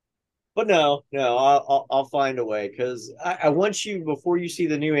 But no, I'll find a way because I want you, before you see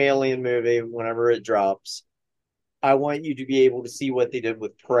the new Alien movie, whenever it drops, I want you to be able to see what they did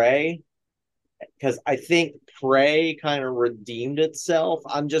with Prey, because I think Prey kind of redeemed itself.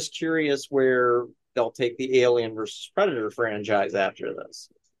 I'm just curious where they'll take the Alien versus Predator franchise after this.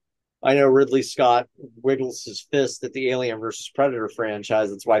 I know Ridley Scott wiggles his fist at the Alien versus Predator franchise.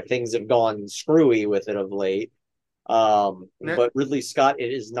 That's why things have gone screwy with it of late. But Ridley Scott,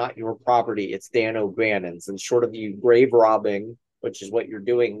 it is not your property. It's Dan O'Bannon's. And short of you grave robbing, which is what you're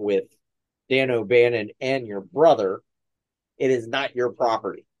doing with Dan O'Bannon and your brother, it is not your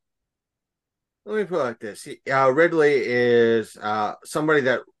property. Let me put it like this. Ridley is somebody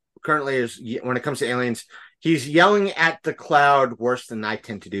that currently is, when it comes to aliens, he's yelling at the cloud worse than I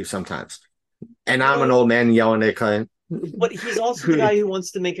tend to do sometimes. And I'm an old man yelling at the cloud. But he's also the guy who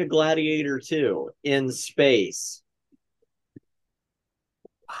wants to make a Gladiator too in space.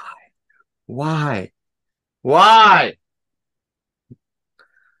 Why?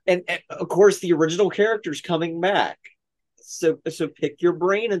 And of course, the original character's coming back. So pick your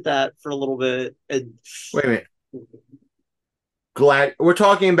brain at that for a little bit. Wait a minute. We're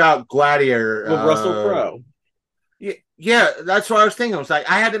talking about Gladiator with Russell Crowe. Yeah, that's what I was thinking. I was like,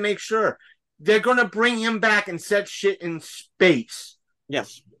 I had to make sure they're going to bring him back and set shit in space.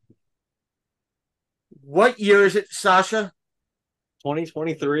 Yes. What year is it, Sasha?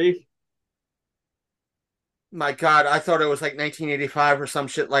 2023. My God, I thought it was like 1985 or some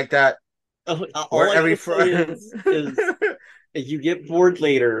shit like that. All I say is if you get bored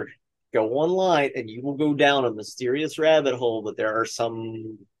later, go online and you will go down a mysterious rabbit hole. But there are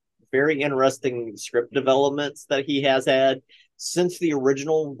some very interesting script developments that he has had since the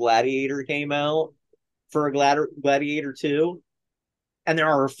original Gladiator came out for a Gladiator 2. And there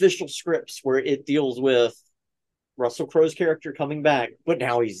are official scripts where it deals with Russell Crowe's character coming back, but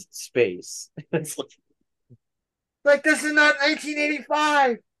now he's in space. It's like this is not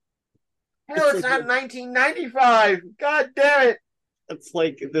 1985. Hell, it's not 1995. God damn it. It's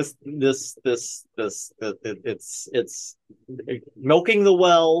like this it's milking the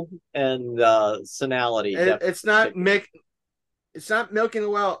well and senality. It's not milking the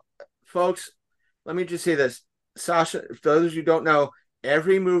well, folks. Let me just say this. Sasha, for those who don't know,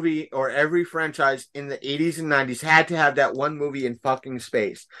 every movie or every franchise in the 80s and 90s had to have that one movie in fucking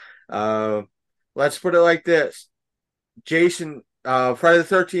space. Let's put it like this. Jason, Friday the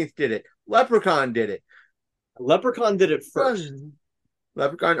 13th did it. Leprechaun did it. Leprechaun did it first.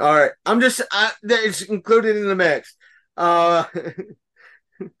 Leprechaun, all right. I'm just, it's included in the mix. Well,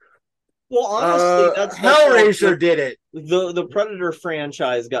 honestly, that's Hellraiser did it. The Predator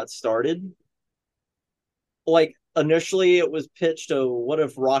franchise got started. Like, initially it was pitched, what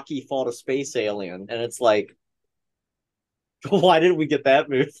if Rocky fought a space alien? And it's like, why didn't we get that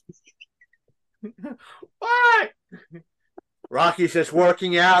movie? What? Rocky's just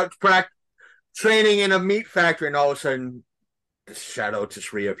working out, training in a meat factory, and all of a sudden, the shadow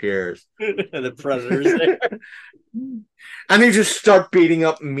just reappears. The Predator's there. And they just start beating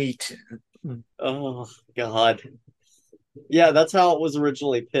up meat. Oh, God. Yeah, that's how it was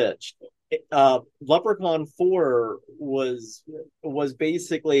originally pitched. Leprechaun 4 was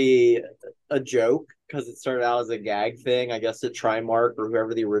basically a joke because it started out as a gag thing. I guess at Trimark or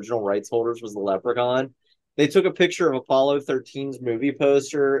whoever the original rights holders was the Leprechaun. They took a picture of Apollo 13's movie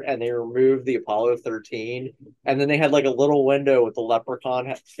poster and they removed the Apollo 13. And then they had like a little window with the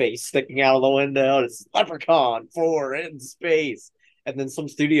Leprechaun face sticking out of the window. And it's Leprechaun 4 in space. And then some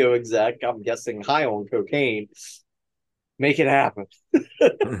studio exec, I'm guessing high on cocaine, make it happen.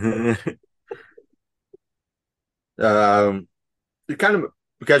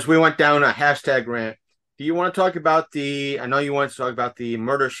 because we went down a hashtag rant. Do you want to talk about the? I know you want to talk about the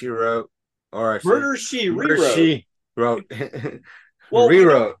Murder She Wrote, or I say Murder She Murder Rewrote. She Wrote, Well,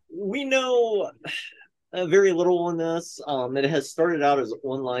 rewrote. we know very little on this. It has started out as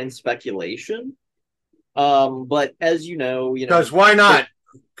online speculation. But as Because why not?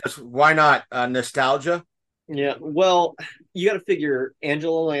 Because why not? Nostalgia. yeah. Well, you got to figure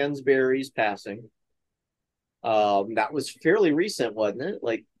Angela Lansbury's passing. That was fairly recent, wasn't it?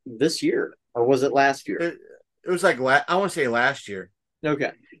 Like this year, or was it last year? It was like I want to say last year.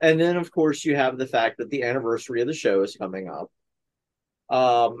 Okay, and then of course you have the fact that the anniversary of the show is coming up.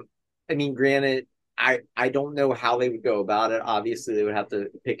 I mean, granted, I don't know how they would go about it. Obviously, they would have to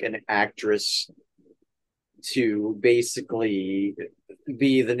pick an actress to basically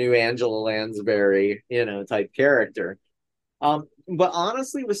be the new Angela Lansbury, type character. But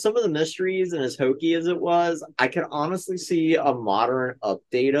honestly, with some of the mysteries and as hokey as it was, I could honestly see a modern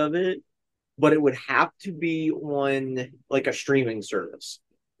update of it, but it would have to be on like a streaming service.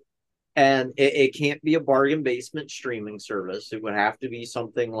 And it can't be a bargain basement streaming service. It would have to be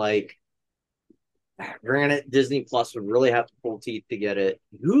something like, granted, Disney Plus would really have to pull teeth to get it.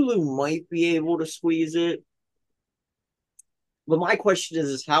 Hulu might be able to squeeze it. But my question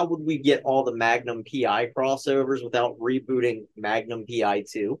is how would we get all the Magnum PI crossovers without rebooting Magnum PI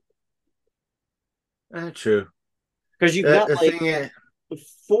 2? True. Because you've got the like thing is,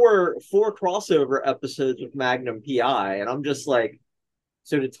 four crossover episodes with Magnum PI, and I'm just like,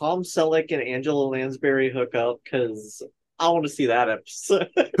 so did Tom Selleck and Angela Lansbury hook up? Because I want to see that episode.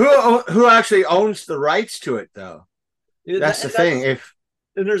 who actually owns the rights to it, though? That's the thing.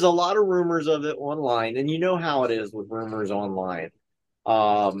 And there's a lot of rumors of it online, and you know how it is with rumors online.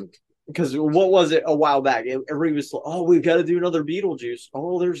 Because what was it a while back? Everybody was like, "Oh, we've got to do another Beetlejuice.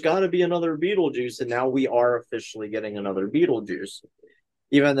 Oh, there's got to be another Beetlejuice," and now we are officially getting another Beetlejuice.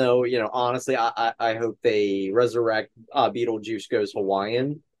 Even though, honestly, I hope they resurrect Beetlejuice Goes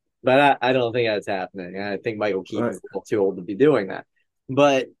Hawaiian, but I don't think that's happening. I think Michael Keaton's a little too old to be doing that.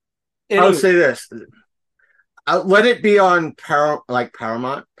 But anyway, I would say this. Let it be on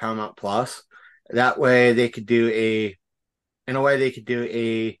Paramount Plus. That way they could do a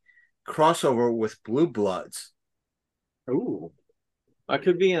crossover with Blue Bloods. Ooh, that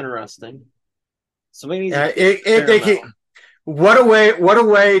could be interesting. Somebody needs what a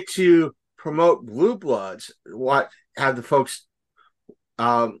way to promote Blue Bloods. Have the folks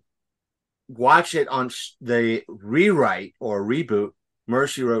watch it on the rewrite or reboot,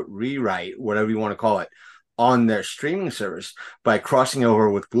 Mercy Wrote rewrite, whatever you want to call it, on their streaming service by crossing over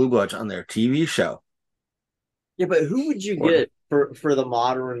with Blue Bloods on their TV show. Yeah, but who would you get for the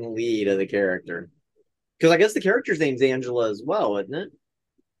modern lead of the character? Because I guess the character's name's Angela as well, isn't it?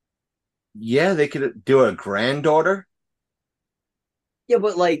 Yeah, they could do a granddaughter. Yeah,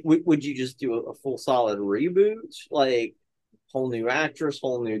 but like, would you just do a full solid reboot? Like, whole new actress,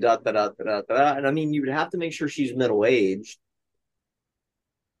 whole new da da da da da. And I mean, you would have to make sure she's middle aged.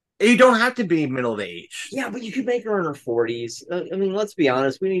 You don't have to be middle aged. Yeah, but you could make her in her 40s. I mean, let's be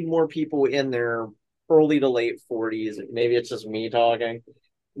honest. We need more people in their early to late 40s. Maybe it's just me talking,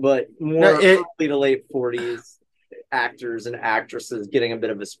 but more early to late 40s actors and actresses getting a bit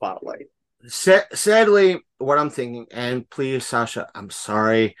of a spotlight. Sadly, what I'm thinking, and please, Sasha, I'm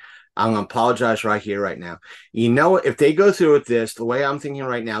sorry. I'm going to apologize right here, right now. If they go through with this, the way I'm thinking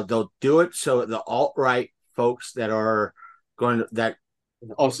right now, they'll do it so the alt-right folks that are going to, that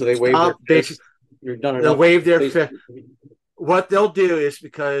so they waive their fist. They'll waive their fist. What they'll do is,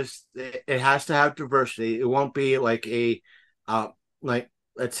 because it has to have diversity, it won't be like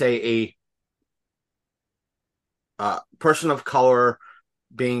let's say a person of color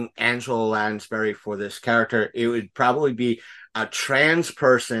being Angela Lansbury for this character. It would probably be a trans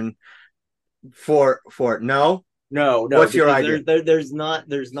person for no. What's your idea? There's not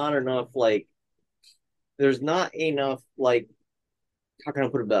enough how can I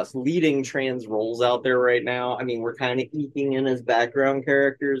put it best? Leading trans roles out there right now. I mean, we're kind of eking in as background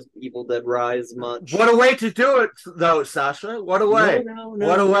characters. Evil Dead Rise much. What a way to do it, though, Sasha. What a way.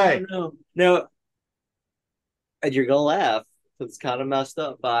 No. And you're going to laugh. It's kind of messed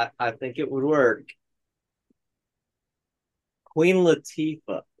up, but I think it would work. Queen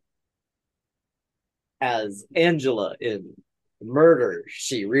Latifah as Angela in Murder,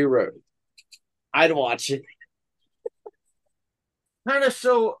 She Rewrote. I'd watch it. Kind of,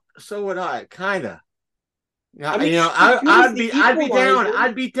 so would I. Kind of. I mean, I'd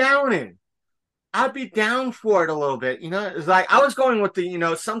be down for it a little bit. It's like I was going with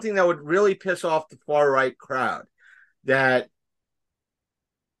the something that would really piss off the far right crowd. That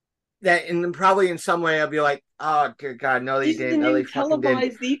that, and probably in some way I'll be like, oh good God, no, they She's the didn't, no, they new fucking didn't.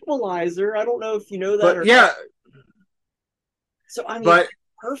 televised equalizer. I don't know if you know that But or yeah, not. So I mean, but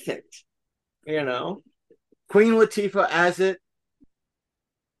perfect. You know, Queen Latifah as it,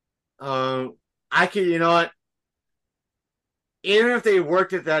 I could, you know what? Even if they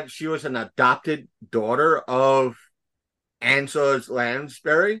worked it that she was an adopted daughter of Angela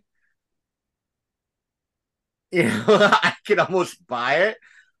Lansbury, you know, I could almost buy it.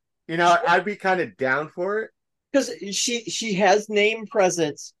 You know, I'd be kind of down for it. because she has name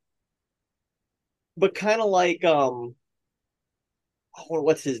presence, but kind of like oh,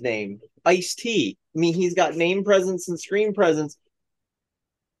 what's his name? Ice-T. I mean, he's got name presence and screen presence,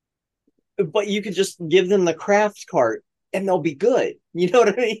 but you could just give them the craft cart and they'll be good. You know what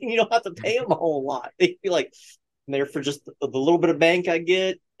I mean? You don't have to pay them a whole lot. They'd be like, I'm there for just the little bit of bank I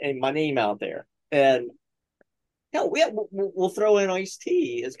get and my name out there. And hell, we'll throw in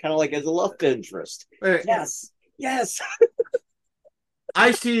Ice-T as kind of like as a love interest. Wait, Yes, yes.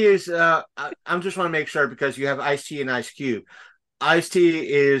 Ice-T is, I'm just want to make sure because you have Ice-T and Ice Cube. Ice-T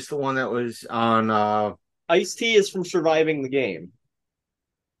is the one that was on, Ice-T is from Surviving the Game.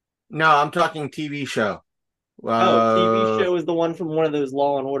 no, I'm talking TV show. Oh, TV show is the one from one of those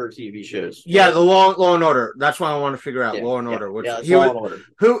Law and Order TV shows. Yeah, the Law and Order. That's what I want to figure out. Yeah, Law and yeah, Order. Which yeah, it's he Law was and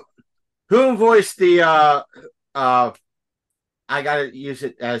Order. who voiced the I gotta use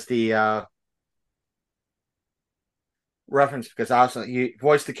it as the reference because also he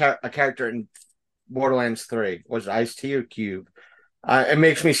voiced a character in Borderlands 3. Was it Ice-T or Cube? It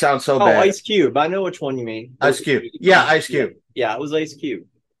makes me sound so Oh, bad. Ice Cube. I know which one you mean. Ice Cube. Yeah, Ice Cube. Yeah, it was Ice Cube.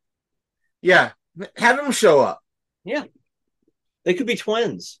 Yeah. Have him show up. Yeah. They could be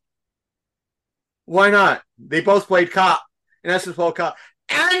twins. Why not? They both played cop. In essence, both cop.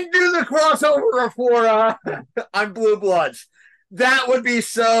 And do the crossover for on Blue Bloods. That would be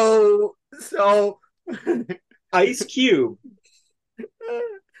so Ice Cube.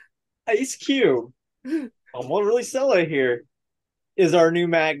 Ice Cube. I'm gonna really sell it here. Is our new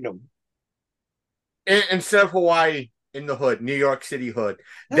Magnum. instead of Hawaii in the hood, New York City hood.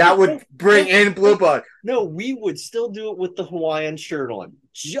 That would bring in Blue Blood. No, we would still do it with the Hawaiian shirt on,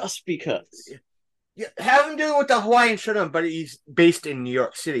 just because. Yeah, have him do it with the Hawaiian shirt on, but he's based in New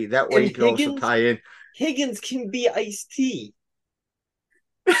York City. That way And you can also tie in. Higgins can be Ice-T.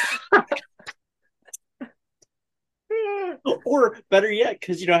 Or better yet,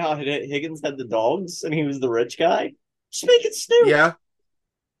 because you know how Higgins had the dogs and he was the rich guy? Just make it Snoop. Yeah.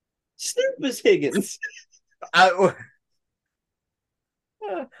 Snoop is Higgins. I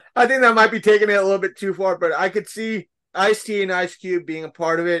think that might be taking it a little bit too far, but I could see Ice-T and Ice Cube being a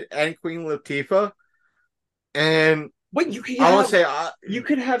part of it and Queen Latifah. And But you could I want have, to say you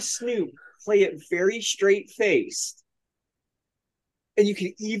could have Snoop play it very straight faced. And you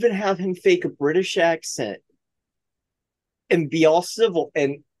could even have him fake a British accent and be all civil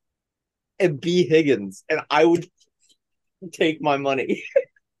and be Higgins. And I would take my money.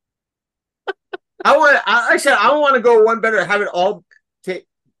 I want to go one better, have it all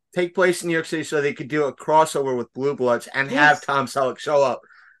take place in New York City so they could do a crossover with Blue Bloods and have Tom Selleck show up.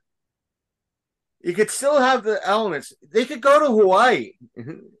 You could still have the elements. They could go to Hawaii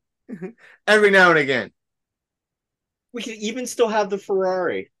every now and again. We could even still have the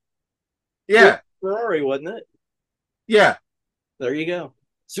Ferrari. Yeah. Ferrari, wasn't it? Yeah. There you go.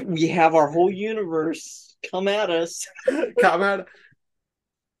 So we have our whole universe come at us. Come out.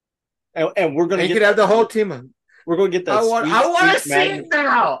 And we're going to get have the whole team on. We're going to get that. I want to see it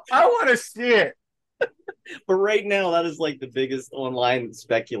now. I want to see it. But right now, that is like the biggest online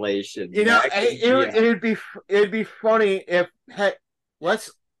speculation. You know, it'd be funny if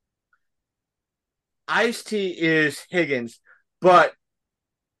Ice-T is Higgins, but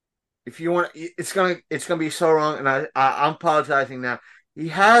if you want, it's gonna be so wrong, and I'm apologizing now. He's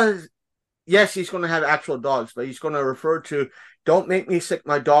going to have actual dogs, but he's going to refer to "Don't make me sick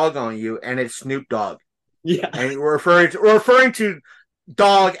my dog on you," and it's Snoop Dogg. Yeah, and we're referring to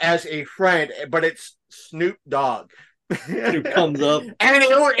dog as a friend, but it's Snoop Dogg. Snoop comes up, and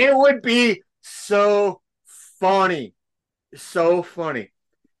it would be so funny,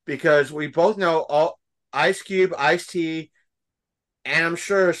 because we both know all Ice Cube, Ice-T, and I'm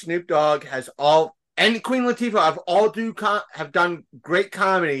sure Snoop Dogg has all, and Queen Latifah have done great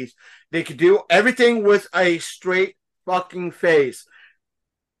comedies. They could do everything with a straight fucking face.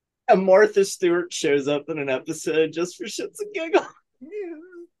 And Martha Stewart shows up in an episode just for shits and giggles.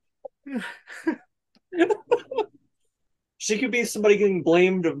 She could be somebody getting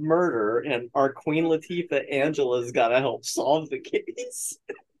blamed of murder, and our Queen Latifah Angela's got to help solve the case.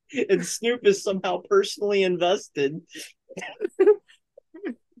 And Snoop is somehow personally invested.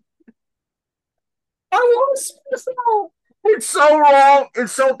 It's so wrong.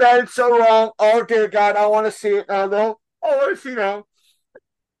 It's so bad. It's so wrong. Oh dear God, I want to see it now. Though I want to see now.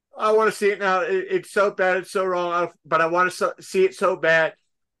 I want to see it now. It's so bad. It's so wrong. But I want to see it so bad.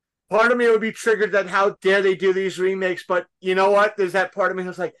 Part of me would be triggered that how dare they do these remakes. But you know what? There's that part of me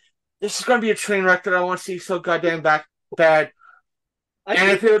who's like, this is going to be a train wreck that I want to see so goddamn bad. And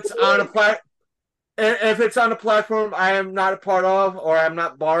if it's on a platform I am not a part of or I'm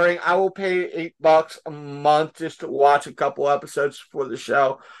not borrowing, I will pay $8 a month just to watch a couple episodes for the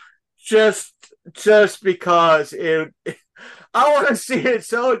show. Just because I want to see it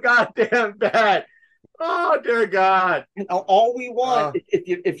so goddamn bad. Oh dear God! All we want,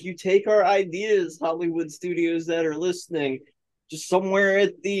 if you take our ideas, Hollywood studios that are listening, just somewhere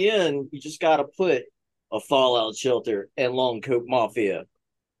at the end, you just got to put a Fallout Shelter and Long Coat Mafia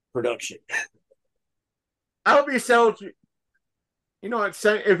production. I'll be so. You know what?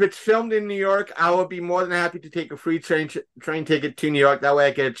 If it's filmed in New York, I will be more than happy to take a free train ticket to New York. That way,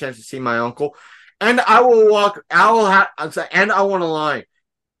 I get a chance to see my uncle, and I will walk. I will have. And I want a line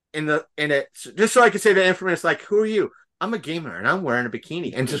in it, just so I can say the infamous, like, "Who are you?" I'm a gamer and I'm wearing a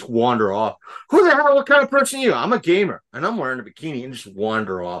bikini, and just wander off. Who the hell? What kind of person are you? I'm a gamer and I'm wearing a bikini, and just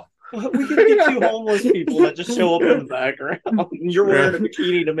wander off. We could get two homeless people that just show up in the background. You're wearing a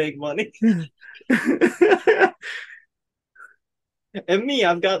bikini to make money. And me,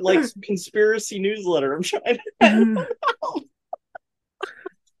 I've got like some conspiracy newsletter. I'm trying to.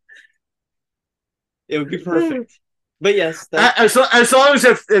 It would be perfect. But yes, as long as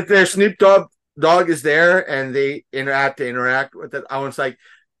if the Snoop Dogg is there and they interact with it, I was like,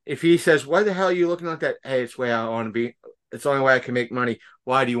 if he says, "Why the hell are you looking like that?" Hey, it's the way I want to be. It's the only way I can make money.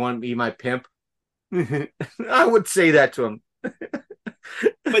 Why do you want to be my pimp? I would say that to him.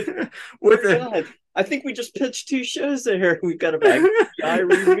 But with God, I think we just pitched two shows there. We've got a Magnum PI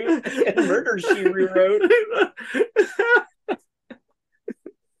reboot and Murder She Rewrote.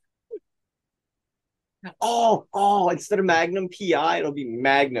 Oh! Instead of Magnum PI, it'll be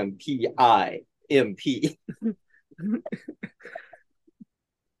Magnum PIMP.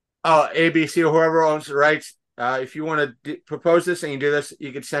 ABC or whoever owns the rights. If you want to propose this and you do this,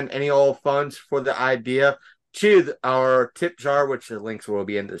 you can send any old funds for the idea to our tip jar, which the links will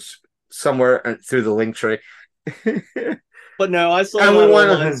be in this somewhere through the link tree. But no, I saw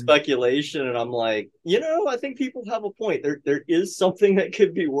online speculation, and I'm like, I think people have a point. There is something that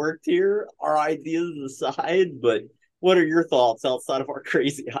could be worked here. Our ideas aside, but what are your thoughts outside of our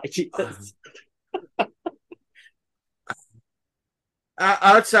crazy ideas?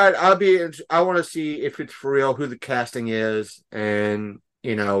 Outside, I want to see if it's for real, who the casting is, and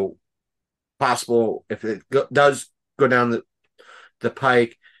possible if it does go down the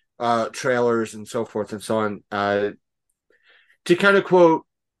pike, trailers and so forth and so on. To kind of quote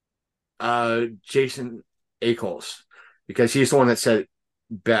Jason Ackles, because he's the one that said it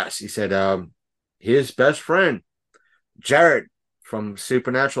best. He said his best friend Jared from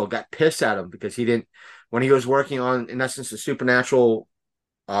Supernatural got pissed at him because he didn't, when he was working on, in essence, the Supernatural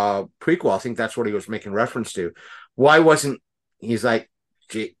prequel. I think that's what he was making reference to. Why wasn't he's like,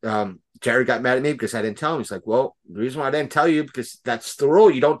 Jared got mad at me because I didn't tell him. He's like, well, the reason why I didn't tell you because that's the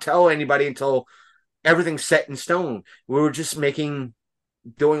rule. You don't tell anybody until everything's set in stone. We were just doing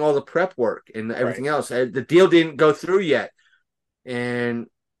all the prep work and everything else. The deal didn't go through yet, and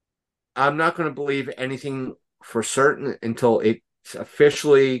I'm not going to believe anything for certain until it's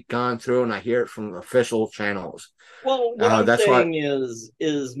officially gone through and I hear it from official channels. Well, what I'm saying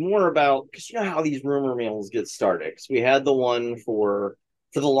is more about, because you know how these rumor mills get started. Because we had the one for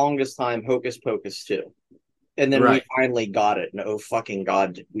the longest time, Hocus Pocus 2. And then we finally got it. And oh, fucking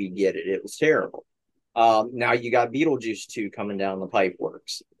God, did we get it. It was terrible. Now you got Beetlejuice 2 coming down the pipe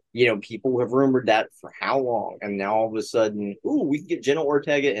works. People have rumored that for how long? And now all of a sudden, we can get Jenna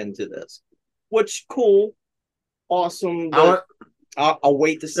Ortega into this. Which, cool. Awesome. But I'll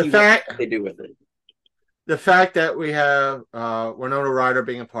wait to see what they do with it. The fact that we have Winona Ryder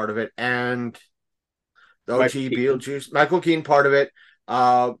being a part of it and the OG Beetlejuice, Michael Keaton part of it.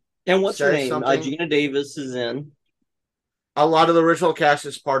 And what's her name? Gina Davis is in. A lot of the original cast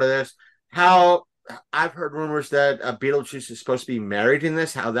is part of this. How I've heard rumors that Beetlejuice is supposed to be married in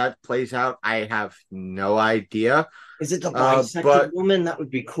this. How that plays out, I have no idea. Is it the bisexual woman? That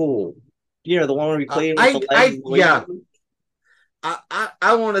would be cool. The one where we played with the legs. Yeah.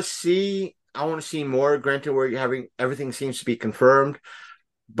 I want to see. I want to see more. Granted, we're having everything seems to be confirmed,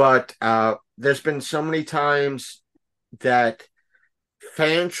 but there's been so many times that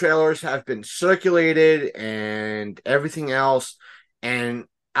fan trailers have been circulated and everything else, and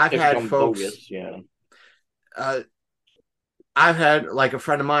I've had folks, bogus, I've had like a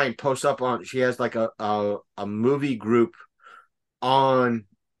friend of mine post up on. She has like a movie group on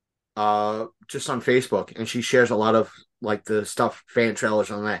just on Facebook, and she shares a lot of like the stuff fan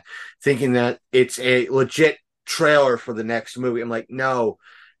trailers on that, thinking that it's a legit trailer for the next movie. I'm like, no,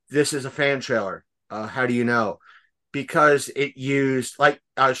 this is a fan trailer. How do you know? Because it used like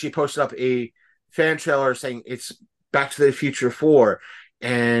she posted up a fan trailer saying it's Back to the Future 4,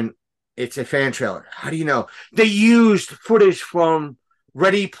 and it's a fan trailer. How do you know? They used footage from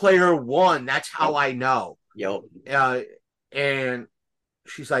Ready Player One. That's how I know. Yep. And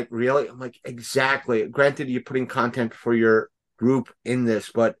she's like, really? I'm like, exactly. Granted, you're putting content for your group in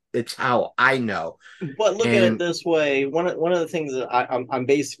this, but it's how I know. But look at it this way. One of the things that I'm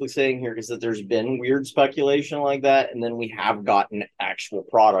basically saying here is that there's been weird speculation like that, and then we have gotten actual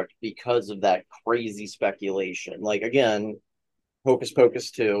product because of that crazy speculation. Like, again, Hocus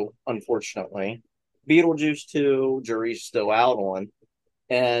Pocus 2, unfortunately. Beetlejuice 2, jury's still out on.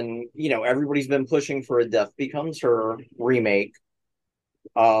 And, everybody's been pushing for a Death Becomes Her remake,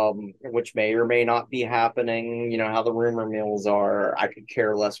 which may or may not be happening. You know how the rumor mills are. I could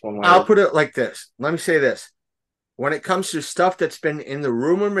care less one way. I'll put it like this. Let me say this. When it comes to stuff that's been in the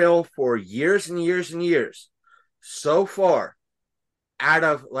rumor mill for years and years and years, so far, out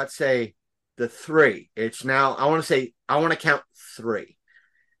of, let's say, the 3, it's now, I want to count 3.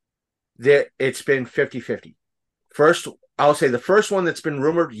 It's been 50-50. First, I'll say the first one that's been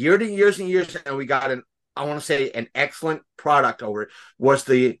rumored years and years, and we got an excellent product over it, was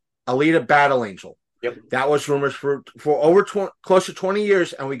the Alita Battle Angel. Yep. That was rumors for over close to 20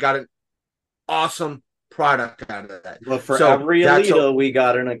 years, and we got an awesome product out of that. But for every Alita, we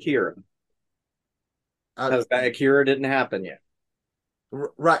got an Akira. Because that Akira didn't happen yet.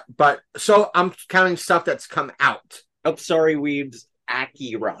 Right, but so I'm counting stuff that's come out. Oh, sorry, Weebs.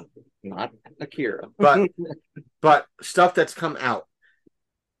 Akira, not Akira. But stuff that's come out.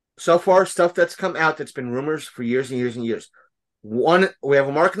 So far, stuff that's come out that's been rumors for years and years and years. One, we have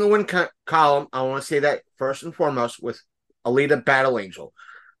a mark in the win column. I want to say that first and foremost with Alita Battle Angel.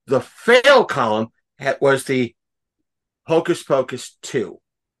 The fail column was the Hocus Pocus 2.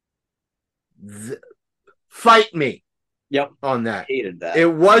 Fight me. Yep, on that. Hated that. It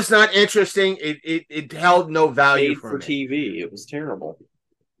was not interesting. It held no value for me. TV. It was terrible.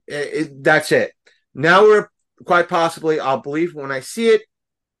 That's it. Now we're quite possibly, I'll believe when I see it,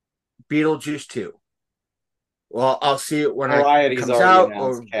 Beetlejuice 2. Well, I'll see it when it comes out.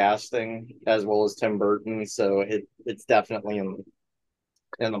 Or casting as well as Tim Burton, so it's definitely in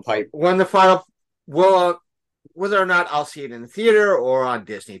the pipe. When the final, whether or not I'll see it in the theater or on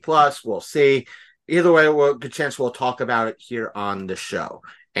Disney Plus, we'll see. Either way, good chance we'll talk about it here on the show,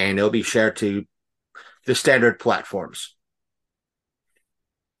 and it'll be shared to the standard platforms.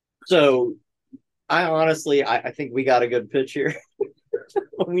 So, I think we got a good pitch here.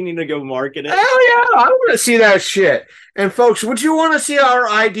 We need to go market it. Hell yeah, I want to see that shit. And folks, would you want to see our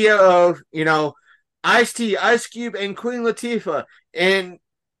idea of, Ice-T, Ice Cube, and Queen Latifah, and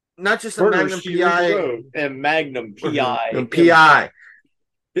not just a Magnum PI and Magnum PI and PI.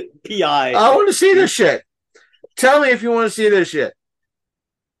 PI. I want to see this shit. Tell me if you want to see this shit.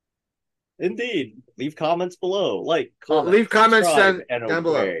 Indeed. Leave comments below. Leave comments down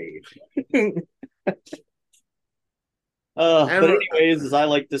below. But anyways, as I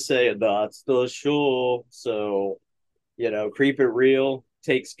like to say, that's the show. So, keep it real,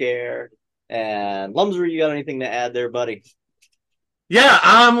 take scare. And Lumsver, you got anything to add there, buddy? Yeah,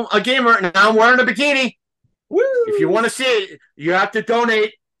 I'm a gamer and I'm wearing a bikini. Woo! If you want to see it, you have to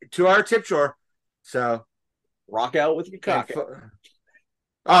donate to our tip jar. So rock out with your cock.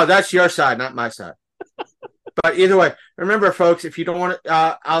 Oh, that's your side, not my side. But either way, remember, folks, if you don't want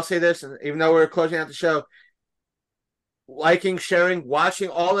to, I'll say this, and even though we're closing out the show, liking, sharing, watching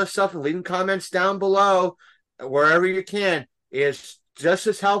all this stuff, and leaving comments down below wherever you can is just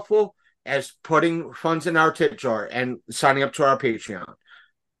as helpful as putting funds in our tip jar and signing up to our Patreon.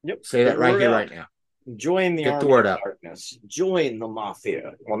 Yep. Say that right here, right now. Join the Army of Darkness. Join the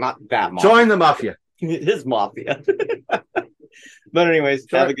Mafia. Well, not that Mafia. Join the Mafia. His Mafia. But anyways,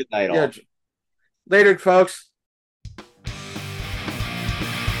 have a good night all. Later, folks.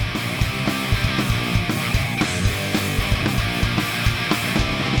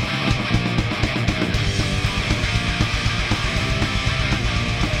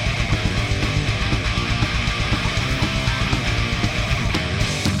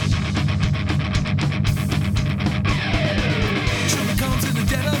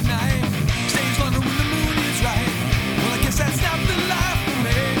 That's not the life for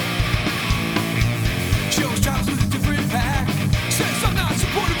me. She was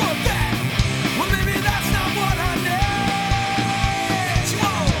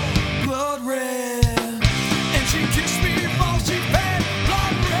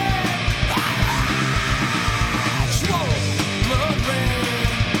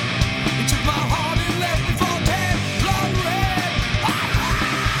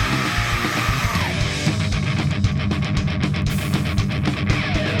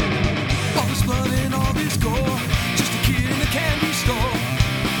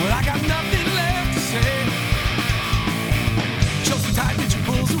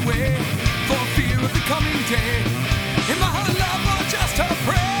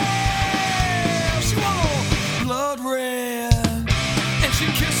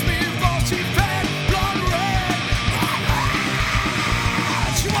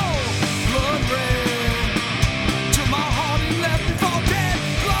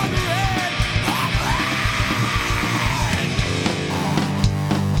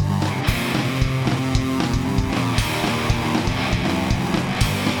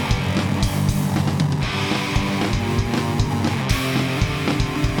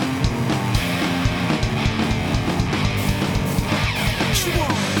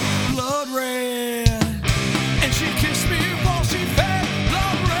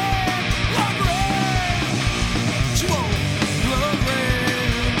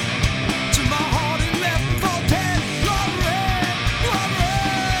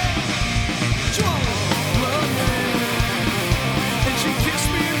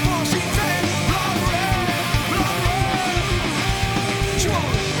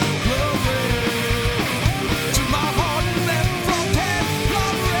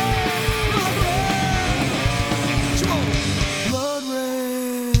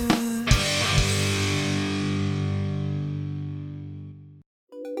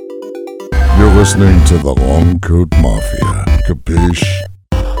listening to the Long Coat Mafia. Capiche?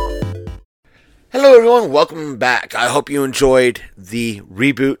 Hello everyone, welcome back. I hope you enjoyed the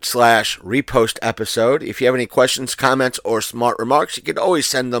reboot/repost episode. If you have any questions, comments, or smart remarks, you can always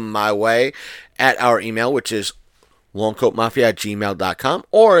send them my way at our email, which is longcoatmafia@gmail.com,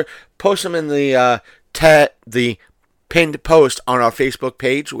 or post them in the pinned post on our Facebook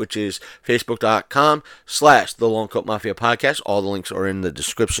page, which is facebook.com/the Long Coat Mafia podcast. All the links are in the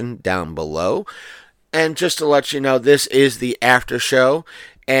description down below. And just to let you know, this is the after show.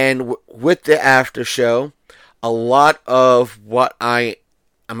 And with the after show, a lot of what I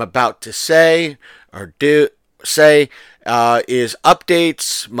am about to say or say is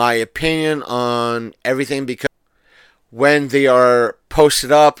updates, my opinion on everything, because when they are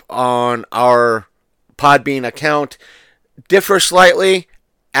posted up on our Podbean account, differ slightly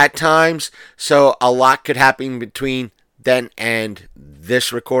at times, so a lot could happen between then and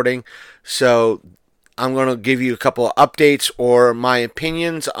this recording. So I'm going to give you a couple of updates or my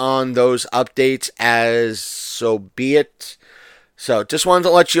opinions on those updates as so be it. So just wanted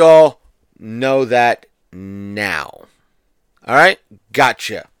to let you all know that now. Alright,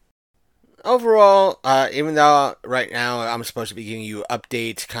 gotcha. Overall, even though right now I'm supposed to be giving you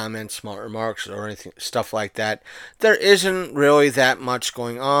updates, comments, smart remarks, or anything, stuff like that, there isn't really that much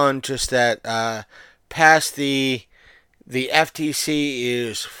going on. Just that past the FTC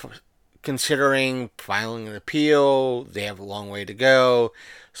is considering filing an appeal. They have a long way to go,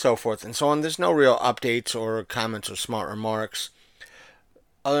 so forth and so on. There's no real updates or comments or smart remarks.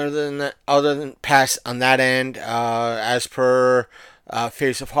 Other than past on that end, as per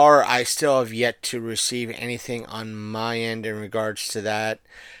Face of Horror, I still have yet to receive anything on my end in regards to that.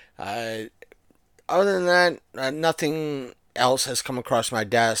 Other than that, nothing else has come across my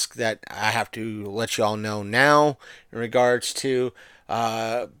desk that I have to let you all know now in regards to.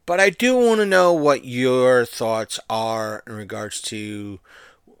 But I do want to know what your thoughts are in regards to,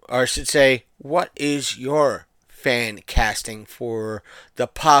 or I should say, what is your fan casting for the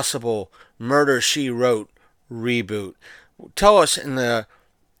possible Murder, She Wrote reboot? Tell us in the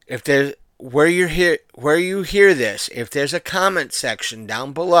where you hear this. If there's a comment section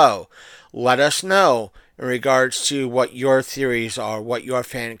down below, let us know in regards to what your theories are, what your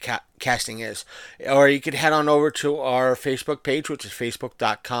fan casting is. Or you could head on over to our Facebook page, which is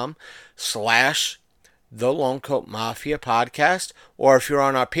facebook.com/The Long Coat Mafia podcast. Or if you're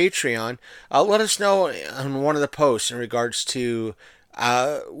on our Patreon, let us know on one of the posts in regards to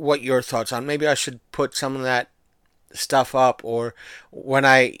what your thoughts on. Maybe I should put some of that stuff up, or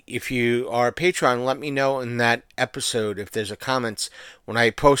if you are a Patreon, let me know in that episode if there's a comments when I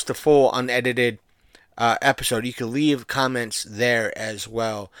post the full unedited episode. You can leave comments there as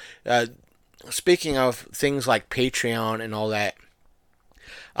well. Speaking of things like Patreon and all that,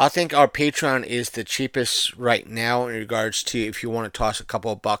 I think our Patreon is the cheapest right now in regards to if you want to toss a couple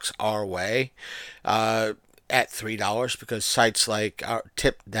of bucks our way. At $3, because sites like our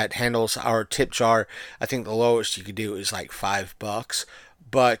tip that handles our tip jar, I think the lowest you could do is like $5.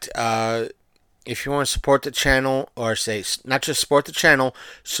 But if you want to support the channel, or say not just support the channel,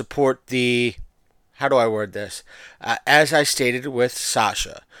 support the, how do I word this? As I stated with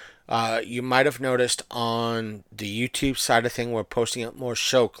Sasha, you might have noticed on the YouTube side of thing, we're posting up more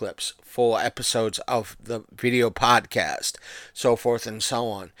show clips, full episodes of the video podcast, so forth and so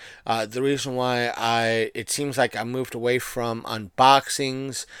on. The reason why it seems like I moved away from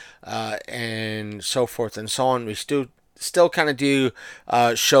unboxings and so forth and so on. We still kind of do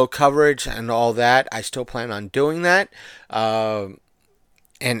show coverage and all that. I still plan on doing that. And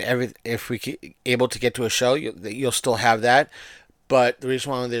if we able to get to a show, you'll still have that. But the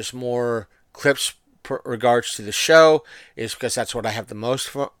reason why there's more clips regards to the show is because that's what I have the most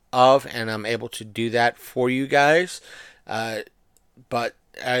of, and I'm able to do that for you guys. But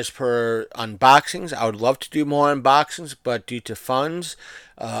as per unboxings, I would love to do more unboxings, but due to funds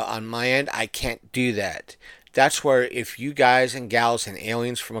on my end, I can't do that. That's where if you guys and gals and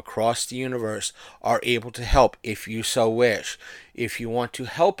aliens from across the universe are able to help, if you so wish, if you want to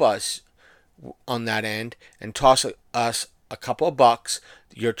help us on that end and toss us a couple of bucks,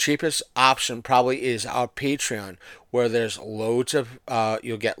 your cheapest option probably is our Patreon, where there's loads of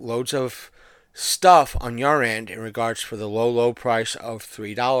you'll get loads of stuff on your end in regards for the low price of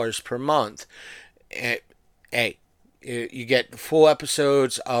 $3 per month. Hey, you get full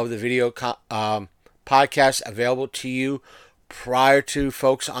episodes of the video podcast available to you prior to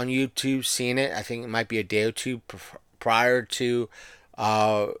folks on YouTube seeing it. I think it might be a day or two prior to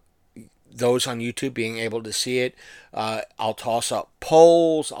those on YouTube being able to see it. I'll toss up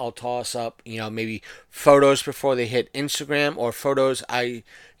polls. I'll toss up, maybe photos before they hit Instagram, or photos I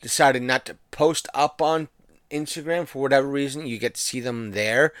decided not to post up on Instagram for whatever reason. You get to see them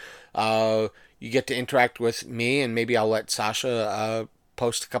there. You get to interact with me, and maybe I'll let Sasha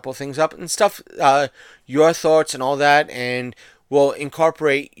post a couple of things up and stuff. Your thoughts and all that, and we'll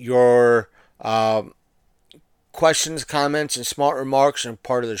incorporate your questions, comments, and smart remarks in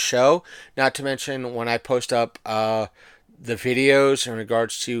part of the show. Not to mention when I post up the videos in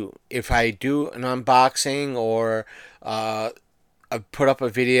regards to if I do an unboxing or I put up a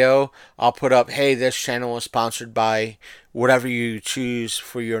video, I'll put up, hey, this channel is sponsored by whatever you choose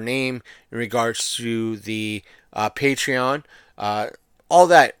for your name in regards to the Patreon. All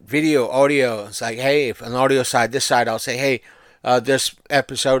that, video, audio. It's like, hey, if on the audio side, this side, I'll say, hey, this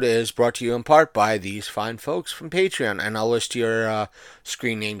episode is brought to you in part by these fine folks from Patreon, and I'll list your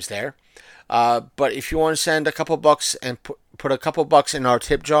screen names there. But if you want to send a couple bucks and put a couple bucks in our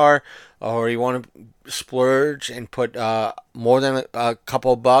tip jar, or you want to splurge and put more than a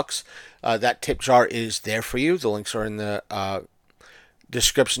couple bucks, that tip jar is there for you. The links are in the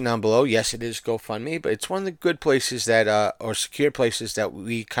description down below. Yes, it is GoFundMe, but it's one of the good places that, or secure places that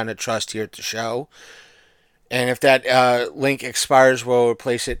we kind of trust here at the show. And if that link expires, we'll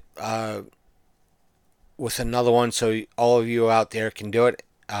replace it with another one so all of you out there can do it.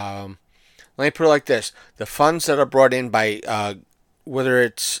 Let me put it like this. The funds that are brought in by,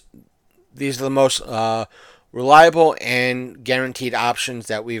 these are the most reliable and guaranteed options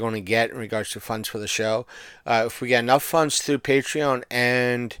that we're going to get in regards to funds for the show. If we get enough funds through Patreon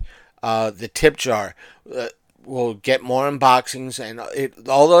and the tip jar, we'll get more unboxings, and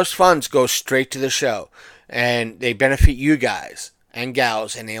all those funds go straight to the show. And they benefit you guys and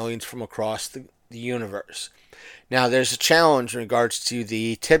gals and aliens from across the universe. Now, there's a challenge in regards to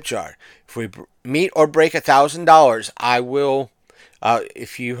the tip jar. If we meet or break $1,000, I will,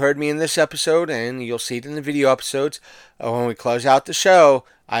 if you heard me in this episode, and you'll see it in the video episodes, when we close out the show,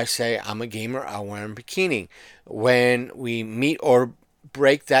 I say, I'm a gamer, I'm wearing a bikini. When we meet or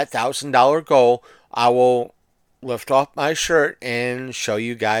break that $1,000 goal, I will lift off my shirt and show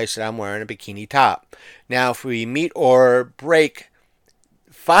you guys that I'm wearing a bikini top. Now, if we meet or break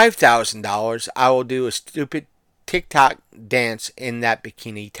 $5,000, I will do a stupid TikTok dance in that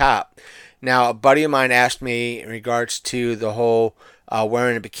bikini top. Now, a buddy of mine asked me in regards to the whole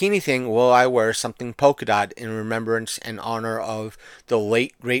wearing a bikini thing, will I wear something polka dot in remembrance and honor of the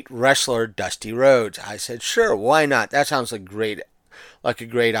late great wrestler Dusty Rhodes? I said, sure, why not? That sounds like a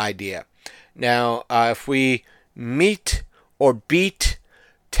great idea. Now, if we meet or beat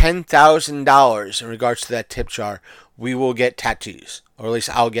 $10,000 in regards to that tip jar, we will get tattoos, or at least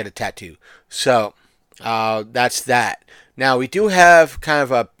I'll get a tattoo. So that's that. Now, we do have kind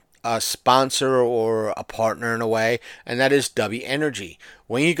of a sponsor or a partner in a way, and that is W Energy.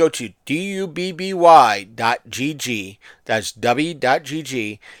 When you go to dubby.gg, that's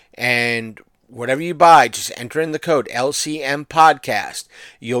w.gg, and whatever you buy, just enter in the code LCM Podcast.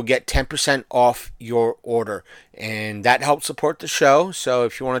 You'll get 10% off your order, and that helps support the show. So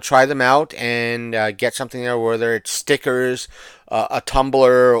if you want to try them out and get something there, whether it's stickers, a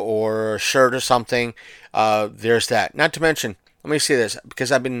tumbler, or a shirt or something, there's that. Not to mention, let me say this, because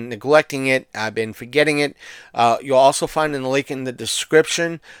I've been neglecting it, I've been forgetting it. You'll also find in the link in the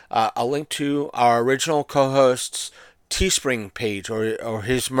description a link to our original co-host's Teespring page or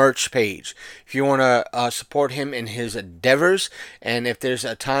his merch page. If you want to support him in his endeavors, and if there's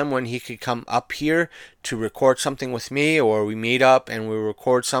a time when he could come up here to record something with me, or we meet up and we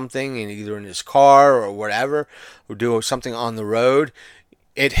record something either in his car or whatever, or do something on the road,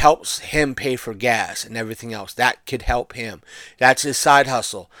 it helps him pay for gas and everything else. That could help him. That's his side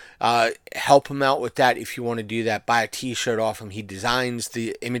hustle. Help him out with that if you want to do that. Buy a t-shirt off him. He designs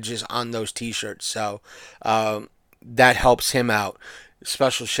the images on those t-shirts. So that helps him out.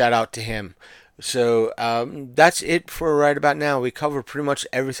 Special shout out to him. So that's it for right about now. We covered pretty much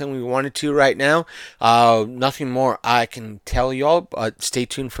everything we wanted to right now. Nothing more I can tell y'all, but stay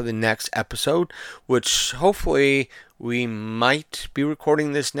tuned for the next episode, which hopefully we might be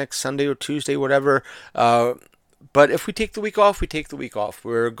recording this next Sunday or Tuesday, whatever. But if we take the week off, we take the week off.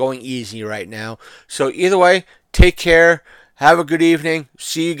 We're going easy right now. So either way, take care. Have a good evening.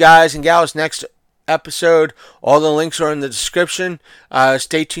 See you guys and gals next episode. All the links are in the description.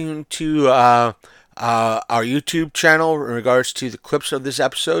 Stay tuned to our YouTube channel in regards to the clips of this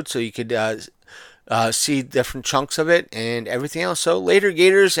episode, so you could see different chunks of it and everything else. So later,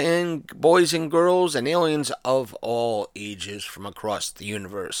 Gators and boys and girls and aliens of all ages from across the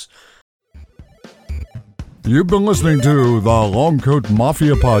universe. You've been listening to the Longcoat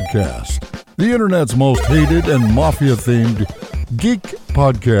Mafia Podcast, the internet's most hated and mafia-themed geek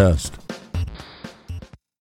podcast.